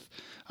nice with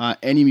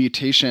any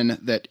mutation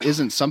that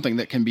isn't something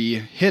that can be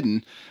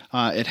hidden.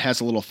 It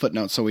has a little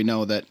footnote, so we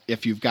know that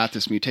if you've got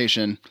this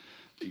mutation,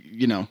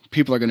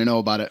 people are going to know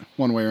about it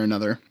one way or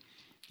another.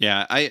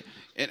 Yeah,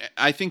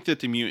 I think that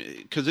the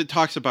mutant, because it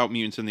talks about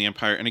mutants in the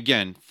Empire, and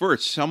again, for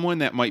someone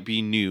that might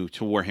be new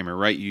to Warhammer,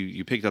 right?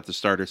 You picked up the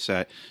starter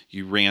set,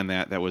 you ran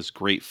that was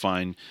great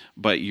fun,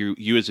 but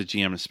you as a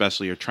GM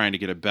especially are trying to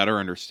get a better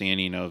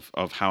understanding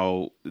of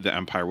how the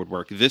Empire would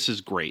work. This is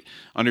great.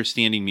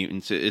 Understanding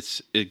mutants,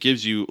 it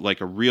gives you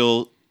like a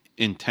real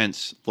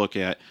intense look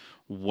at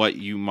what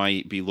you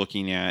might be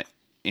looking at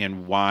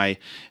and why.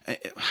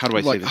 How do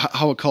I say this?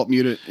 How a cult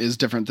mutant is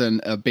different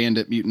than a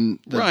bandit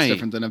mutant that's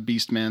different than a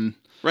beast man.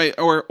 Right,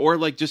 or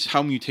like just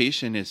how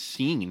mutation is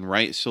seen,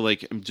 right? So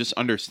like just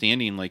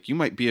understanding, like you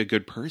might be a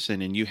good person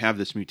and you have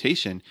this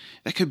mutation,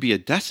 that could be a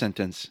death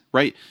sentence,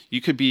 right? You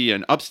could be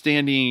an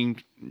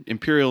upstanding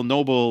imperial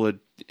noble.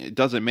 It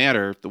doesn't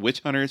matter. If the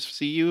witch hunters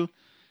see you,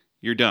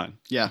 you're done.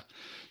 Yeah.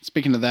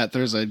 Speaking of that,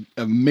 there's an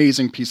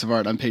amazing piece of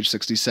art on page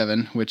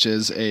 67, which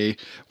is a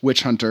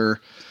witch hunter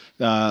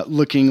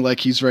looking like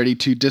he's ready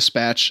to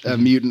dispatch a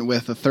mutant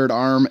with a third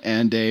arm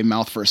and a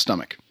mouth for a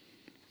stomach.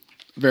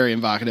 Very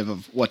evocative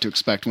of what to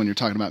expect when you're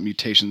talking about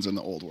mutations in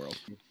the old world.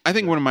 I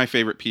think one of my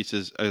favorite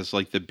pieces is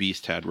like the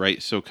beast head,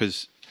 right? So,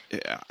 because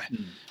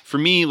for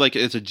me, like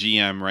as a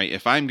GM, right,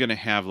 if I'm going to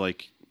have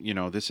like,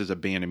 this is a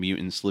band of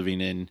mutants living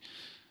in,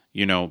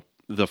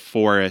 the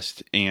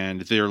forest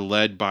and they're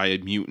led by a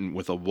mutant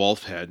with a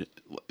wolf head,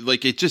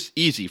 like it's just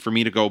easy for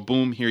me to go,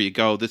 boom, here you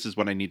go. This is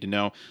what I need to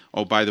know.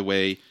 Oh, by the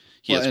way,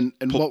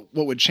 what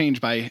would change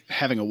by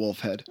having a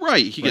wolf head?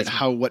 Right.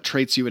 What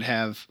traits you would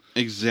have.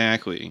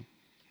 Exactly.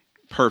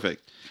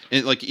 Perfect.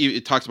 And like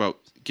it talks about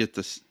get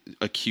this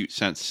acute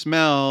sense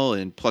smell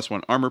and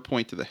 +1 armor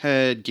point to the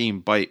head, gain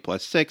bite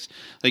 +6.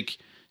 Like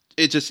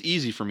it's just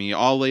easy for me,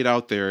 all laid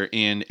out there.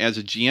 And as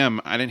a GM,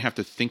 I didn't have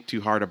to think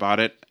too hard about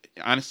it.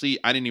 Honestly,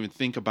 I didn't even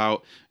think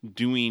about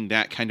doing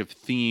that kind of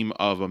theme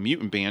of a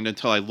mutant band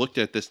until I looked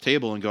at this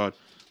table and go,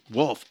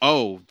 wolf.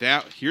 Oh,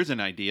 here's an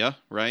idea,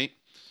 right?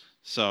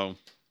 So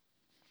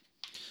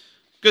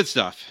good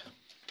stuff.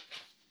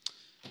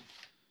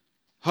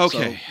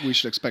 Okay. So we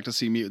should expect to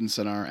see mutants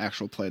in our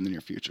actual play in the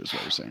near future is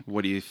what you're saying.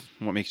 What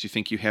makes you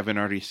think you haven't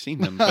already seen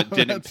them but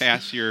didn't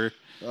pass your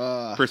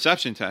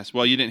perception test?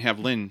 Well, you didn't have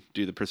Lynn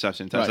do the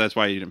perception test. Right. That's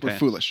why you didn't pass.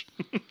 We're foolish.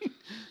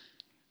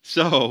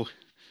 So,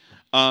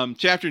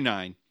 chapter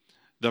 9,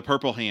 the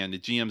Purple Hand, the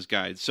GM's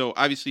Guide. So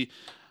obviously,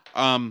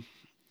 I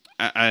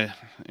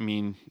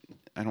mean,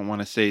 I don't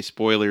want to say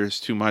spoilers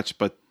too much,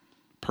 but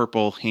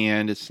Purple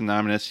Hand is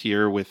synonymous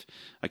here with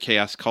a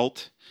chaos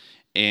cult.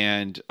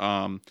 And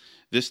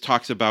this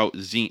talks about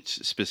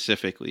Tzeentch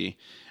specifically,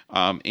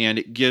 and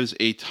it gives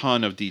a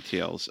ton of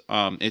details.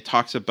 It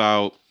talks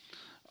about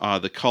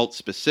the cult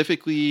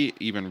specifically,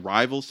 even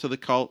rivals to the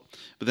cult,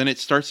 but then it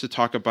starts to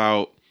talk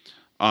about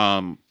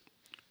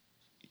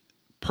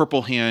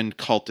Purple Hand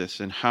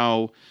cultists and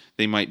how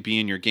they might be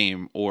in your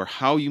game, or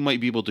how you might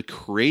be able to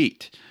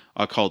create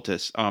a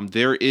cultist.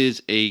 There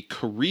is a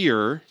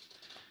career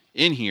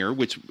in here,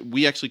 which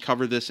we actually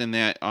cover this in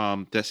that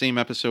same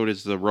episode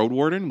as the Road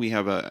Warden.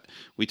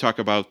 We talk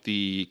about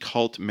the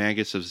cult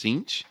Magus of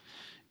Tzeentch,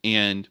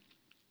 and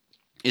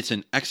it's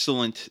an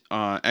excellent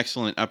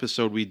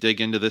episode. We dig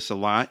into this a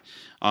lot,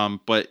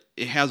 but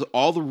it has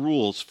all the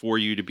rules for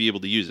you to be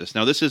able to use this.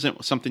 Now, this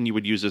isn't something you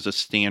would use as a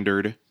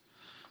standard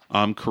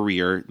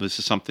career. This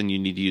is something you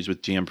need to use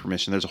with GM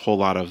permission. There's a whole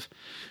lot of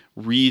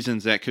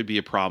reasons that could be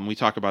a problem. We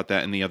talk about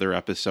that in the other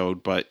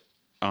episode, but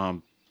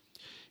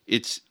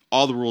it's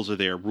all the rules are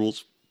there.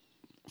 Rules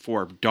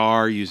for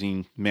Dar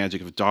using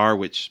Magic of Dar,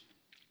 which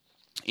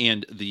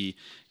and the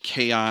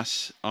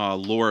chaos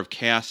lore of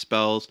chaos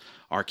spells,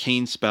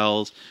 arcane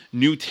spells,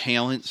 new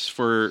talents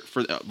for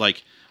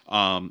like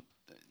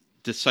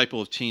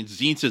Disciple of Chains.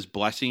 Tzeentch's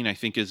Blessing, I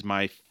think, is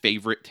my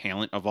favorite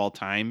talent of all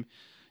time.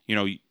 You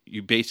know,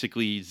 you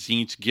basically,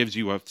 Tzeentch gives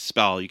you a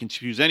spell. You can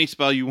choose any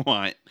spell you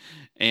want,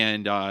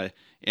 and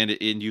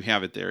you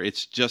have it there.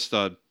 It's just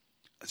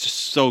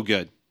so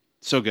good.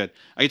 So good.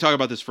 I can talk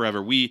about this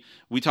forever. We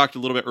talked a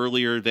little bit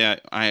earlier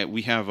that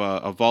we have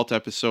a Vault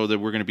episode that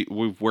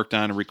we've worked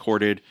on and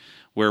recorded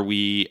where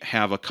we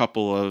have a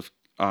couple of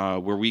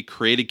where we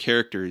created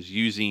characters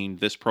using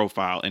this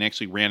profile and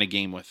actually ran a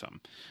game with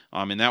them,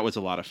 and that was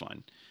a lot of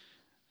fun.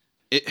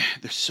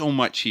 There's so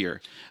much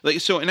here, like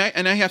so, and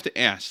I have to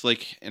ask,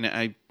 like, and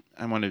I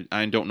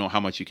don't know how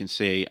much you can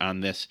say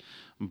on this,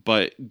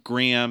 but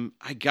Graham,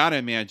 I gotta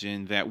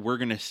imagine that we're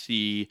gonna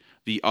see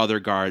the other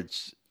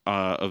guards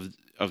of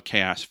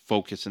Chaos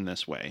focus in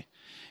this way,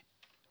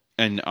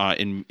 and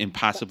in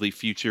possibly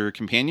future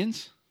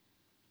companions.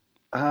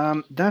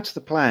 That's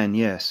the plan.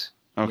 Yes.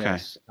 Okay.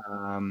 Yes.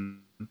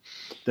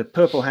 The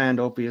Purple Hand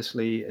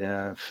obviously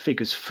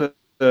figures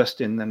first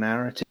in the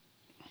narrative,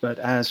 but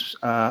as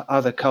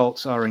other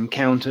cults are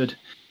encountered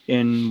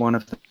in one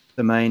of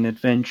the main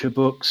adventure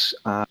books,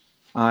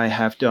 I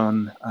have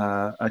done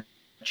a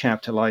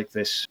chapter like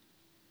this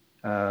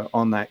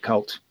on that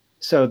cult,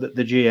 so that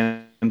the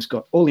GM's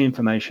got all the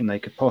information they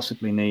could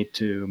possibly need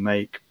to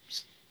make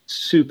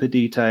super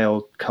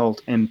detailed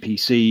cult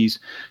NPCs,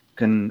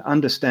 can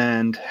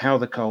understand how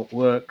the cult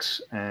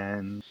works,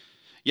 and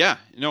yeah,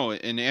 no,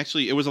 and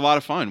actually it was a lot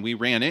of fun. We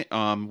ran it.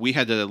 We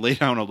had to lay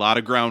down a lot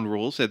of ground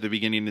rules at the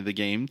beginning of the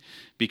game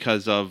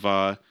because of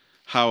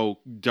how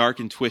dark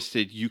and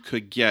twisted you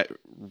could get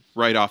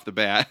right off the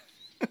bat.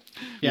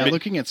 Yeah,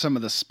 looking at some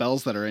of the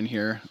spells that are in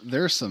here,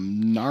 there's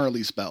some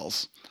gnarly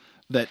spells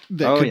that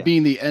could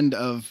mean the end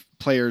of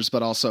players,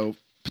 but also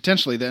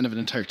potentially the end of an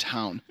entire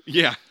town.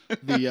 Yeah.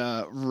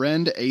 The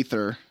Rend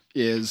Aether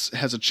has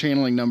a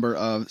channeling number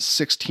of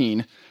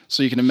 16,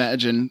 so you can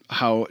imagine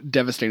how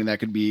devastating that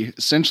could be.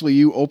 Essentially,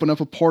 you open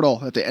up a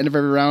portal at the end of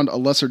every round, a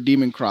lesser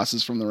demon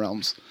crosses from the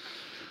realms.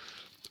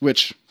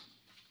 Which,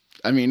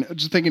 I mean,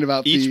 just thinking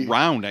about each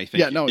round, I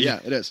think. Yeah,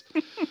 it is.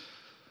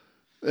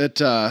 There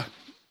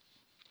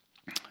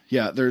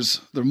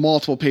are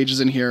multiple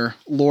pages in here.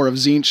 Lore of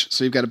Tzeentch,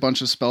 so you've got a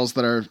bunch of spells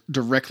that are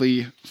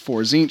directly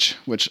for Tzeentch,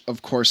 which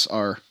of course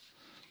are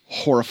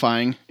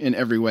horrifying in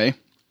every way.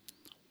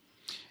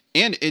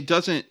 And it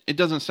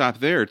doesn't stop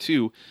there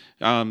too,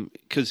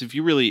 because if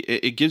you really,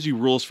 it gives you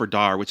rules for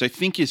Dhar, which I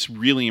think is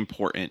really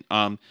important.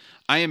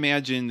 I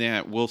imagine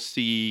that we'll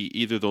see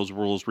either those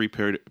rules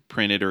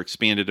reprinted or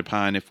expanded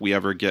upon if we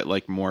ever get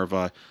like more of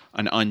an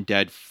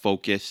undead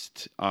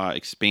focused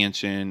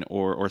expansion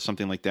or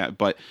something like that.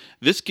 But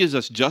this gives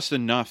us just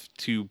enough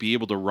to be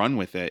able to run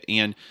with it.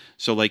 And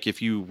so like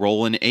if you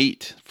roll an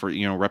 8 for,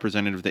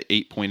 representative of the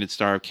 8-pointed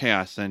star of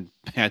chaos, then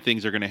bad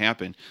things are going to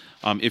happen.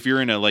 If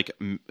you're in a like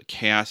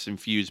chaos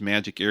infused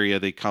magic area,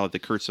 they call it the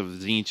Curse of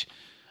Tzeentch.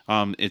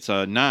 It's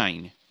a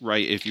 9.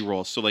 Right, if you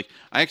roll. So, like,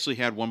 I actually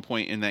had one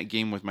point in that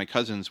game with my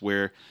cousins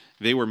where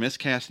they were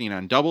miscasting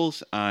on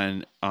doubles,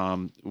 on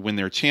when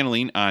they're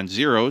channeling on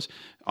 0s,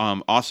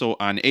 also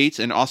on 8s,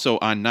 and also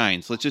on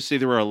 9s. Let's just say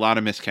there were a lot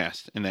of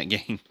miscasts in that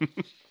game.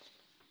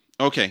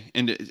 Okay,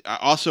 and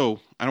also,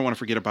 I don't want to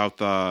forget about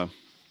the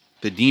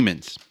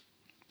demons.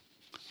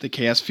 The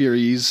Chaos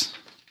Furies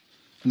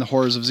and the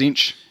Horrors of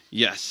Tzeentch.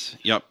 Yes,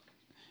 yep.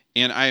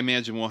 And I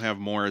imagine we'll have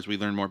more as we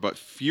learn more, but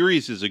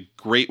Furies is a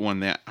great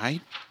one that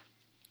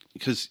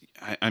because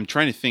I'm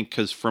trying to think,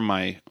 because from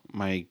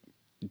my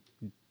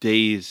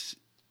days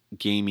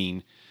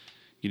gaming,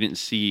 you didn't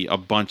see a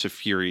bunch of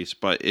Furies,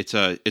 but it's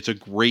a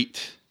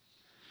great,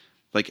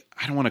 like,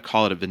 I don't want to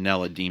call it a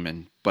vanilla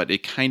demon, but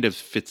it kind of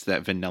fits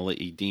that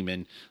vanilla-y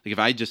demon. Like, if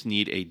I just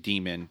need a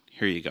demon,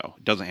 here you go.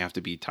 It doesn't have to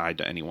be tied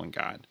to any one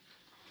god.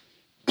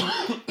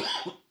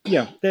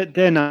 Yeah,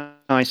 they're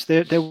nice.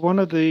 They're one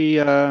of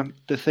the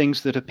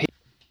things that appear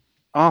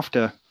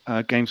after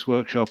Games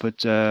Workshop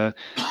had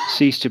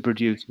ceased to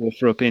produce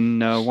Wolfrup in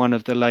one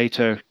of the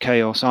later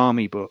Chaos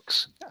Army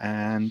books,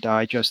 and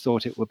I just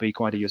thought it would be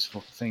quite a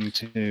useful thing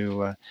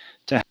to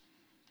have.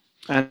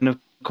 And of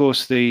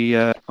course,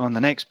 on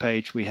the next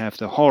page we have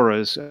the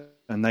Horrors,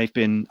 and they've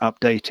been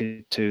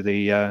updated to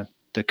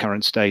the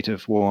current state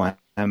of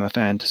Warhammer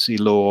Fantasy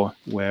lore,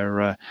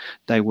 where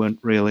they weren't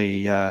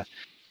really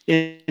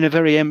in a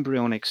very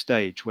embryonic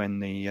stage when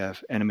the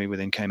Enemy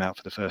Within came out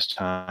for the first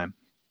time.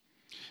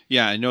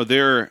 Yeah, no,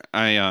 they're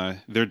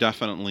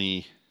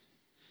definitely.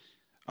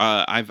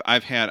 I've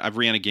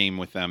ran a game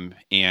with them,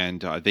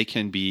 and they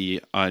can be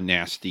a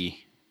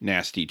nasty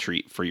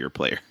treat for your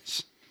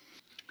players.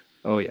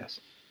 Oh yes.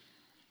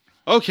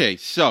 Okay,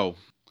 so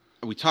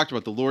we talked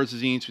about the Lords of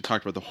Tzeentch, we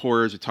talked about the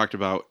Horrors, we talked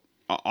about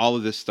all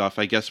of this stuff.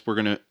 I guess we're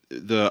gonna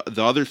the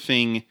other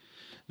thing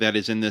that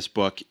is in this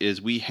book is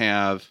we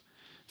have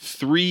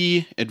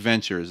 3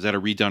 adventures that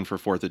are redone for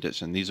 4th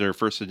edition. These are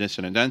 1st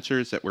edition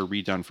adventures that were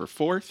redone for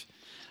 4th.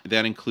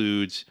 That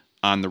includes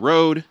On the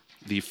Road,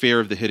 The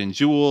Affair of the Hidden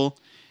Jewel,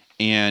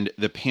 and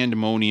the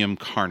Pandemonium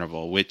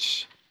Carnival,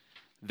 which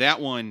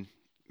that one,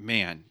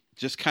 man,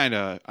 just kind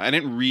of, I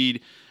didn't read.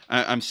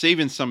 I'm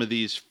saving some of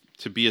these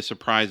to be a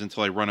surprise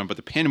until I run them, but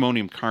the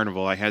Pandemonium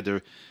Carnival, I had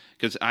to,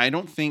 because I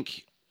don't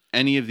think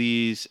any of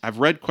these, I've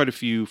read quite a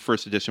few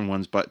first edition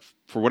ones, but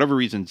for whatever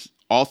reasons,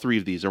 all three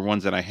of these are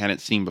ones that I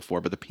hadn't seen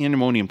before, but the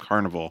Pandemonium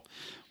Carnival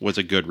was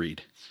a good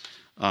read.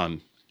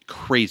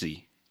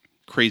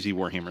 Crazy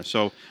Warhammer.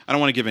 So I don't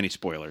want to give any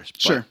spoilers.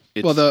 Sure.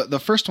 Well, the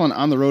first one,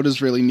 On the Road,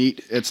 is really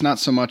neat. It's not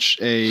so much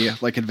a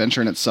like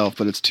adventure in itself,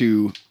 but it's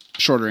 2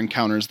 shorter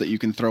encounters that you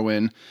can throw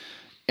in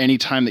any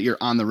time that you're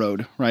on the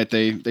road, right?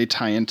 They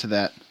tie into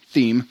that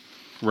theme.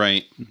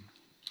 Right.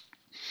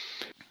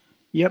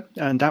 Yep,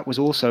 and that was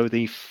also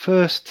the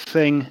first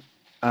thing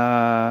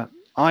I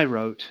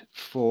wrote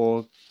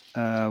for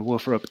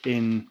Wolferup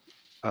in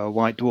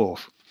White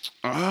Dwarf.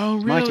 Oh,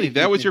 really?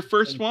 That was your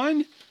first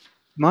one?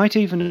 Might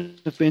even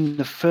have been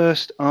the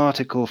first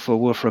article for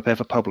Wolferup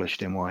ever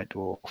published in White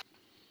Dwarf.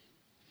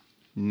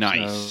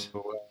 Nice.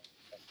 So,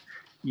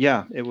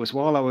 yeah, it was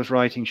while I was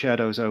writing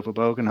Shadows over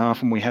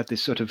Bogenhof, and we had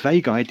this sort of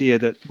vague idea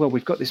that, well,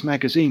 we've got this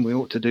magazine, we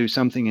ought to do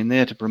something in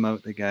there to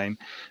promote the game.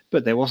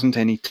 But there wasn't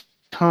any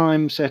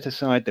time set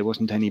aside, there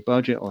wasn't any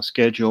budget or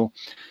schedule,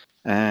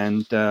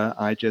 and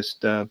I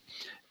just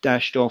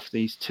dashed off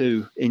these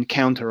 2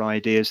 encounter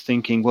ideas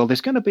thinking, well,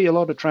 there's going to be a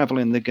lot of travel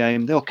in the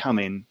game, they'll come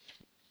in.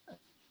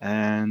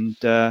 And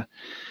they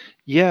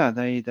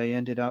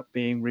ended up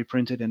being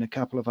reprinted in a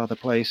couple of other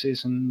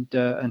places, and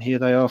here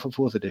they are for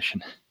 4th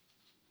edition.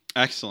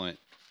 Excellent.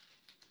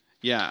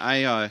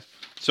 Yeah,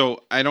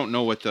 so I don't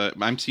know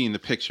I'm seeing the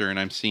picture and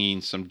I'm seeing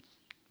some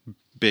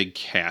big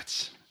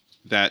cats.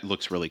 That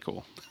looks really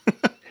cool.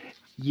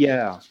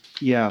 Yeah.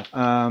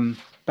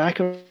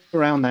 Back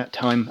around that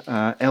time,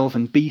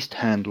 Elven Beast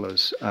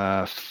Handlers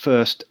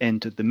first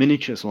entered the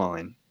miniatures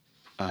line.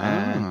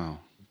 Oh.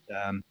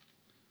 And,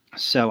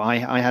 so I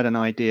had an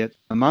idea.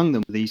 Among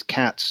them, these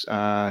cats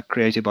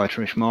created by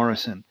Trish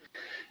Morrison,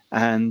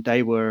 and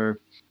they were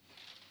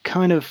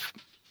kind of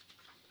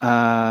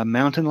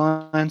mountain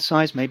lion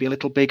size, maybe a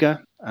little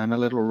bigger and a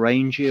little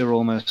rangier,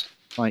 almost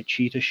like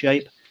cheetah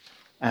shape.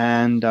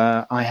 And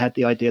I had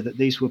the idea that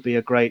these would be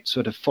a great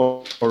sort of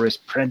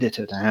forest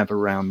predator to have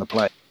around the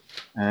place.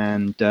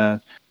 And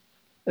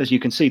as you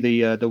can see,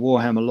 the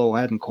Warhammer lore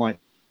hadn't quite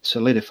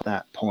solidified at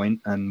that point,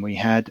 and we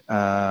had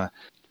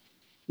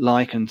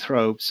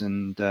lycanthropes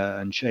and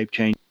shape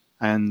change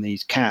and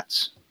these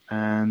cats,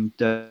 and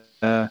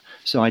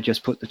so I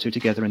just put the 2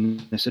 together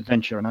in this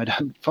adventure. And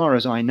as far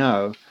as I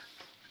know,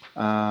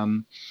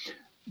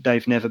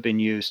 they've never been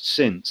used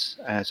since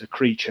as a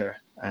creature,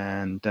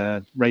 and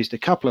raised a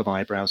couple of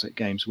eyebrows at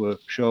Games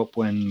Workshop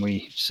when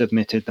we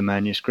submitted the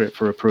manuscript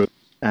for approval.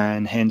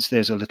 And hence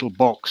there's a little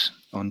box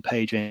on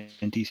page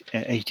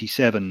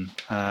 87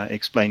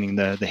 explaining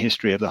the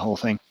history of the whole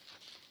thing.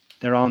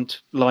 There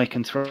aren't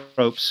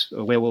lycanthropes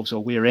or werewolves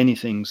or weird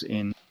anythings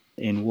in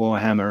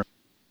Warhammer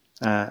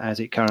as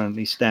it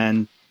currently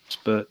stands,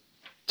 but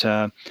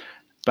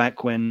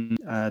back when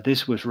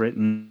this was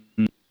written,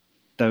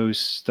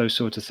 those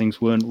sorts of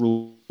things weren't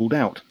ruled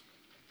out.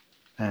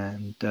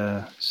 And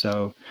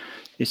so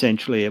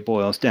essentially it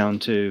boils down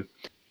to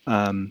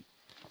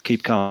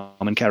keep calm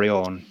and carry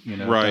on.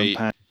 Right.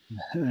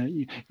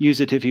 Don't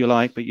use it if you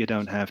like, but you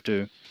don't have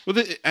to. Well,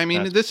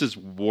 this is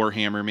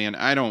Warhammer, man.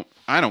 I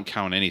don't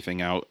count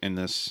anything out in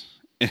this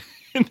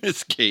in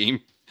this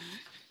game.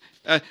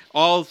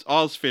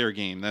 All's fair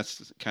game.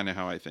 That's kind of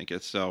how I think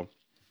it. So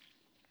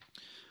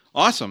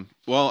awesome.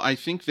 Well, I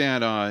think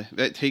that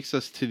that takes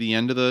us to the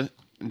end of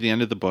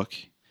the book.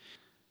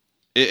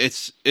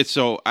 It's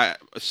so I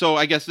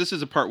guess this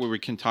is a part where we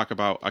can talk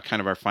about kind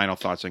of our final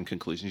thoughts and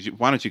conclusions.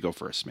 Why don't you go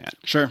first, Matt?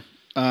 Sure.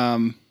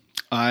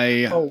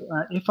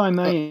 If I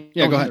may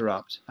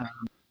interrupt,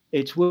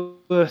 it's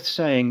worth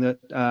saying that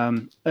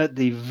at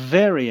the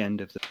very end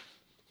of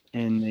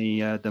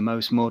the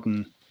most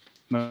modern,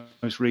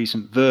 most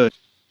recent version,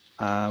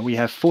 we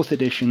have 4th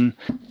edition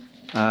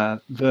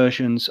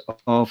versions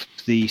of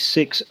the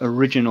 6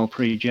 original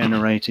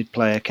pre-generated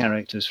player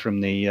characters from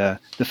the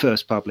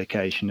first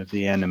publication of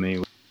The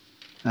Enemy,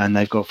 and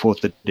they've got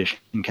 4th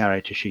edition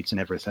character sheets and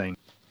everything.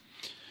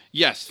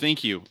 Yes,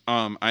 thank you.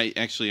 I'm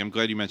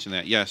glad you mentioned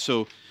that. Yeah,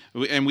 so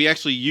we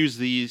actually use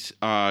these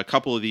a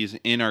couple of these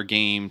in our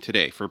game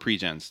today for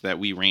pre-gens that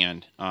we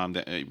ran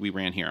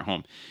here at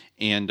home,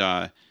 and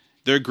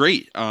they're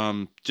great.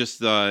 Just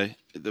the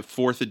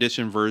 4th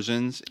edition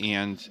versions,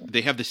 and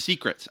they have the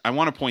secrets. I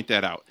want to point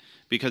that out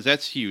because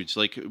that's huge.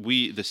 Like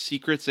the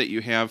secrets that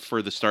you have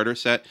for the starter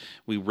set,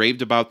 we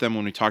raved about them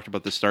when we talked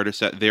about the starter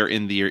set. They're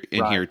in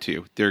here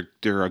too. They're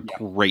a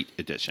great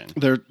addition.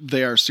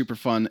 They are super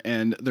fun,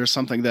 and there's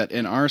something that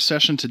in our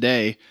session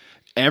today,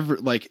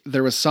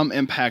 there was some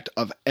impact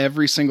of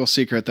every single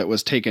secret that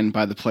was taken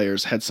by the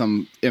players had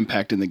some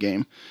impact in the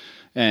game,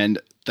 and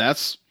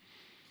that's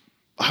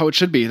how it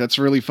should be. That's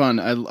really fun.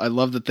 I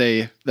love that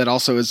that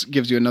also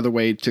gives you another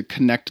way to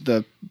connect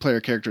the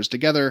player characters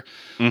together,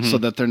 so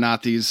that they're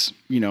not these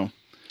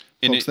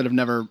folks that have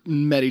never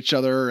met each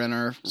other and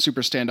are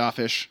super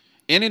standoffish.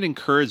 And it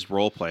encouraged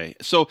role play.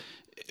 So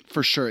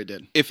For sure it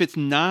did. if it's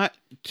not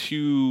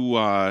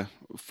too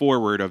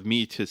forward of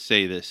me to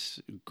say this,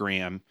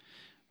 Graham,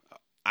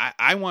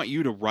 I want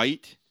you to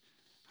write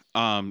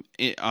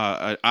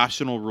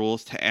optional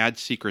rules to add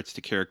secrets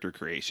to character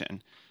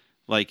creation.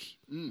 Like,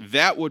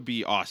 that would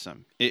be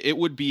awesome. It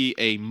would be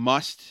a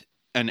must.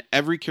 And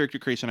every character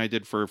creation I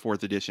did for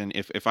 4th edition,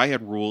 if I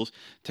had rules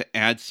to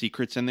add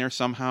secrets in there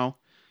somehow,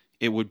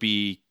 it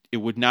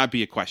would not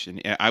be a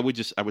question. I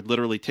would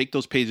literally take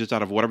those pages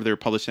out of whatever they're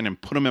publishing and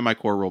put them in my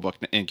core rulebook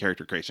in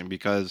character creation,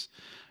 because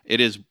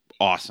it is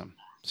awesome.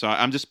 So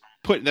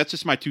that's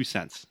just my 2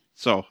 cents.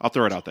 So I'll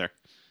throw it out there.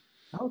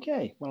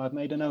 Okay, well, I've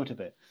made a note of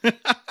it.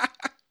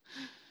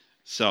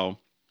 So,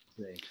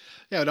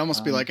 Yeah, it'd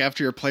almost be like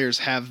after your players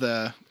have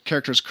the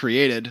characters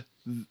created,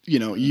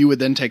 you would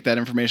then take that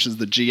information as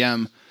the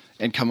GM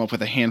and come up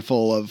with a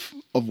handful of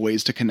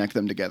ways to connect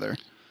them together.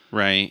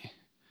 right.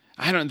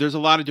 There's a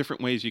lot of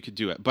different ways you could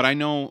do it, but I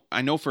know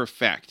for a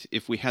fact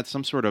if we had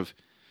some sort of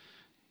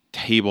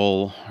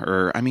table,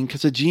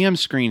 because a GM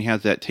screen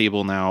has that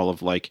table now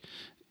of like,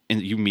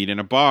 and you meet in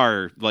a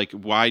bar, like,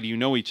 why do you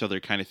know each other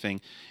kind of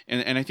thing.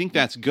 And I think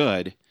that's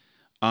good.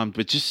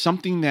 But just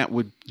something that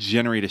would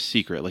generate a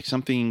secret,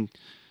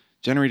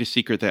 generate a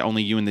secret that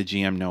only you and the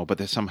GM know, but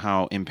that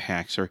somehow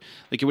impacts, or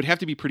like, it would have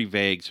to be pretty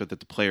vague so that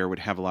the player would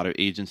have a lot of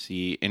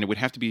agency, and it would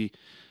have to be,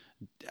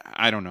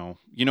 I don't know.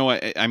 You know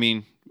what? I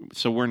mean,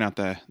 so we're not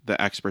the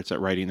experts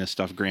at writing this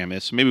stuff. Graham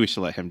is, so maybe we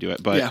should let him do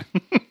it, but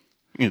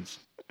yeah.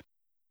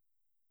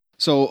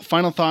 So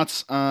final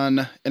thoughts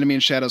on Enemy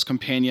and Shadows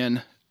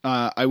Companion.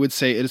 I would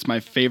say it is my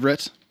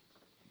favorite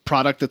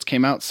product that's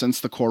came out since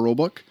the core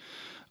rulebook.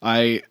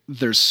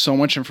 There's so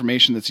much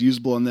information that's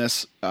usable in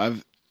this.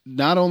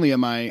 Not only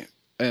am I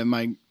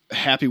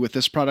happy with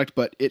this product,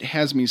 but it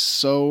has me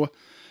so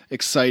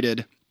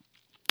excited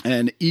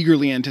and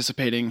eagerly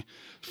anticipating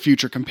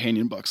future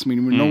companion books. I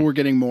mean, we know we're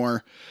getting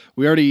more.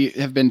 We already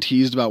have been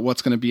teased about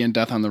what's going to be in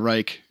Death on the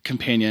Reich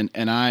companion,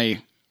 and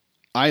I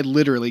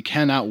literally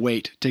cannot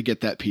wait to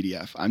get that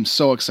PDF. I'm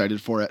so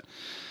excited for it.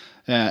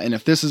 And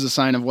if this is a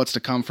sign of what's to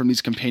come from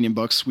these companion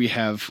books, we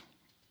have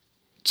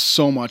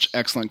so much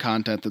excellent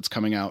content that's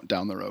coming out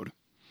down the road.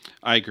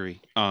 I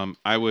agree.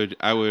 I would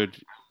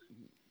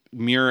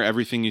mirror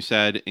everything you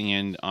said,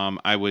 and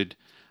I would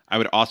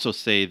also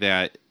say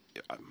that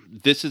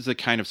this is the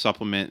kind of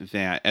supplement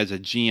that, as a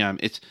GM,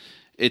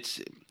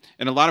 it's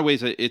in a lot of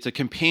ways it's a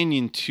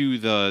companion to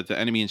the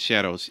Enemy and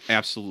Shadows,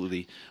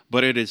 absolutely.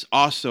 But it is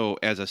also,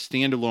 as a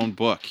standalone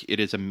book, it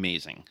is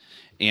amazing.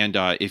 And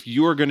if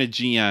you are going to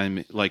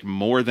GM like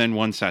more than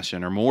one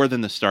session or more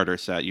than the starter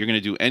set, you're going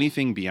to do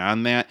anything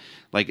beyond that,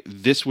 like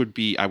this would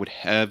be, I would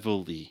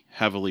heavily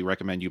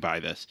recommend you buy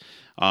this.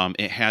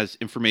 It has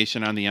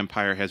information on the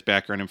Empire, has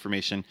background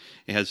information,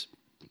 it has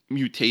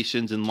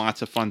mutations and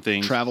lots of fun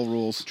things. Travel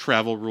rules. If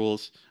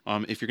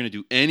you're going to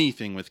do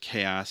anything with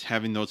Chaos,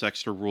 having those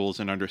extra rules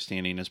and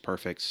understanding is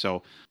perfect.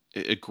 So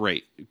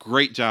great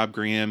job,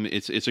 Graham.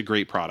 It's a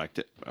great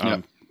product.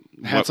 Yep.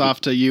 Hats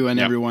off to you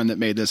and everyone that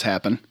made this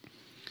happen.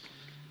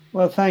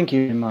 Well, thank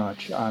you very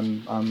much.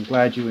 I'm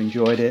glad you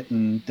enjoyed it,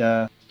 and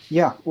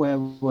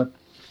we're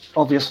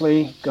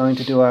obviously going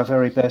to do our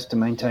very best to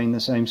maintain the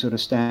same sort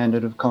of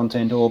standard of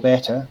content or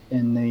better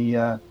in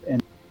the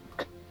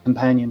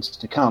companions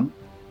to come.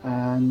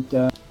 And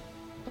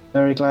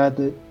very glad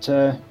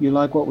that you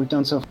like what we've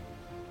done so far.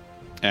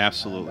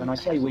 Absolutely. And I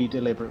say we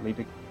deliberately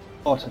because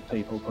a lot of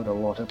people put a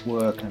lot of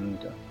work and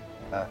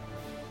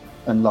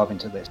love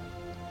into this.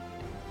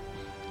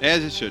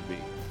 As it should be.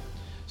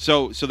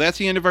 So that's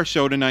the end of our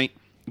show tonight.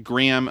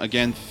 Graham,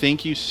 again,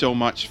 thank you so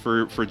much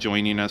for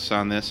joining us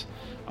on this.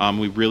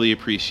 We really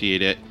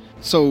appreciate it.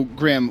 So,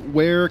 Graham,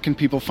 where can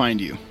people find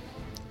you?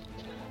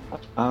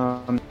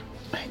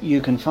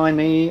 You can find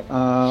me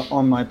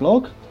on my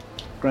blog,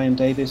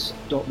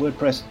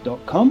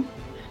 grahamdavis.wordpress.com.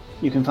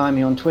 You can find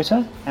me on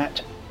Twitter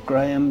at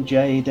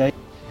GrahamJDavis,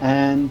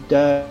 and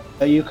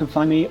you can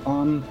find me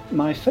on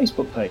my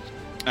Facebook page.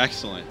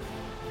 Excellent.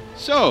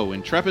 So,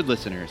 intrepid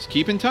listeners,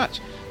 keep in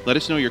touch. Let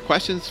us know your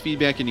questions,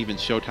 feedback, and even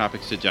show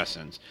topic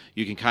suggestions.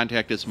 You can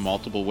contact us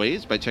multiple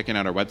ways by checking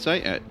out our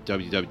website at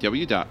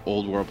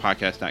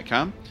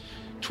www.oldworldpodcast.com,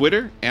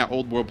 Twitter at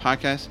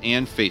oldworldpodcast,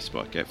 and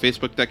Facebook at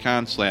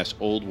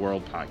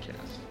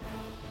facebook.com/oldworldpodcast.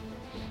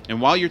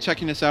 And while you're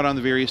checking us out on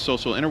the various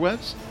social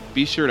interwebs,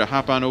 be sure to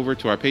hop on over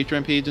to our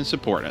Patreon page and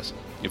support us.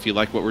 If you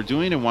like what we're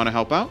doing and want to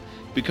help out,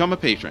 become a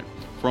patron.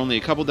 For only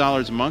a couple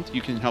dollars a month,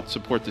 you can help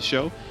support the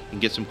show and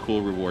get some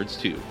cool rewards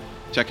too.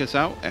 Check us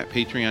out at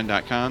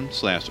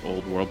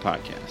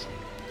patreon.com/oldworldpodcast.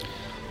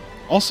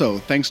 Also,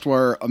 thanks to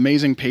our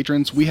amazing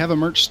patrons, we have a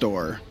merch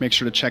store. Make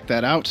sure to check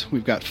that out.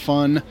 We've got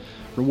fun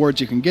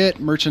rewards you can get,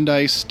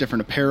 merchandise,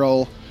 different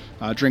apparel,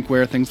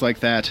 drinkware, things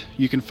like that.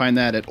 You can find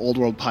that at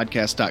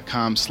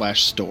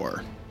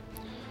oldworldpodcast.com/store.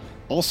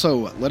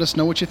 Also, let us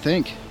know what you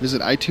think.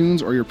 Visit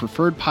iTunes or your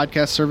preferred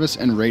podcast service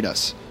and rate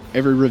us.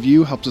 Every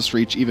review helps us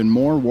reach even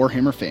more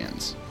Warhammer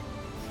fans.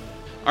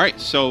 All right,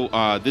 so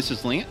this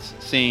is Lance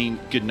saying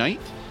good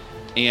night.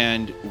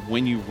 And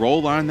when you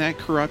roll on that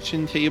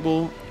corruption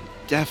table,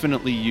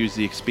 definitely use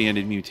the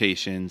expanded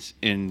mutations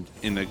in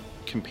the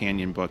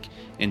companion book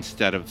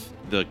instead of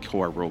the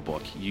core rule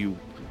book. You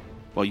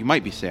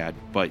might be sad,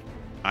 but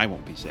I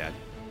won't be sad.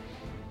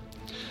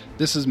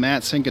 This is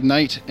Matt saying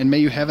goodnight, and may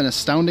you have an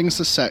astounding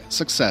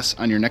success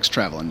on your next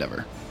travel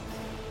endeavor.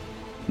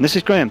 And this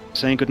is Graham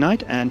saying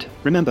goodnight, and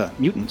remember,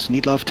 mutants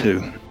need love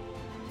too.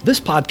 This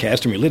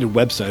podcast and related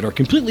website are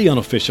completely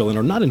unofficial and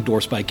are not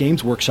endorsed by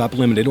Games Workshop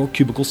Limited or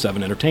Cubicle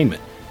 7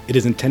 Entertainment. It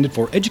is intended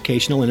for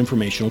educational and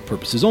informational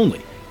purposes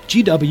only.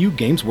 GW,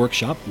 Games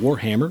Workshop,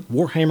 Warhammer,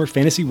 Warhammer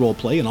Fantasy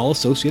Roleplay, and all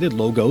associated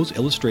logos,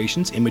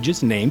 illustrations,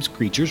 images, names,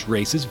 creatures,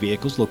 races,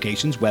 vehicles,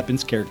 locations,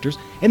 weapons, characters,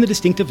 and the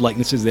distinctive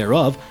likenesses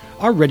thereof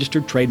are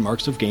registered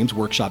trademarks of Games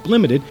Workshop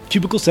Limited,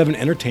 Cubicle 7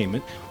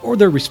 Entertainment, or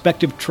their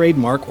respective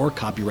trademark or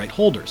copyright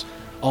holders.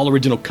 All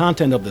original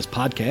content of this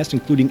podcast,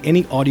 including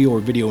any audio or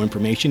video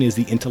information, is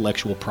the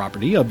intellectual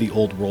property of the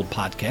Old World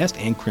Podcast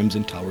and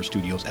Crimson Tower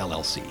Studios,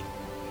 LLC.